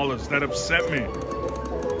 $6. That upset me.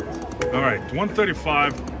 All right,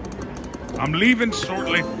 135. I'm leaving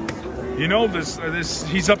shortly. You know, this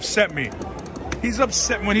he's upset me. He's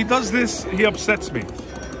upset. When he does this, he upsets me.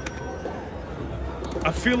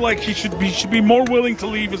 I feel like he should be more willing to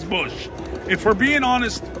leave his bush. If we're being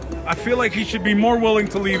honest, I feel like he should be more willing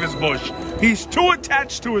to leave his bush. He's too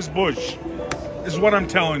attached to his bush, is what I'm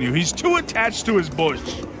telling you. He's too attached to his bush.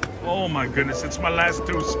 Oh my goodness, it's my last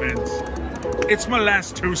 2 spins. It's my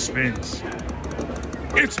last 2 spins.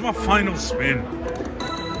 It's my final spin.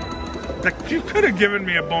 You could have given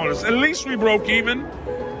me a bonus. At least we broke even.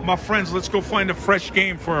 My friends, let's go find a fresh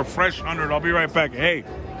game for a fresh 100. I'll be right back. Hey,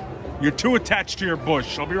 you're too attached to your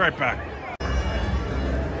bush. I'll be right back.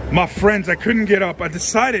 My friends, I couldn't get up. I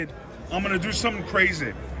decided I'm going to do something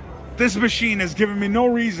crazy. This machine has given me no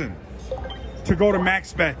reason to go to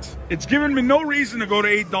max bet. It's given me no reason to go to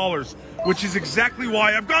 $8, which is exactly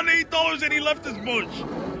why I've gone to $8 and he left his bush.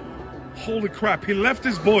 Holy crap, he left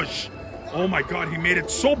his bush. Oh my God, he made it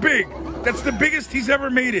so big. That's the biggest he's ever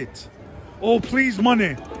made it. Oh, please,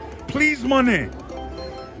 money. Please, money.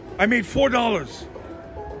 I made $4.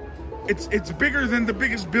 It's bigger than the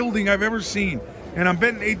biggest building I've ever seen. And I'm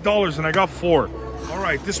betting $8 and I got 4. All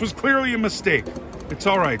right, this was clearly a mistake. It's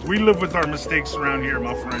all right. We live with our mistakes around here,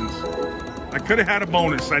 my friends. I could have had a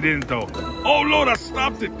bonus. I didn't, though. Oh, Lord, I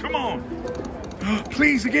stopped it. Come on.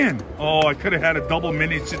 Please, again. Oh, I could have had a double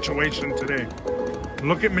mini situation today.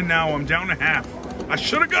 Look at me now. I'm down to half. I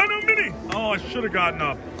should have gotten a mini. Oh, I should have gotten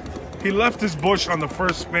up. He left his bush on the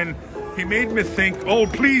first spin. He made me think, oh,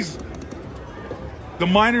 please. The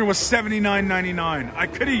minor was $79.99. I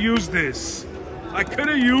could have used this. I could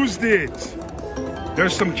have used it.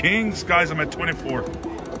 There's some kings. Guys, I'm at 24.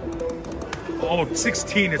 Oh,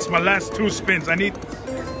 16. It's my last 2 spins. I need...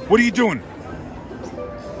 What are you doing?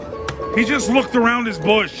 He just looked around his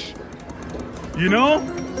bush. You know?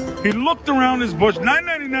 He looked around his bush.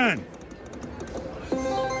 $9.99.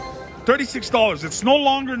 $36. It's no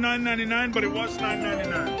longer $9.99, but it was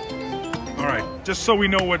 $9.99. All right. Just so we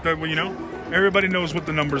know what the... You know? Everybody knows what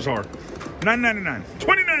the numbers are. $9.99.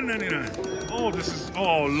 $29.99. Oh, this is...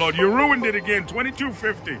 Oh, Lord. You ruined it again.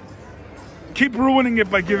 $22.50. Keep ruining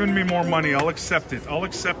it by giving me more money. I'll accept it. I'll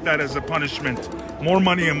accept that as a punishment. More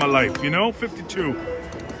money in my life. You know? 52.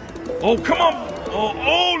 Oh, come on.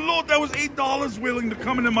 Oh, Lord. That was $8 willing to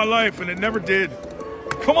come into my life, and it never did.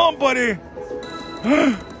 Come on, buddy.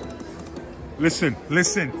 Listen.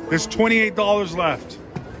 There's $28 left.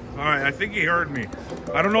 All right. I think he heard me.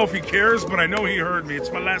 I don't know if he cares, but I know he heard me.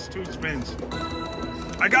 It's my last 2 spins.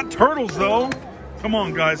 I got turtles, though. Come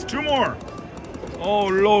on, guys. 2 more. Oh,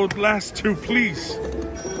 Lord. Last 2, please.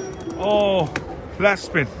 Oh, last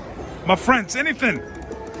spin. My friends, anything.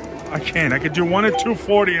 I can't. I could do 1 at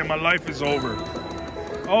 240 and my life is over.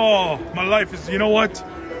 Oh, my life is... You know what?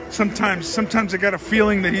 Sometimes I got a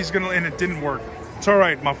feeling that he's going to... And it didn't work. It's all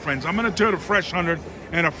right, my friends. I'm going to do a fresh 100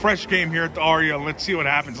 and a fresh game here at the Aria. Let's see what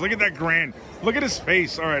happens. Look at that grand. Look at his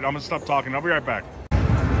face. All right, I'm going to stop talking. I'll be right back.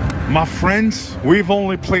 My friends, we've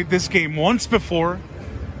only played this game once before,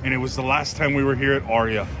 and it was the last time we were here at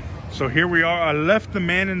Aria. So here we are. I left the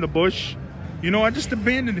man in the bush. You know, I just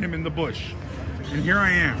abandoned him in the bush. And here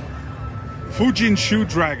I am. Fujin Shoe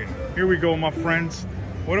Dragon. Here we go, my friends.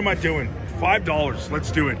 What am I doing? $5.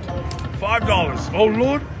 Let's do it. $5. Oh,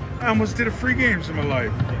 Lord. I almost did a free games in my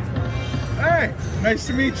life. Hey, nice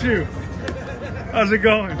to meet you. How's it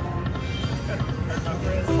going?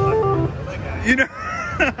 You know,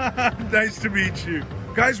 nice to meet you.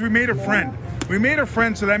 Guys, we made a friend. We made a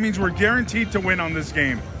friend, so that means we're guaranteed to win on this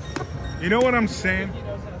game. You know what I'm saying?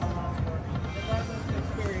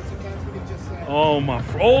 Oh,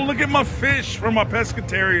 look at my fish for my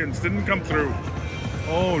pescatarians. Didn't come through.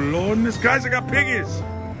 Oh, Lordness. Guys, I got piggies.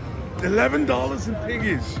 $11 in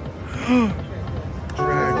piggies.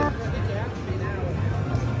 Drag.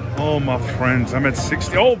 Oh, my friends. I'm at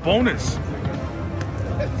 60. Oh, bonus.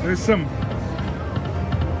 There's some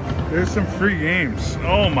free games.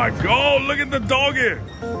 Oh, my God. Look at the doggy.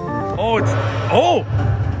 Oh,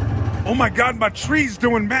 oh, my God. My tree's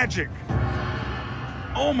doing magic.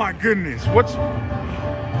 Oh, my goodness.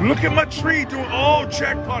 Look at my tree doing... Oh,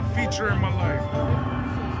 jackpot feature in my life.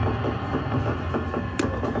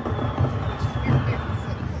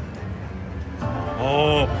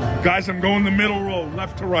 Oh, guys, I'm going the middle row,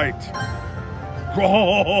 left to right.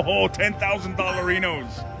 Oh, $10,000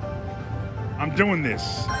 Dolinos. I'm doing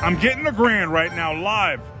this. I'm getting a grand right now,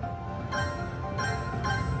 live.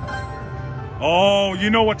 Oh,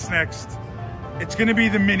 you know what's next. It's going to be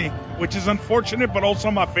the mini, which is unfortunate, but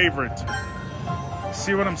also my favorite.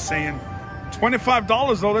 See what I'm saying?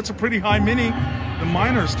 $25, though. That's a pretty high mini. The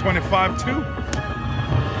minor's 25 too.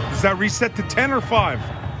 Does that reset to 10 or 5?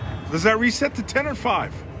 Does that reset to 10 or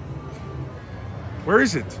 5? Where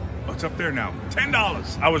is it? Oh, it's up there now.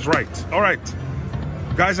 $10. I was right. All right.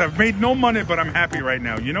 Guys, I've made no money, but I'm happy right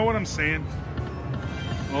now. You know what I'm saying?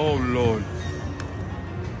 Oh, Lord.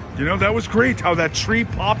 You know, that was great how that tree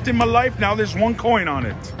popped in my life. Now there's 1 coin on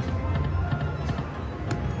it.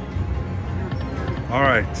 All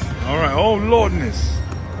right. All right. Oh, Lordness.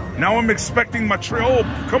 Now I'm expecting my tree. Oh,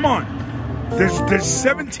 come on. There's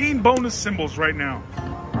 17 bonus symbols right now.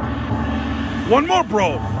 1 more,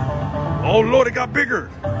 bro. Oh, Lord, it got bigger.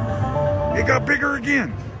 It got bigger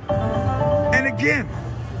again. And again.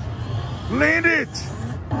 Land it.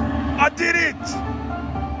 I did it.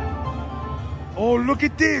 Oh, look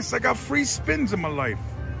at this. I got free spins in my life.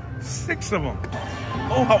 6 of them.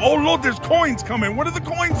 Oh, Lord, there's coins coming. What are the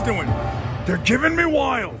coins doing? They're giving me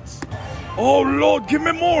wilds. Oh, Lord, give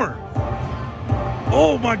me more.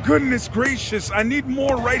 Oh, my goodness gracious. I need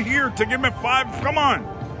more right here to give me 5. Come on.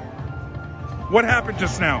 What happened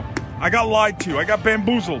just now? I got lied to. I got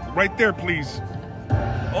bamboozled. Right there, please.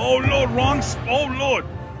 Oh, Lord, wrong. Oh, Lord.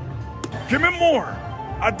 Give me more.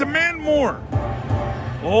 I demand more.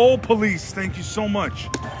 Oh, police, thank you so much.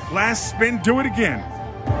 Last spin, do it again.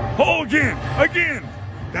 Oh, again.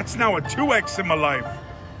 That's now a 2x in my life.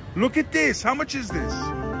 Look at this. How much is this?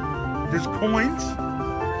 There's coins.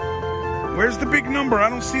 Where's the big number? I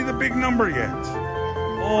don't see the big number yet.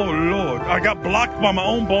 Oh, Lord. I got blocked by my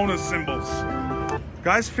own bonus symbols.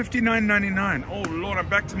 Guys, $59.99. Oh, Lord, I'm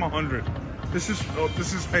back to my 100. This is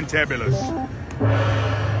fantabulous.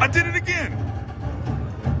 I did it again.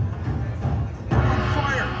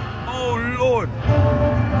 Lord.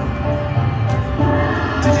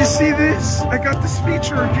 Did you see this? I got this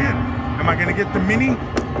feature again. Am I gonna get the mini?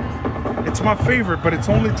 It's my favorite, but it's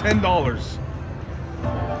only $10.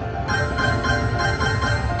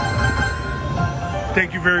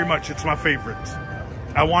 Thank you very much. It's my favorite.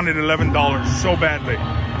 I wanted $11 so badly.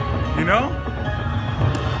 You know?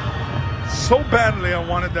 So badly I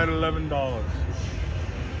wanted that $11.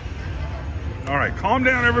 All right, calm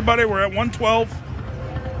down, everybody. We're at 112.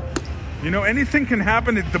 You know, anything can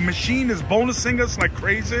happen. The machine is bonusing us like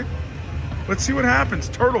crazy. Let's see what happens.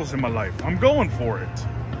 Turtles in my life. I'm going for it.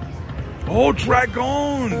 Oh,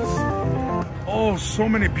 dragons. Oh, so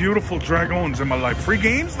many beautiful dragons in my life. Free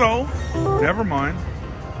games, though. Never mind.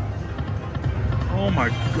 Oh, my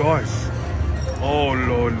gosh. Oh,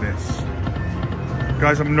 Lordness.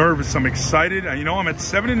 Guys, I'm nervous. I'm excited. You know, I'm at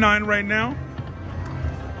 79 right now.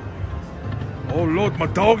 Oh, Lord, my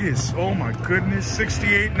doggies. Oh, my goodness.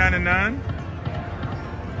 68.99.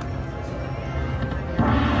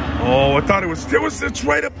 Oh, I thought it's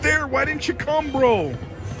right up there. Why didn't you come, bro?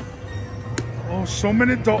 Oh, so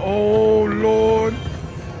many oh, Lord.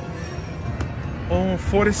 Oh,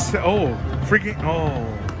 47. Oh, freaking. Oh.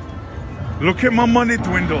 Look at my money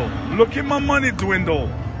dwindle. Look at my money dwindle.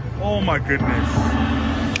 Oh, my goodness.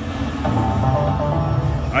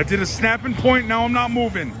 I did a snapping point. Now I'm not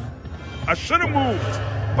moving. I should have moved,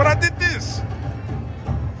 but I did this.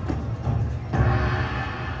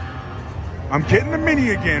 I'm getting the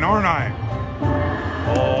mini again, aren't I?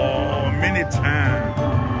 Oh, mini time.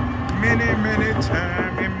 Mini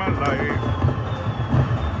time in my life.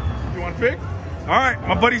 You want to pick? All right,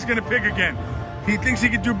 my buddy's going to pick again. He thinks he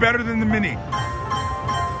could do better than the mini.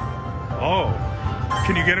 Oh,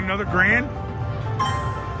 can you get another grand?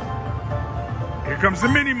 Here comes the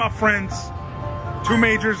mini, my friends. 2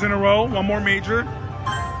 majors in a row, 1 more major,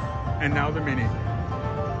 and now the mini.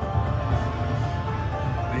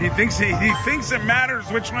 He thinks it matters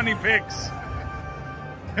which one he picks.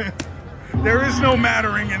 There is no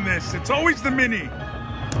mattering in this. It's always the mini,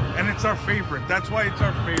 and it's our favorite. That's why it's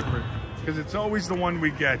our favorite, because it's always the one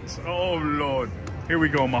we get. Oh, Lord. Here we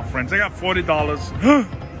go, my friends. I got $40.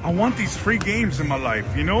 I want these free games in my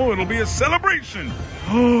life. You know, it'll be a celebration.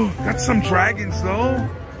 Oh, got some dragons, though.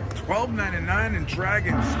 $12.99 in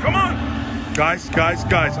dragons. Come on. Guys,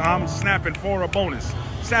 I'm snapping for a bonus.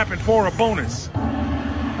 Snapping for a bonus.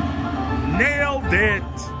 Nailed it.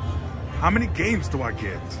 How many games do I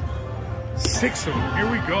get? 6 of them. Here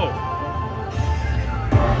we go.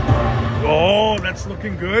 Oh, that's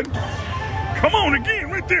looking good. Come on again,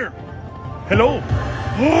 right there. Hello.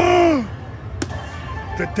 Oh,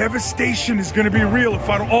 the devastation is going to be real if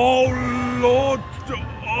I don't. Oh, Lord.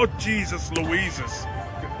 Oh, Jesus Louises.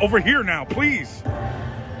 Over here now, please.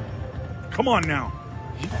 Come on now.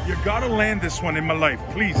 You gotta land this one in my life,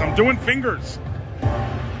 please. I'm doing fingers.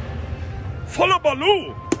 Full of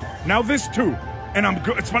baloo. Now this too. And I'm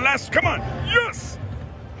good. It's my last. Come on. Yes.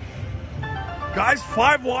 Guys,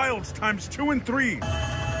 5 wilds times 2 and 3.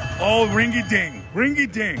 Oh, ringy ding. Ringy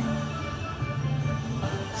ding.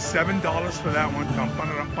 $7 for that one.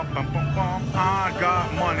 I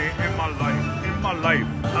got money in my life. In my life.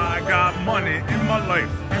 I got money in my life.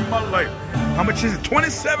 In my life. How much is it?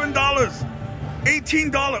 $27.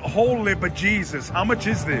 $18. Holy but Jesus. How much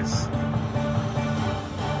is this?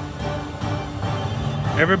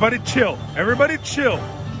 Everybody chill. Everybody chill.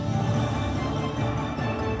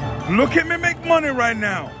 Look at me make money right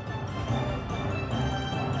now.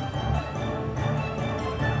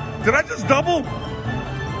 Did I just double?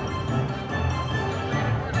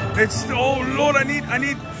 It's, oh Lord, I need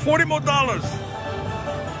 $40 more.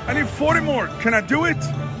 I need 40 more. Can I do it?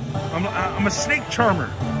 I'm a snake charmer.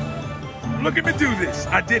 Look at me do this.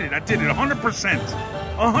 I did it. 100%.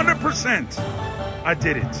 100%. I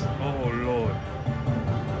did it. Oh Lord.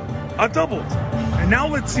 I doubled. And now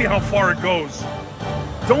let's see how far it goes.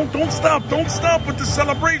 Don't stop. Don't stop with the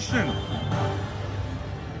celebration.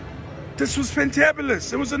 This was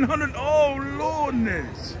fantabulous. It was 100. Oh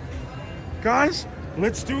Lordness. Guys,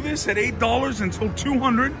 let's do this at $8 until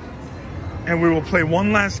 200. And we will play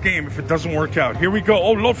one last game if it doesn't work out. Here we go.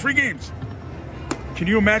 Oh, Lord, free games. Can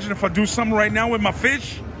you imagine if I do something right now with my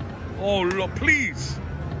fish? Oh, Lord, please.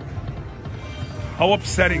 How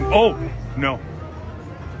upsetting. Oh, no.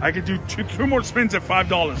 I could do two more spins at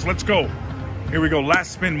 $5. Let's go. Here we go.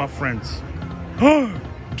 Last spin, my friends.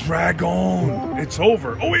 Dragon. It's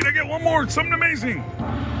over. Oh, wait, I get one more. It's something amazing.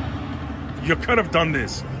 You could have done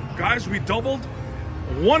this. Guys, we doubled.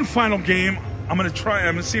 One final game. I'm going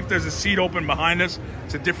to see if there's a seat open behind us.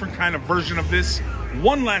 It's a different kind of version of this.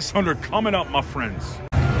 One last 100 coming up, my friends.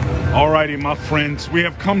 Alrighty, my friends, we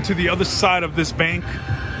have come to the other side of this bank.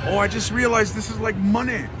 Oh, I just realized this is like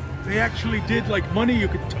money. They actually did like money. You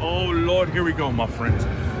could, oh Lord, here we go, my friends.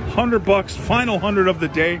 $100, final 100 of the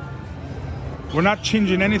day. We're not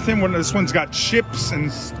changing anything. This one's got chips,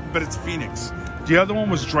 but it's Phoenix. The other one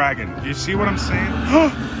was Dragon. Do you see what I'm saying?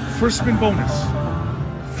 First spin bonus.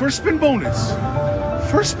 First spin bonus.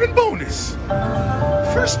 First spin bonus.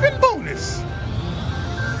 First spin bonus.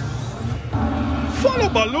 Follow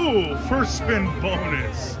Baloo, first spin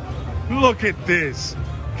bonus. Look at this.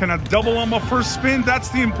 Can I double on my first spin? That's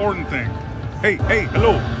the important thing. Hey,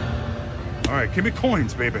 hello. All right, give me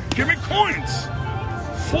coins, baby. Give me coins.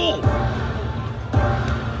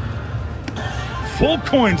 Full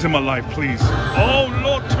coins in my life, please. Oh,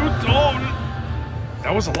 Lord,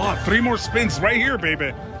 that was a lot. 3 more spins right here,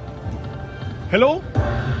 baby. Hello?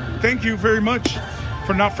 Thank you very much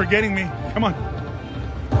for not forgetting me. Come on.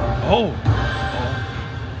 Oh.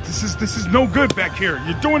 This is no good back here.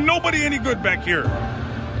 You're doing nobody any good back here.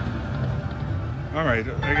 All right.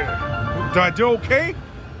 Did I do okay?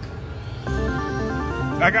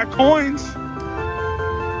 I got coins.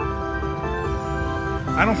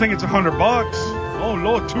 I don't think it's $100. Oh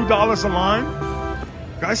Lord, $2 a line.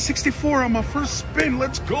 Guys, 64 on my first spin.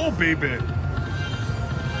 Let's go, baby.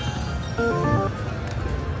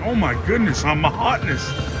 Oh my goodness, my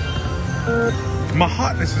hotness. My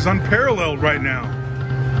hotness is unparalleled right now.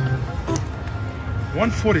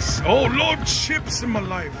 140. Oh Lord, chips in my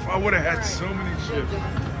life. I would have had so many chips.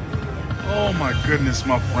 Oh my goodness,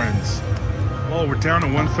 my friends. Oh, we're down to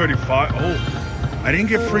 135. Oh, I didn't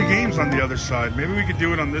get free games on the other side. Maybe we could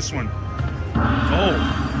do it on this one.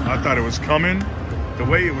 Oh, I thought it was coming. The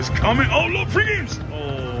way it was coming. Oh, look, free games.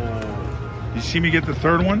 Oh, you see me get the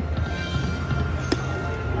third one?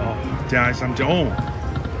 Oh, guys,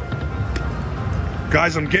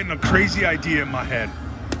 guys, I'm getting a crazy idea in my head.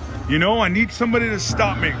 You know, I need somebody to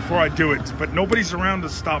stop me before I do it, but nobody's around to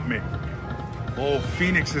stop me. Oh,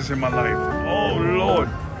 Phoenix is in my life. Oh, Lord.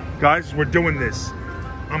 Guys, we're doing this.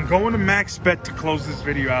 I'm going to max bet to close this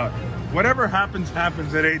video out. Whatever happens,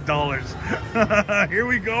 happens at $8. Here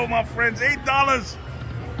we go, my friends. $8.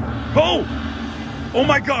 Oh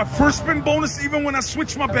my God. First spin bonus even when I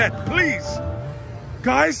switch my bet. Please.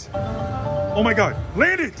 Guys. Oh my God.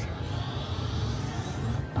 Land it.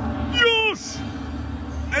 Yes.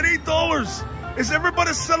 At $8. Is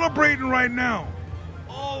everybody celebrating right now?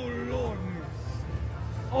 Oh, Lordness.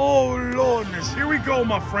 Oh, Lordness. Here we go,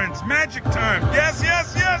 my friends. Magic time. Yes.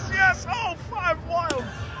 Oh, 5 wilds.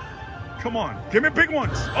 Come on. Give me big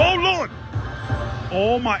ones. Oh, Lord.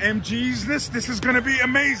 Oh, my MGs. This is going to be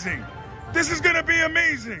amazing. This is going to be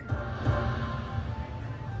amazing.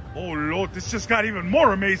 Oh, Lord. This just got even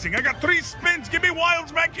more amazing. I got 3 spins. Give me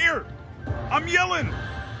wilds back here. I'm yelling.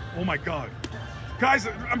 Oh, my God. Guys,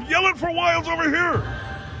 I'm yelling for wilds over here.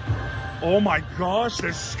 Oh, my gosh.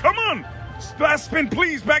 Come on. Last spin,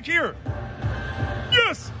 please. Back here.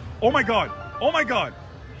 Yes. Oh, my God. Oh, my God.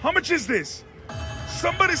 How much is this?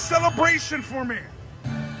 Somebody's celebration for me.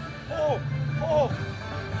 Oh,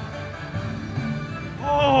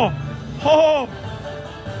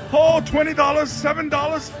 $20, $7,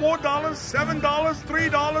 $4, $7, $3,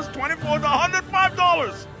 $24,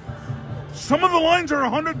 $105. Some of the lines are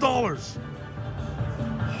 $100.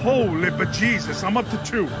 Holy bejesus, I'm up to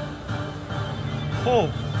 2.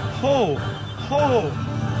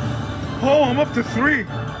 I'm up to 3.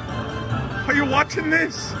 Are you watching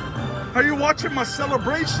this? Are you watching my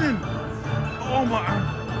celebration? Oh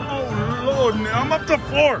Lord, I'm up to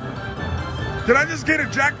 4. Did I just get a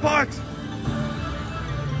jackpot?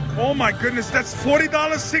 Oh my goodness, that's $40,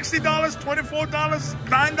 $60, $24,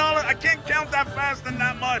 $9. I can't count that fast and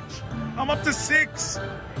that much. I'm up to 6.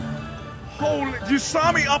 Holy, you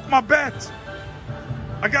saw me up my bet.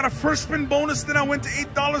 I got a first spin bonus, then I went to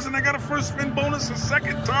 $8 and I got a first spin bonus a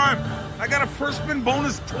second time. I got a first spin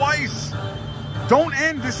bonus twice. Don't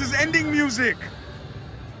end, this is ending music.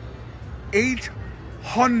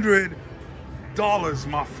 $800,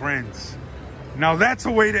 my friends. Now that's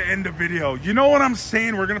a way to end a video. You know what I'm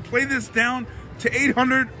saying? We're gonna play this down to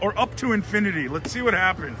 800 or up to infinity. Let's see what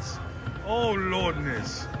happens. Oh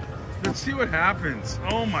Lordness. Let's see what happens.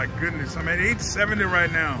 Oh my goodness, I'm at 870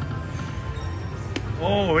 right now.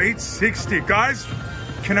 Oh, 860. Guys,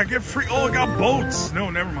 can I get free? Oh, I got boats. No,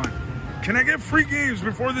 never mind. Can I get free games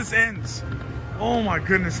before this ends? Oh my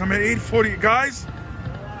goodness, I'm at 840. Guys,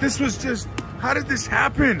 this was just, how did this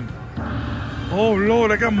happen? Oh Lord,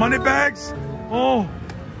 I got money bags. Oh,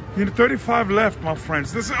 35 left, my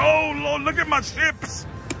friends. Oh Lord, look at my ships.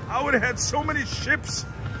 I would have had so many ships.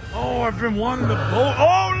 Oh, I've been wanting to boat.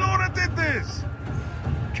 Oh Lord, I did this.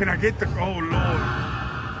 Can I get the, oh Lord.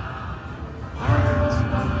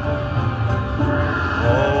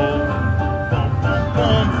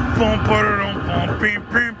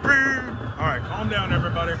 on,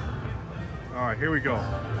 everybody. All right, here we go.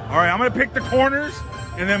 All right, I'm gonna pick the corners,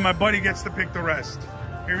 and then my buddy gets to pick the rest.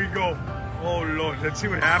 Here we go. Oh Lord, let's see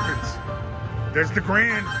what happens. There's the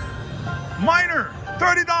grand. Minor,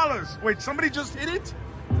 $30. Wait, somebody just hit it?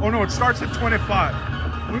 Oh no, it starts at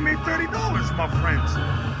 25. We made $30, my friends.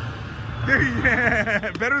 There,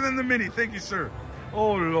 yeah, better than the mini. Thank you, sir.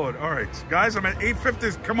 Oh Lord. All right, guys, I'm at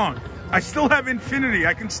 850. Come on. I still have infinity.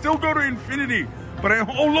 I can still go to infinity, but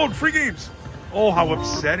oh Lord, free games. Oh, how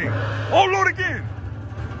upsetting. Oh Lord, again.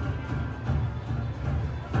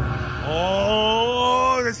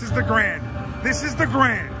 Oh, this is the grand. This is the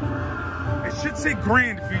grand. It should say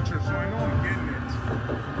grand feature, so I know I'm getting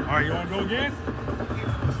it. All right, you want to go again?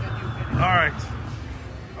 All right.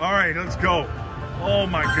 All right, let's go. Oh,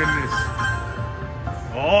 my goodness.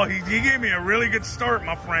 Oh, he gave me a really good start,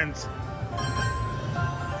 my friends.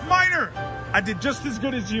 Minor. I did just as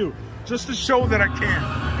good as you, just to show that I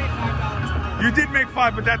can. You did make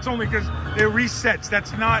 $5, but that's only because it resets.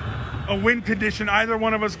 That's not a win condition either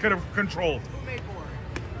one of us could have controlled. Who made more?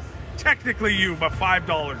 Technically you, but $5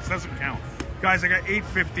 doesn't count. Guys, I got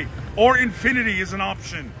 850. Or infinity is an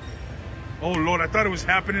option. Oh Lord, I thought it was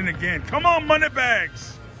happening again. Come on, money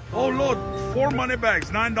bags. Oh Lord, 4 money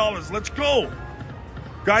bags, $9. Let's go.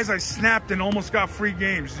 Guys, I snapped and almost got free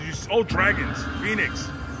games. Oh, Dragons, Phoenix.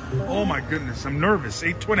 Oh my goodness, I'm nervous.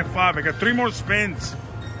 825, I got 3 more spins.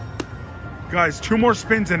 Guys, 2 more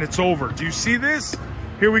spins and it's over. Do you see this?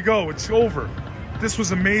 Here we go, it's over. This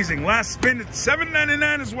was amazing. Last spin at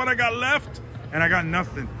 $7.99 is what I got left, and I got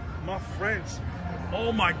nothing. My friends,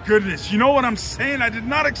 oh my goodness. You know what I'm saying? I did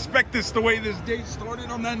not expect this the way this day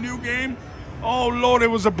started on that new game. Oh Lord,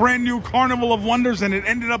 it was a brand new carnival of wonders, and it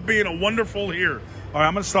ended up being a wonderful here. All right,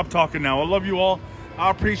 I'm gonna stop talking now. I love you all. I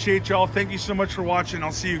appreciate y'all. Thank you so much for watching.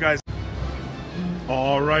 I'll see you guys.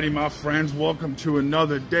 Alrighty, my friends, welcome to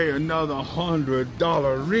another day, another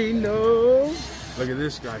 $100 Reno. Look at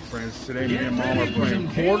this guy, friends. Today, me and Mom are playing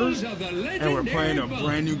quarters, and we're playing a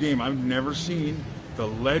brand new game I've never seen, the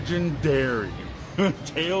Legendary.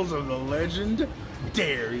 Tales of the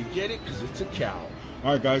Legendary. Get it? Because it's a cow.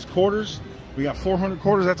 All right, guys, quarters. We got 400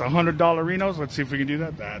 quarters. That's $100 Renos. Let's see if we can do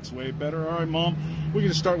that. That's way better. All right, Mom. We're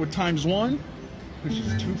going to start with ×1, which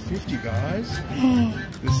is 250, guys.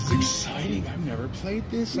 This is exciting. I've never played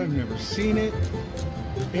this. I've never seen it.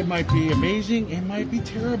 It might be amazing. It might be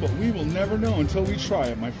terrible. We will never know until we try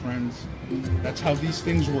it, my friends. That's how these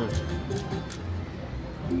things work.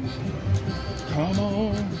 Come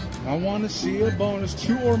on. I want to see a bonus.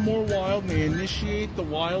 2 or more wild may initiate the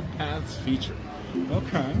wild paths feature.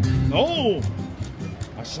 Okay. Oh!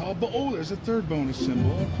 I saw, oh, there's a 3rd bonus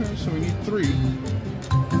symbol. Okay, so we need 3.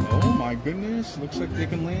 Oh my goodness. Looks like they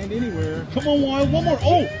can land anywhere. Come on, wild. 1 more.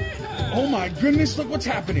 Oh! Oh my goodness. Look what's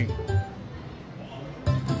happening.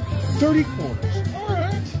 30 quarters. All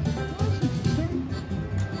right.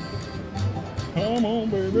 Come on,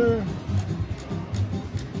 baby.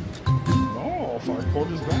 Oh, 5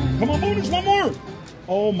 quarters back. Come on, bonus. 1 more.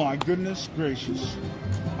 Oh my goodness gracious.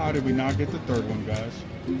 How did we not get the 3rd one, guys?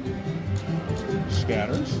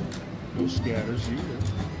 Scatters. No scatters either.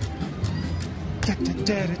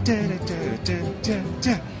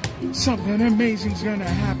 Something amazing's gonna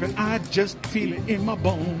happen. I just feel it in my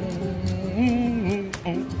bones.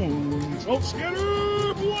 Oh,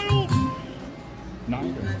 scatter! Wild!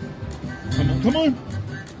 Neither. Come on, come on!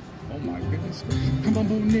 Oh my goodness. Come on,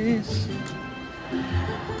 bonus.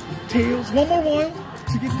 Tails. 1 more wild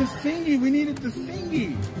to get the thingy. We needed the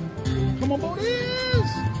thingy. Come on, bonus!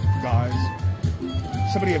 Guys,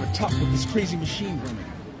 somebody have a talk with this crazy machine for me.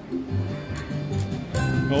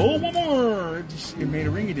 Oh, 1 more! It made a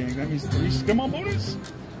ringy ding. That means 3. Come on, bonus!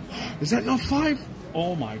 Is that not 5?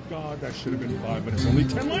 Oh my god, that should have been 5, but it's only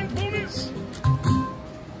 10 lines bonus!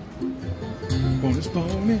 Bonus,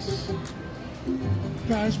 bonus!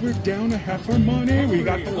 Guys, we're down to half our money. We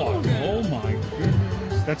got the lock. Oh my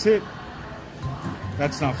goodness. That's it.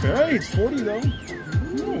 That's not fair. Hey, it's 40 though.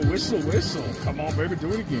 Ooh, whistle, whistle. Come on, baby, do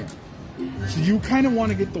it again. So you kind of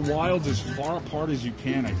want to get the wilds as far apart as you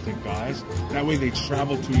can, I think, guys. That way they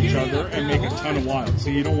travel to each other and make a ton of wilds.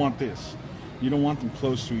 See, you don't want this. You don't want them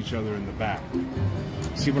close to each other in the back.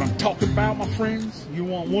 See what I'm talking about, my friends? You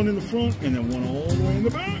want 1 in the front and then 1 all the way in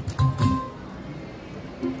the back.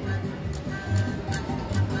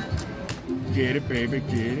 Get it, baby,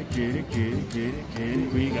 get it, get it, get it, get it, get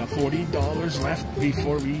it. We got $40 left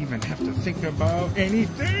before we even have to think about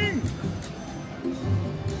anything.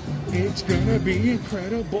 It's gonna be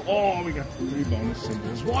incredible. Oh, we got 3 bonus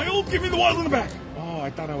symbols. Wild, give me the wild in the back. Oh, I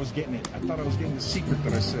thought I was getting it. I thought I was getting the secret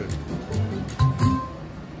that I said.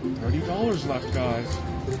 $30 left, guys.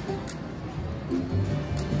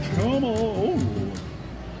 Come on. Oh.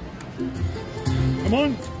 Come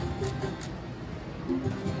on.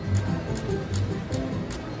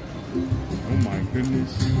 Oh my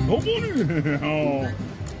goodness. Oh, oh.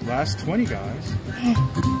 Last 20, guys.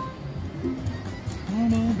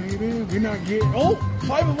 Come on, baby. We're not getting... Oh,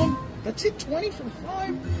 5 of them. That's it, 20 for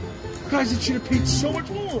 5. Guys, it should have paid so much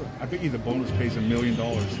more. I bet you the bonus pays $1 million,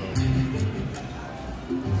 though.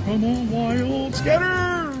 Come on, wild.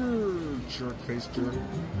 Scatter. Jerk face jerk.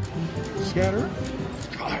 Scatter.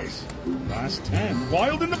 Guys, last 10.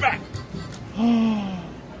 Wild in the back. Oh,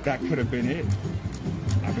 that could have been it.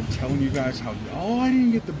 I've been telling you guys how... Oh, I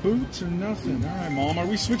didn't get the boots or nothing. All right, Mom. Are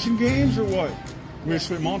we switching games or what?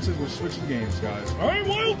 Mom says we're switching games, guys. All right,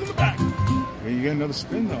 wild in the back. Yeah, you get another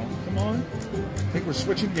spin, though. Come on. I think we're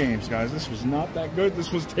switching games, guys. This was not that good.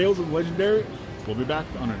 This was Tales of the Legendary. We'll be back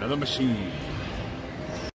on another machine.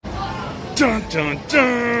 Dun, dun,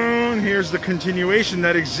 dun. Here's the continuation,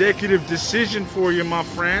 that executive decision for you, my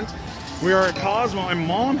friends. We are at Cosmo, and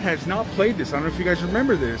Mom has not played this. I don't know if you guys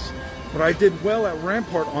remember this, but I did well at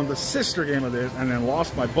Rampart on the sister game of this, and then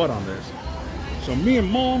lost my butt on this. So me and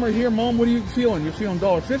Mom are here. Mom, what are you feeling? You're feeling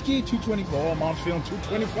 $1.50, $2.24. Oh, Mom's feeling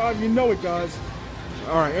 $2.25. You know it, guys.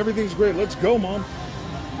 All right, everything's great. Let's go, Mom.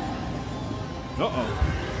 Uh-oh.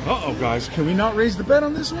 Uh-oh, guys. Can we not raise the bet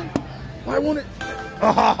on this one? Why won't it?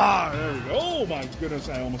 Ah, there we go. Oh, my goodness.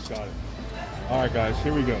 I almost got it. All right, guys.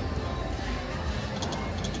 Here we go.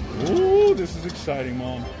 Ooh, this is exciting,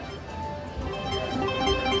 Mom.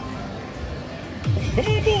 Come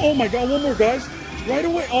on, Mom. Oh, my God. One more, guys. Right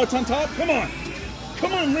away. Oh, it's on top. Come on.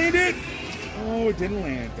 Come on, land it. Oh, it didn't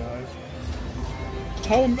land, guys.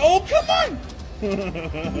 How? Oh, come on.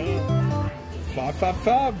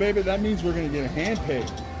 555, baby. That means we're going to get a hand pay.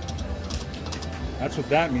 That's what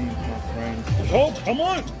that means, my friend. Oh, come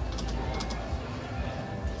on.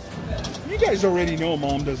 You guys already know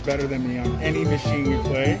Mom does better than me on any machine you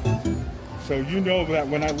play. So you know that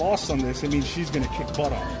when I lost on this, it means she's going to kick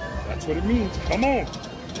butt on. That's what it means. Come on.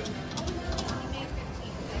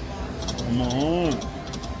 Come on.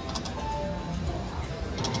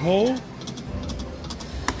 Oh.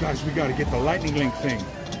 Guys, we got to get the lightning link thing.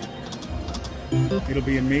 It'll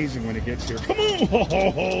be amazing when it gets here. Come on.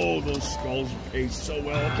 Oh, those skulls pay so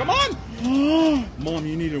well. Come on. Mom,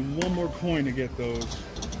 you needed one more coin to get those.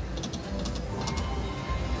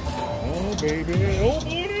 Oh, baby. Oh,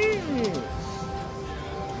 bonus.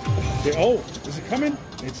 Okay, oh, is it coming?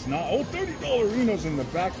 It's not. Oh, $30 Reno's in the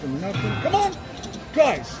back for nothing. Come on.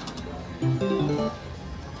 Guys.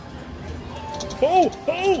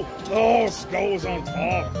 Oh, skull was on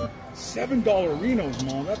top. $7 Renos,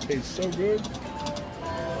 Mom. That pays so good.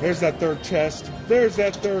 There's that third chest. There's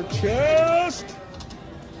that third chest.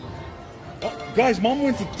 Oh, guys, Mom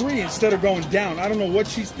went to 3 instead of going down. I don't know what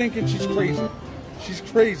she's thinking. She's crazy. She's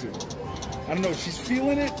crazy. I don't know if she's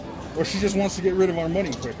feeling it or she just wants to get rid of our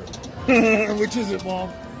money quicker. Which is it,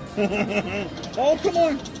 Mom? Oh, come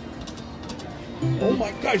on. Oh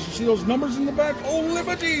my gosh, you see those numbers in the back? Oh, live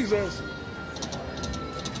a Jesus.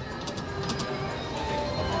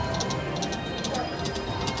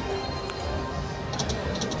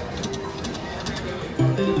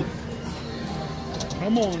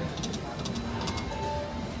 Come on.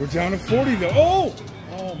 We're down to 40 though. Oh!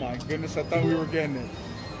 Oh my goodness, I thought we were getting it.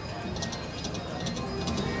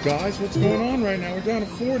 Guys, what's going on right now? We're down to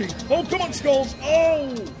 40. Oh, come on, skulls.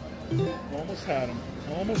 Oh! Almost had him.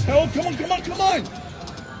 Almost held. Come on, come on, come on.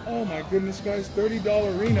 Oh my goodness, guys. $30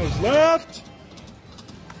 Renos left.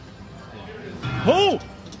 Ho!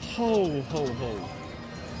 Ho, ho, ho.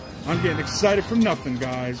 I'm getting excited for nothing,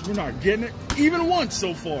 guys. We're not getting it even once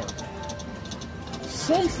so far.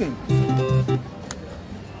 Something.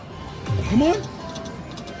 Come on.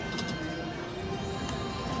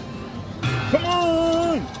 Come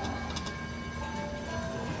on.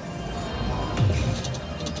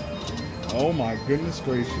 Oh my goodness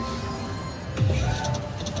gracious.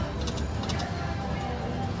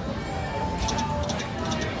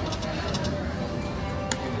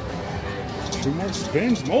 Two more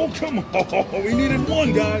spins. Oh, come on. Oh, we needed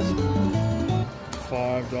one, guys.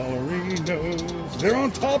 $5 Renos. They're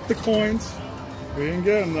on top, the coins. We didn't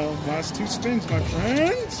get them, though. Last 2 spins, my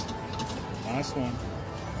friends. Last one.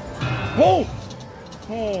 Oh!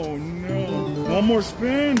 Oh, no. One more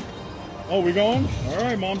spin. Oh, we going? All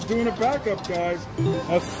right, Mom's doing a backup, guys.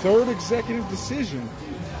 A third executive decision.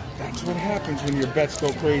 That's what happens when your bets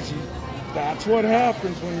go crazy. That's what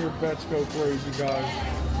happens when your bets go crazy, guys.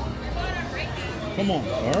 Come on.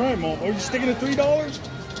 All right, Mom. Oh, you're sticking at $3?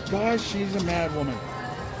 Guys, she's a mad woman.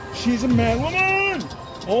 She's a mad woman.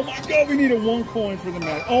 Oh, my God. We needed 1 coin for the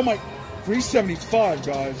mad. Oh, my. $3.75,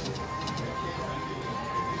 guys.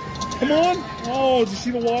 Come on. Oh, did you see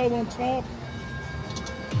the wild on top?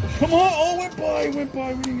 Come on. Oh, went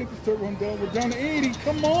by. We didn't get the third one down. We're down to 80.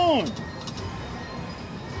 Come on.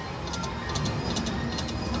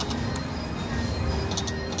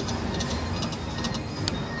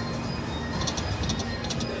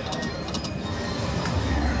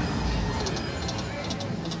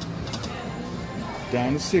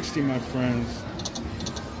 Down to 60, my friends.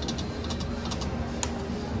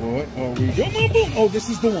 What are we going? Boom, boom. Oh, this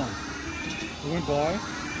is the one. It went by.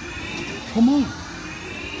 Come on.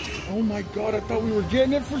 Oh my God, I thought we were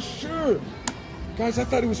getting it for sure. Guys, I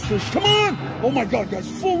thought it was for sure. Come on. Oh my God, guys,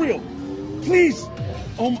 full reel. Please.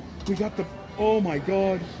 Oh, we got the, oh my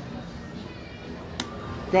God.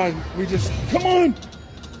 Guys, we just, come on.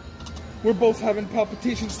 We're both having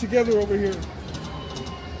palpitations together over here.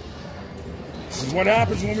 This is what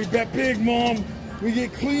happens when we bet big, Mom. We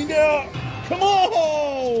get cleaned out. Come on!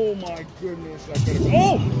 Oh my goodness! I gotta go.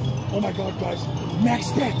 Oh! Oh my God, guys!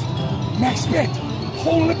 Max bet! Max bet!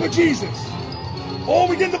 Whole lip of Jesus! Oh,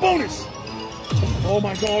 we get the bonus! Oh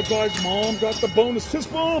my God, guys! Mom got the bonus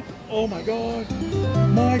fist bump! Oh my God!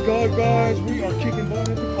 My God, guys! We are kicking butt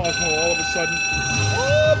at the Cosmo all of a sudden.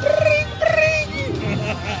 Oh, bring, bring!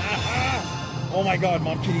 Oh my God,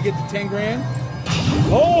 Mom! Can you get the 10 grand?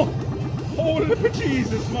 Oh! Oh, lip of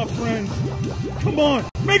Jesus, my friends! Come on,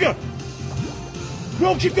 Mega!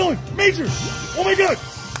 No, keep going. Major. Oh my God.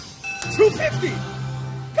 250.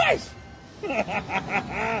 Guys.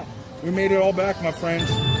 We made it all back, my friends.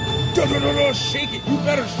 Shake it. You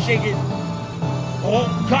better shake it.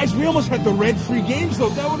 Oh, guys, we almost had the red free games, though.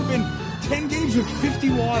 That would have been 10 games with 50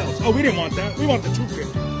 wilds. Oh, we didn't want that. We want the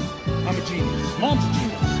 250. I'm a genius. Mom's a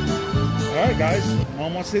genius. All right, guys.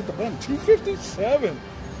 Mom wants to hit the button. 257.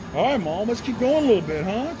 All right, Mom. Let's keep going a little bit,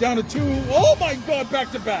 huh? Down to 2. Oh, my God. Back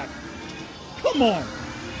to back. Come on.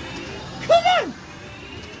 Come on.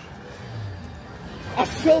 I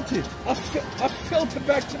felt it. I felt it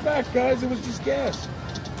back to back, guys. It was just gas.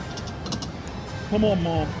 Come on,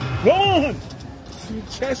 Mom. Come on.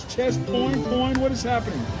 Chest, point. What is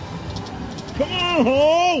happening? Come on.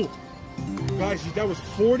 Oh. Guys, that was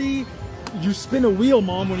 40. You spin a wheel,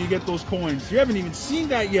 Mom, when you get those coins. You haven't even seen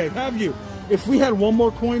that yet, have you? If we had one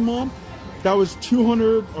more coin, Mom, that was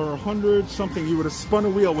 200 or 100 something. You would have spun a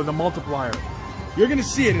wheel with a multiplier. You're going to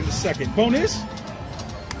see it in a second. Bonus?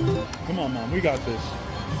 Come on, Mom. We got this.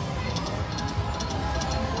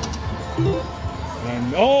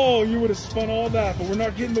 And, oh, you would have spun all that, but we're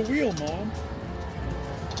not getting the wheel, Mom.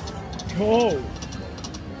 Oh.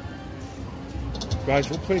 Guys,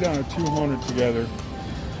 we'll play down to 200 together.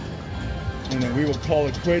 And then we will call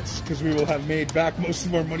it quits because we will have made back most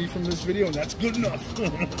of our money from this video, and that's good enough.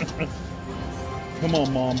 Come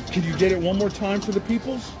on, Mom. Can you get it one more time for the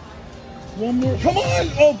peoples? One more. Come on!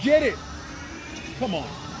 Oh, get it! Come on.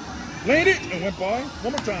 Laid it and went by.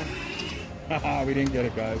 One more time. Haha, we didn't get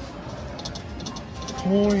it, guys.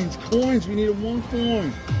 Coins. We needed one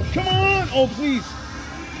coin. Come on! Oh, please.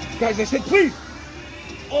 Guys, I said please.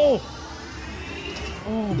 Oh.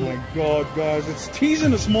 Oh, my God, guys. It's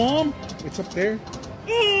teasing us, Mom. It's up there.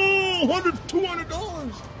 Oh, $200.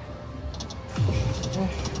 Oh,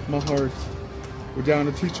 my heart. We're down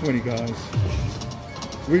to 220, guys.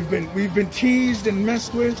 We've been teased and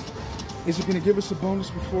messed with. Is it going to give us a bonus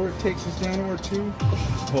before it takes us down to our 2?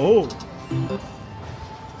 Oh.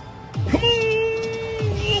 Come on.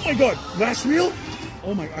 Oh, my God. Last reel?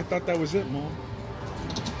 Oh, my. I thought that was it, Mom.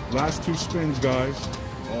 Last 2 spins, guys.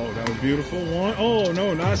 Oh, that was beautiful. One. Oh,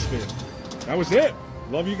 no, last spin. That was it.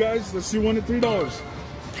 Love you guys. Let's do one at $3.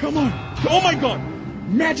 Come on. Oh, my God.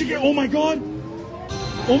 Magic. Oh, my God.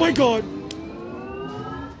 Oh, my God.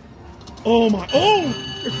 Oh, my. Oh.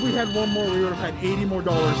 If we had one more, we would have had $80 more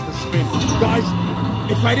to spin. Guys,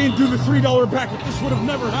 if I didn't do the $3 bracket, this would have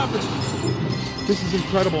never happened. This is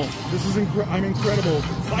incredible. I'm incredible.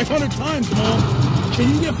 500 times, Mom.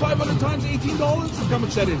 Can you get 500 times $18? Look how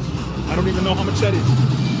much that is. I don't even know how much that is.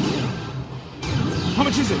 How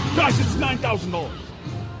much is it? Guys, it's $9,000.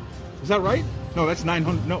 Is that right? No, that's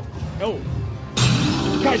 900. No.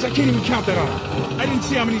 Guys, I can't even count that out. I didn't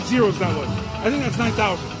see how many zeros that was. I think that's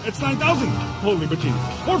 9,000. It's 9,000. Holy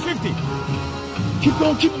bejesus. 450. Keep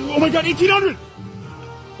going. Oh my God, 1,800.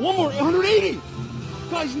 One more, 180.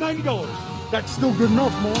 Guys, $90. That's still good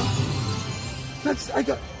enough, Mom.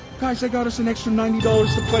 Guys, I got us an extra $90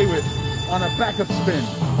 to play with on a backup spin.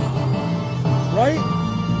 Right?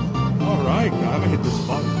 All right, I'm gonna hit this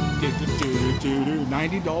button.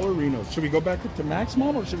 $90 Reno. Should we go back up to max,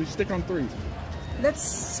 Mom, or should we stick on 3? Let's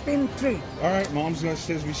spin 3. All right, Mom's gonna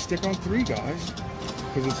says we stick on 3, guys,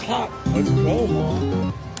 because it's hot. Let's go,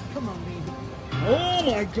 Mom. Come on, baby. Oh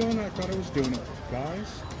my God, I thought I was doing it,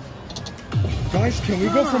 guys. Guys, can we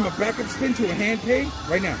go from a backup spin to a hand pay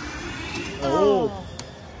right now? Oh.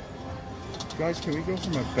 Guys, can we go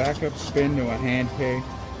from a backup spin to a hand pay?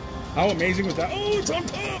 How amazing was that? Oh, it's on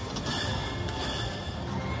top.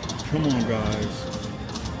 Come on, guys.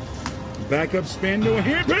 Backup spin to a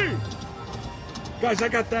hand pay. Guys, I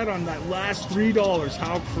got that on that last $3.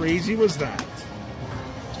 How crazy was that?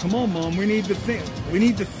 Come on, Mom. We need the thing. We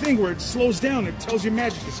need the thing where it slows down. It tells you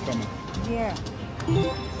magic is coming. Yeah. Come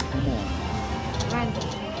on. Random.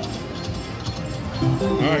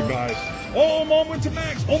 All right, guys. Oh, Mom went to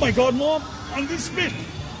max. Oh, my God, Mom. On this spin.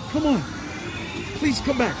 Come on. Please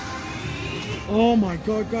come back. Oh, my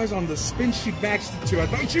God, guys. On the spin, she maxed it, too. I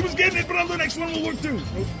thought she was getting it, but on the next one, we'll work, too.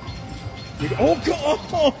 Nope.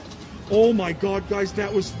 Oh, oh, my God, guys.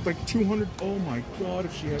 That was like 200. Oh, my God,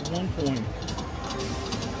 if she had 1 point.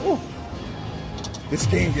 Oh. This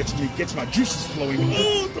game gets my juices flowing.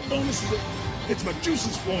 Oh, the bonus is it. Gets my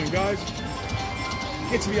juices flowing, guys.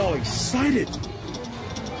 Gets me all excited.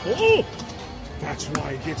 Oh, that's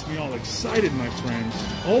why it gets me all excited, my friends.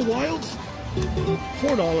 Oh, wilds.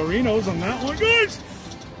 $4 on that one, guys.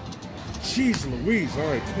 Jeez Louise. All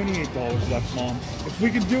right, $28 left, Mom. If we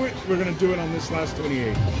can do it, we're going to do it on this last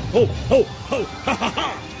 28. Oh, ha, ha,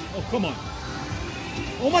 ha. Oh, come on.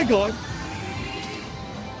 Oh, my God.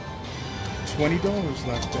 $20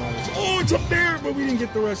 left, guys. Oh, it's up there, but we didn't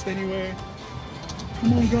get the rest anyway.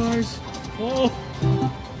 Come on, guys. Oh.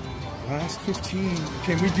 Last 15.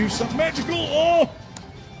 Can we do something magical? Oh!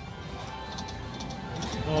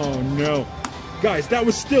 Oh, no. Guys, that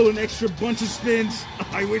was still an extra bunch of spins.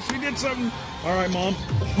 I wish we did something. All right, Mom.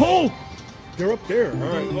 Oh! They're up there. All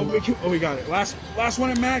right. Oh, we got it. Last one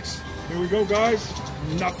at max. Here we go, guys.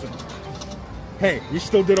 Nothing. Hey, we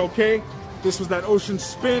still did okay. This was that ocean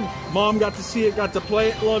spin. Mom got to see it, got to play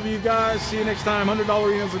it. Love you guys. See you next time.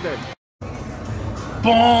 $100 Enos a day.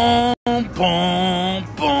 Boom, boom,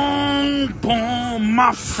 boom, boom.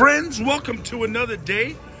 My friends, welcome to another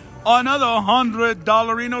day. Another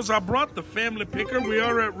 $100 Enos. I brought the family picker. We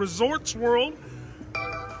are at Resorts World.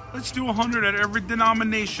 Let's do 100 at every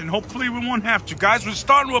denomination. Hopefully we won't have to. Guys, we're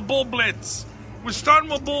starting with Bull Blitz. We're starting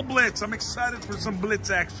with Bull Blitz. I'm excited for some Blitz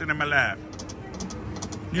action in my life.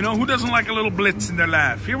 You know, who doesn't like a little Blitz in their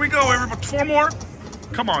life? Here we go, everybody. 4 more.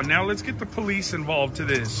 Come on now, let's get the police involved to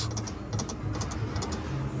this.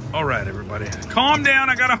 All right, everybody. Calm down.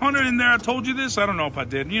 I got 100 in there. I told you this. I don't know if I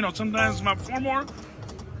did. You know, sometimes my 4 more.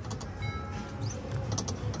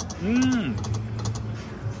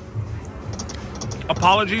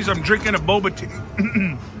 Apologies, I'm drinking a boba tea.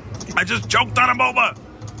 I just choked on a boba.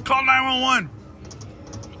 Call 911.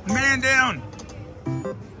 Man down.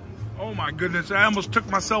 Oh my goodness, I almost took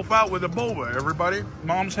myself out with a boba, everybody.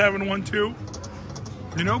 Mom's having one too.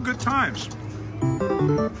 You know, good times.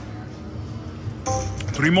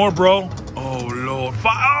 3 more, bro. Oh, Lord.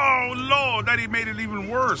 Oh, Lord, that he made it even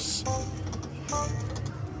worse.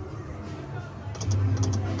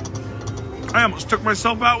 I almost took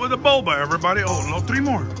myself out with a boba, everybody. Oh, Lord, 3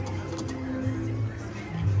 more.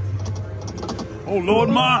 Oh, Lord,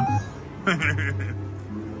 Ma.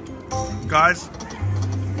 Guys,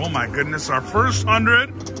 oh my goodness, our first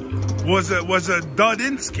 100 was a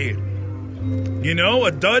dud-insky. You know,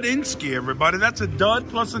 a dud-insky, everybody. That's a dud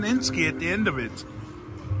plus an insky at the end of it.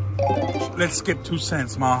 Let's skip 2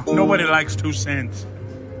 cents, Ma. Nobody likes 2 cents.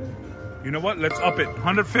 You know what? Let's up it.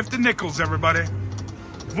 150 nickels, everybody.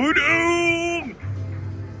 Voodoo!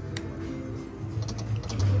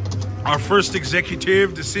 Our first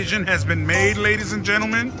executive decision has been made, ladies and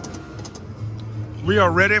gentlemen. We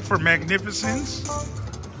are ready for magnificence.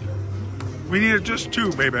 We needed just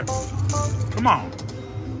 2, baby. Come on.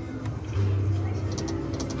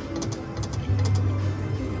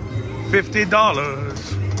 $50.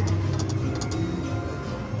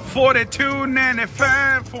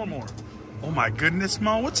 $42.95. 4 more. Oh my goodness,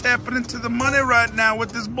 Ma. What's happening to the money right now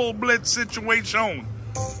with this Bull Blitz situation?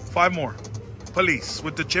 5 more. Police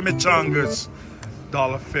with the chimichangas.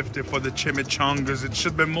 $1.50 for the chimichangas. It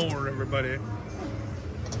should be more, everybody.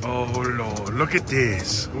 Oh, Lord. Look at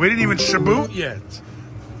this. We didn't even shaboot yet.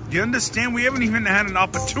 You understand? We haven't even had an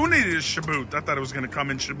opportunity to shaboot. I thought it was going to come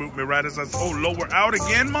and shaboot me right as I said, oh, Lord, we're out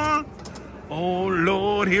again, Ma? Oh,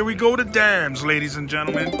 Lord. Here we go to dams, ladies and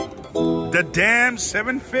gentlemen. The dams,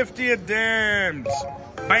 $7.50 a dams.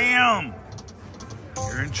 Bam.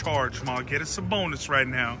 You're in charge, Ma. Get us a bonus right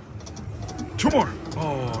now. 2 more.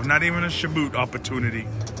 Oh, not even a shaboot opportunity.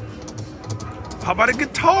 How about a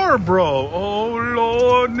guitar, bro? Oh,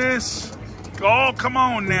 Lordness. Oh, come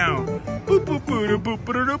on now.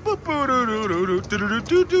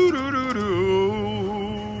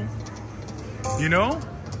 You know?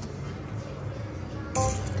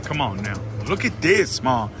 Come on now. Look at this,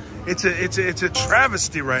 Ma. It's a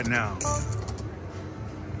travesty right now.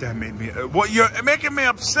 That made me. What, you're making me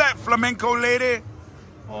upset, flamenco lady?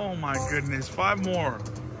 Oh my goodness, 5 more.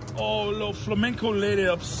 Oh, little flamenco lady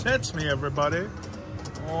upsets me, everybody.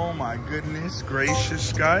 Oh my goodness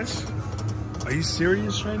gracious, guys. Are you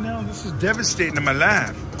serious right now? This is devastating to my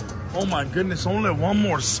life. Oh my goodness, only 1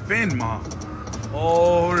 more spin, Ma.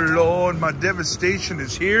 Oh Lord, my devastation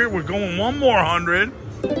is here. We're going 1 more $100.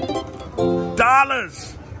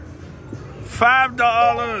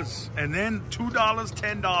 $5, and then $2,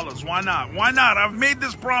 $10. Why not? Why not? I've made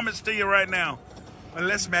this promise to you right now.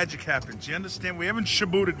 Unless magic happens. You understand? We haven't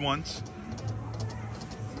shabooted once.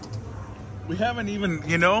 We haven't even,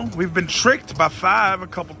 you know, we've been tricked by 5 a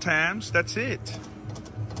couple times. That's it.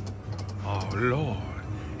 Oh, Lord.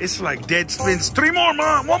 It's like dead spins. 3 more,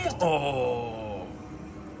 Mom. 1 more.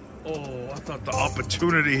 Oh, I thought the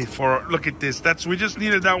opportunity for, look at this. We just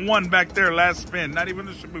needed that 1 back there last spin. Not even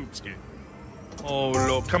a shaboot skin. Oh,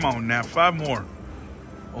 Lord. Come on now. 5 more.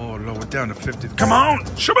 Oh, Lord. We're down to 50. Come on.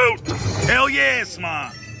 Shaboot. Hell yes, Ma.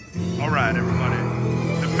 All right, everybody.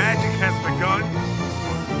 The magic has begun.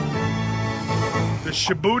 The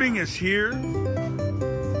shabooting is here.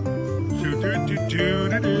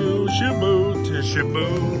 Shaboot.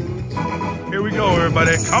 Here we go,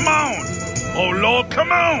 everybody. Come on. Oh, Lord.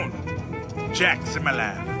 Come on. Jacks in my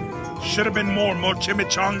life. Should have been more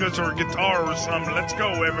chimichangas or guitar or something. Let's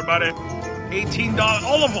go, everybody. $18,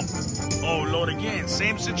 all of them. Oh, Lord, again.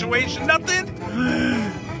 Same situation, nothing?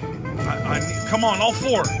 Come on, all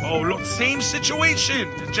 4. Oh, look, same situation.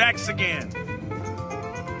 Jacks again.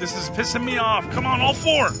 This is pissing me off. Come on, all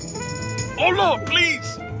 4. Oh, Lord,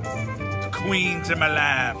 please. Queens in my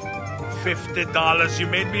life. $50. You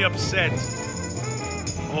made me upset.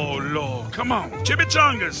 Oh, Lord. Come on.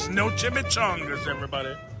 Chimichangas. No chimichangas,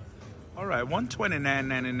 everybody. All right,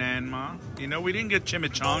 $129.99, Ma. You know, we didn't get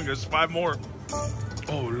chimichangas. 5 more.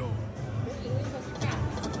 Oh, Lord.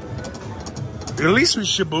 At least we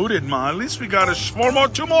shabooted, Ma. At least we got 4 more,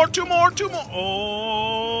 2 more, 2 more, 2 more. Oh,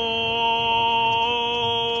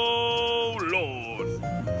 Lord.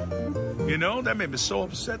 You know, that made me so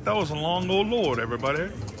upset. That was a long old Lord,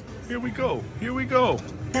 everybody. Here we go. Here we go.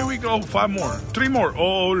 Here we go. 5 more. 3 more.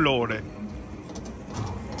 Oh, Lord.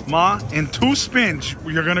 Ma, in 2 spins,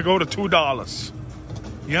 you're going to go to $2.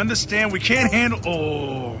 You understand? We can't handle...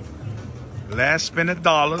 Oh. Last spin at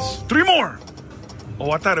dollars. 3 more. Oh,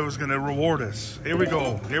 I thought it was going to reward us. Here we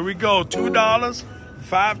go. Here we go. $2.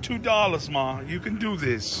 5 $2, Ma. You can do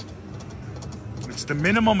this. It's the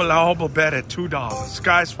minimum allowable bet at $2.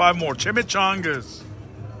 Guys, 5 more. Chimichangas.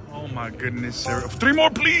 Oh, my goodness. 3 more,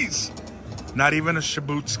 please. Not even a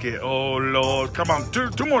shaboot skit. Oh, Lord. Come on.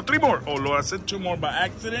 2 more. 3 more. Oh, Lord. I said 2 more by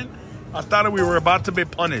accident. I thought we were about to be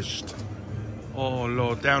punished. Oh,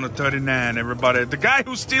 Lord. Down to 39, everybody. The guy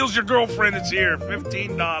who steals your girlfriend is here.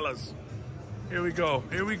 $15. Here we go.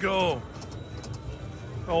 Here we go.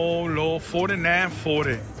 Oh, Lord.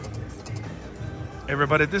 49.40.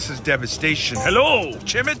 Everybody, this is devastation. Hello.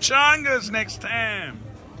 Chimichangas next time.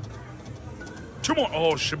 2 more.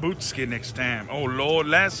 Oh, Shabutski next time. Oh, Lord.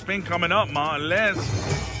 Last spin coming up, Ma. Last.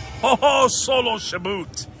 Oh, solo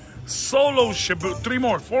Shabut. Solo Shabut. 3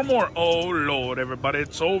 more. 4 more. Oh, Lord, everybody.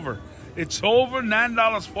 It's over. It's over.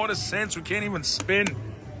 $9.40. We can't even spin.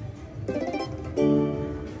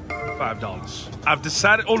 $5. I've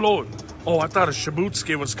decided. Oh, Lord. Oh, I thought a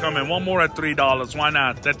Shabutski was coming. 1 more at $3. Why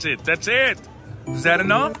not? That's it. That's it. Is that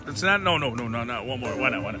enough? That's not. No. 1 more. Why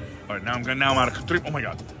not? All right. Now I'm out of 3. Oh, my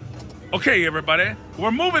God. Okay, everybody,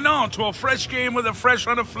 we're moving on to a fresh game with a fresh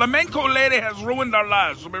runner. Flamenco lady has ruined our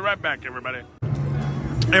lives. We'll be right back, everybody.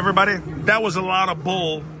 Everybody, that was a lot of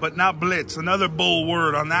bull, but not blitz. Another bull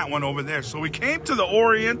word on that one over there. So we came to the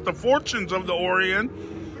Orient, the fortunes of the Orient.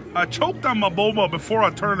 I choked on my boba before I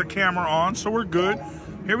turned the camera on, so we're good.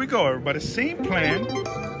 Here we go, everybody. Same plan,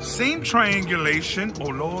 same triangulation. Oh,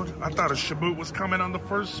 Lord, I thought a shaboot was coming on the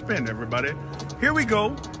first spin, everybody. Here we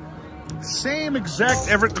go. Same exact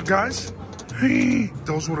everything, guys.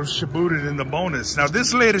 Those would have shabooted in the bonus. Now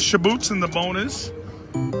this lady shaboots in the bonus.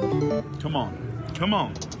 Come on. Come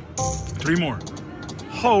on. 3 more.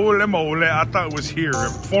 Holy moly, I thought it was here.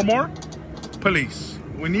 4 more? Police.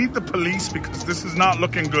 We need the police because this is not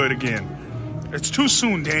looking good again. It's too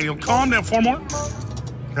soon, Daniel. Calm down. 4 more?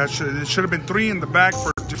 It should have been 3 in the back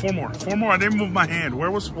for 4 more. 4 more. I didn't move my hand.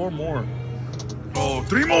 Where was 4 more? Oh,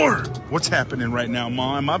 3 more. What's happening right now,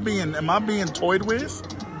 Ma? Am I being toyed with?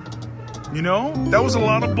 You know, that was a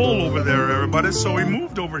lot of bull over there, everybody. So we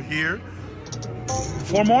moved over here.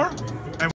 4 more?